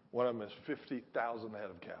 One of them is 50,000 head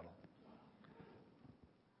of cattle.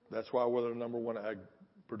 That's why we're the number one ag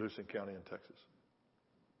producing county in Texas.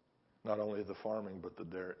 Not only the farming, but the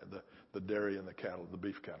dairy and the cattle, the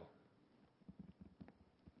beef cattle.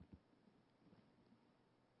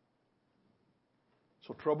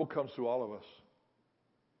 So trouble comes to all of us.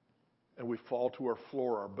 And we fall to our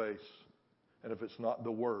floor, our base. And if it's not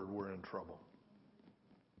the Word, we're in trouble.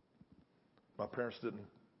 My parents didn't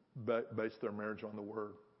base their marriage on the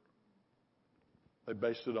Word. They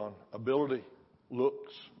based it on ability,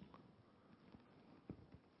 looks.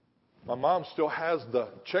 My mom still has the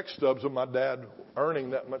check stubs of my dad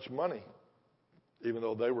earning that much money, even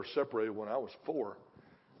though they were separated when I was 4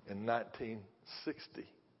 in 1960.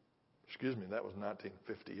 Excuse me, that was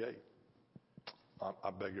 1958.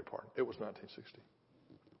 I beg your pardon. It was 1960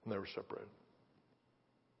 when they were separated.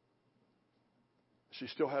 She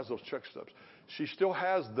still has those check stubs. She still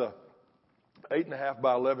has the 8.5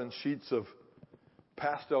 by 11 sheets of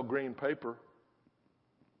pastel green paper,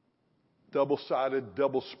 double-sided,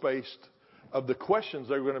 double-spaced, of the questions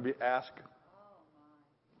they were going to be asked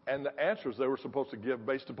and the answers they were supposed to give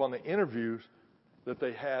based upon the interviews that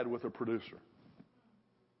they had with a producer.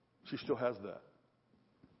 She still has that.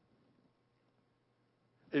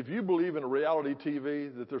 If you believe in reality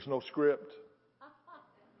TV that there's no script,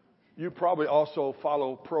 you probably also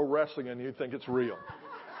follow pro wrestling and you think it's real.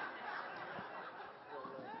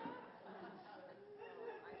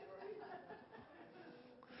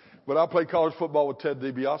 But I played college football with Ted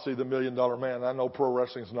DiBiase, the $1 Million Man. I know pro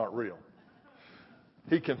wrestling's not real.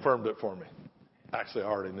 He confirmed it for me. Actually, I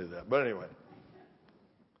already knew that. But anyway.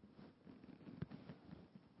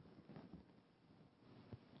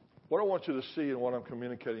 What I want you to see in what I'm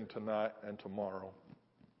communicating tonight and tomorrow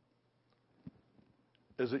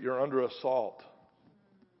is that you're under assault.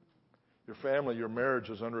 Your family, your marriage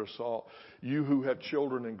is under assault. You who have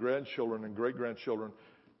children and grandchildren and great-grandchildren,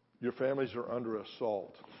 your families are under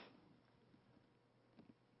assault.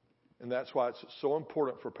 And that's why it's so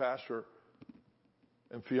important for Pastor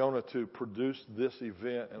and Fiona to produce this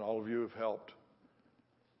event, and all of you have helped.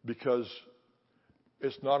 Because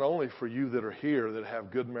it's not only for you that are here that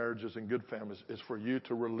have good marriages and good families, it's for you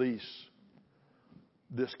to release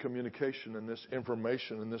this communication and this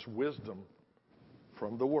information and this wisdom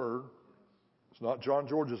from the Word. It's not John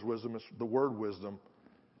George's wisdom, it's the Word wisdom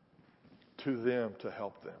to them to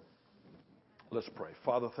help them. Let's pray.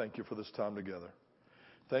 Father, thank you for this time together.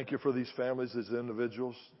 Thank you for these families, these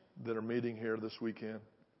individuals that are meeting here this weekend.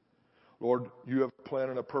 Lord, you have a plan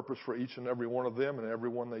and a purpose for each and every one of them and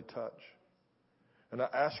everyone they touch. And I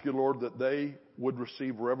ask you, Lord, that they would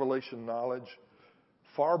receive revelation knowledge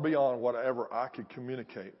far beyond whatever I could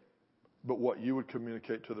communicate, but what you would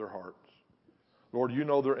communicate to their hearts. Lord, you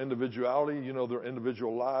know their individuality, you know their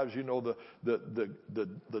individual lives, you know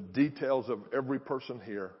the details of every person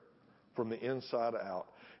here from the inside out.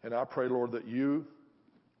 And I pray, Lord, that you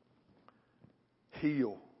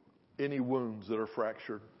heal any wounds that are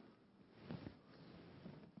fractured.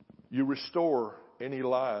 You restore any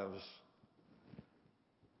lives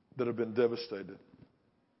that have been devastated.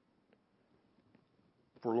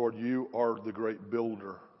 For, Lord, you are the great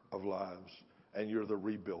builder of lives, and you're the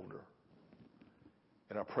rebuilder.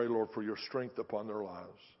 And I pray, Lord, for your strength upon their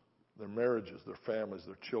lives, their marriages, their families,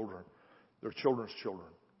 their children, their children's children.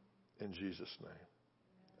 In Jesus'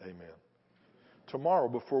 name, amen. Tomorrow,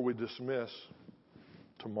 before we dismiss,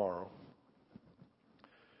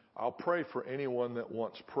 I'll pray for anyone that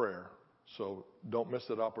wants prayer. So don't miss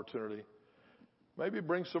that opportunity. Maybe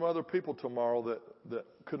bring some other people tomorrow that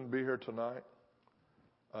couldn't be here tonight.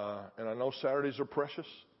 And I know Saturdays are precious,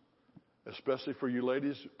 especially for you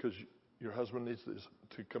ladies, because your husband needs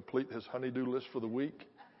to complete his honey-do list for the week.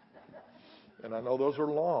 And I know those are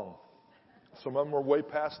long. Some of them are way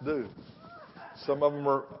past due. Some of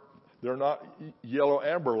them they're not yellow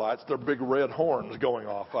amber lights. They're big red horns going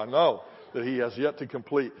off. I know that he has yet to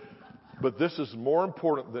complete. But this is more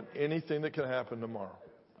important than anything that can happen tomorrow.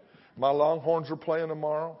 My Longhorns are playing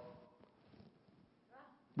tomorrow.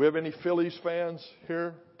 We have any Phillies fans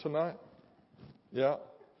here tonight? Yeah.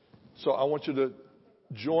 So I want you to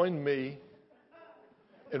join me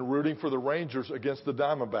in rooting for the Rangers against the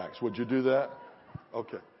Diamondbacks. Would you do that?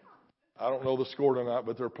 Okay. I don't know the score tonight,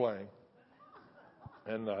 but they're playing.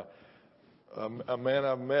 And a man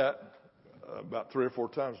I've met about 3 or 4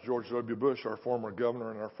 times, George W. Bush, our former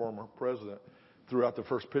governor and our former president, threw out the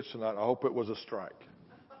first pitch tonight. I hope it was a strike.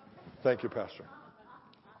 Thank you, Pastor.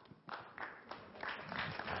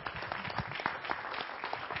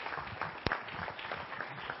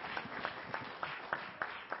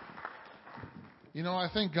 You know, I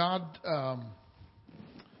think God,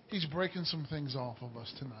 He's breaking some things off of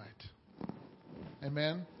us tonight.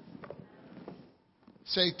 Amen?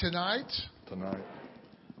 Say, tonight,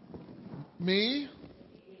 me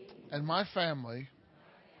and my family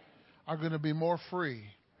are going to be more free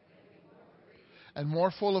and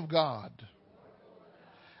more full of God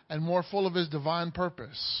and more full of His divine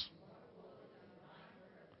purpose.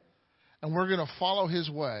 And we're going to follow His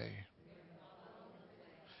way.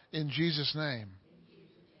 In Jesus' name.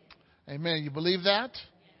 Amen. You believe that?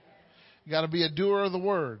 You got to be a doer of the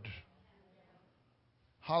word.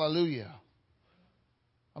 Hallelujah.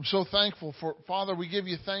 I'm so thankful for, Father, we give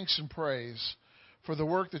you thanks and praise for the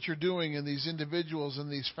work that you're doing in these individuals and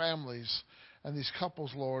these families and these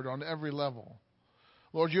couples, Lord, on every level.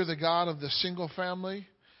 Lord, you're the God of the single family.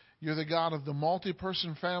 You're the God of the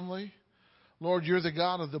multi-person family. Lord, you're the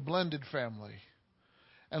God of the blended family.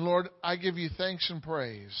 And Lord, I give you thanks and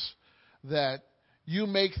praise that you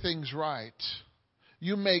make things right.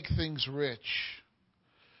 You make things rich.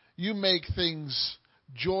 You make things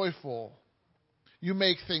joyful. You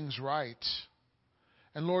make things right.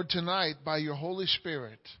 And Lord, tonight, by your Holy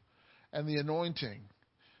Spirit and the anointing,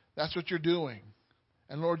 that's what you're doing.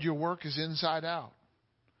 And Lord, your work is inside out.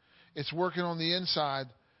 It's working on the inside,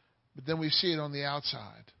 but then we see it on the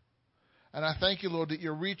outside. And I thank you, Lord, that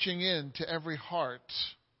you're reaching in to every heart.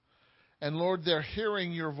 And Lord, they're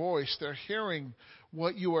hearing your voice. They're hearing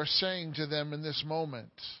what you are saying to them in this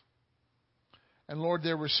moment. And Lord,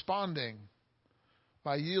 they're responding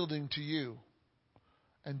by yielding to you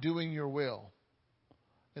and doing your will.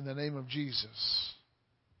 In the name of Jesus.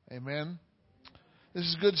 Amen. This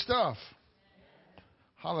is good stuff.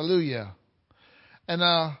 Hallelujah. And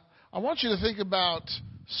I want you to think about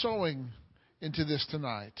sowing into this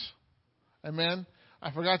tonight. Amen.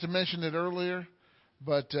 I forgot to mention it earlier,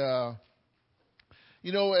 but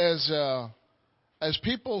you know, as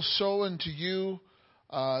people sow into you,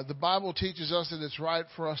 the Bible teaches us that it's right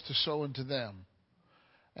for us to sow into them.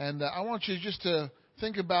 And I want you just to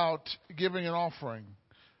think about giving an offering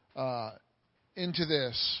into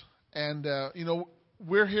this. And you know,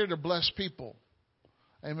 we're here to bless people.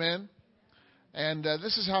 Amen. And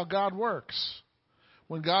this is how God works.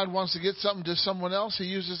 When God wants to get something to someone else, He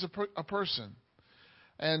uses a person.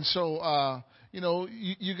 And so,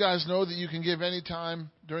 you guys know that you can give any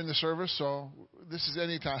time during the service. So this is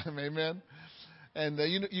any time. Amen. And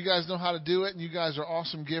you guys know how to do it. And you guys are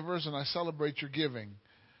awesome givers. And I celebrate your giving.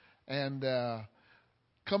 And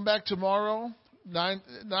come back tomorrow,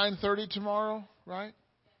 9:30 tomorrow, right?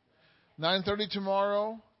 9:30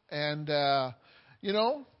 tomorrow. And,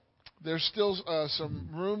 there's still some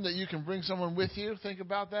room that you can bring someone with you. Think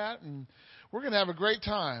about that. And we're going to have a great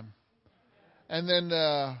time. And then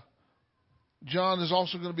John is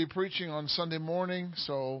also going to be preaching on Sunday morning.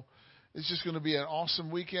 So it's just going to be an awesome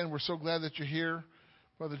weekend. We're so glad that you're here,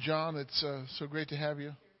 Brother John. It's so great to have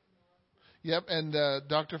you. Yep. And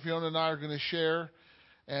Dr. Fiona and I are going to share.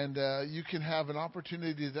 And you can have an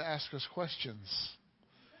opportunity to ask us questions.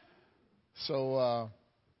 So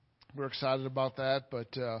we're excited about that. But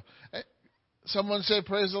someone say,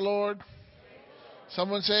 praise the Lord.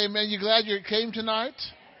 Someone say, amen. You glad you came tonight?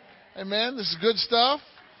 Amen. This is good stuff.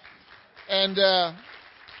 And,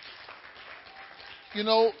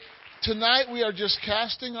 tonight we are just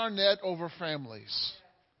casting our net over families.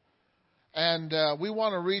 And we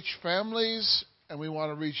want to reach families and we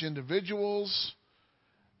want to reach individuals.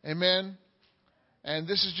 Amen. And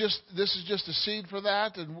this is just a seed for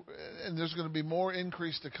that, and there's going to be more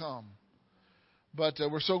increase to come. But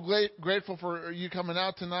we're so grateful for you coming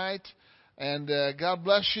out tonight, and God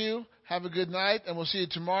bless you. Have a good night, and we'll see you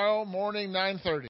tomorrow morning, 9:30.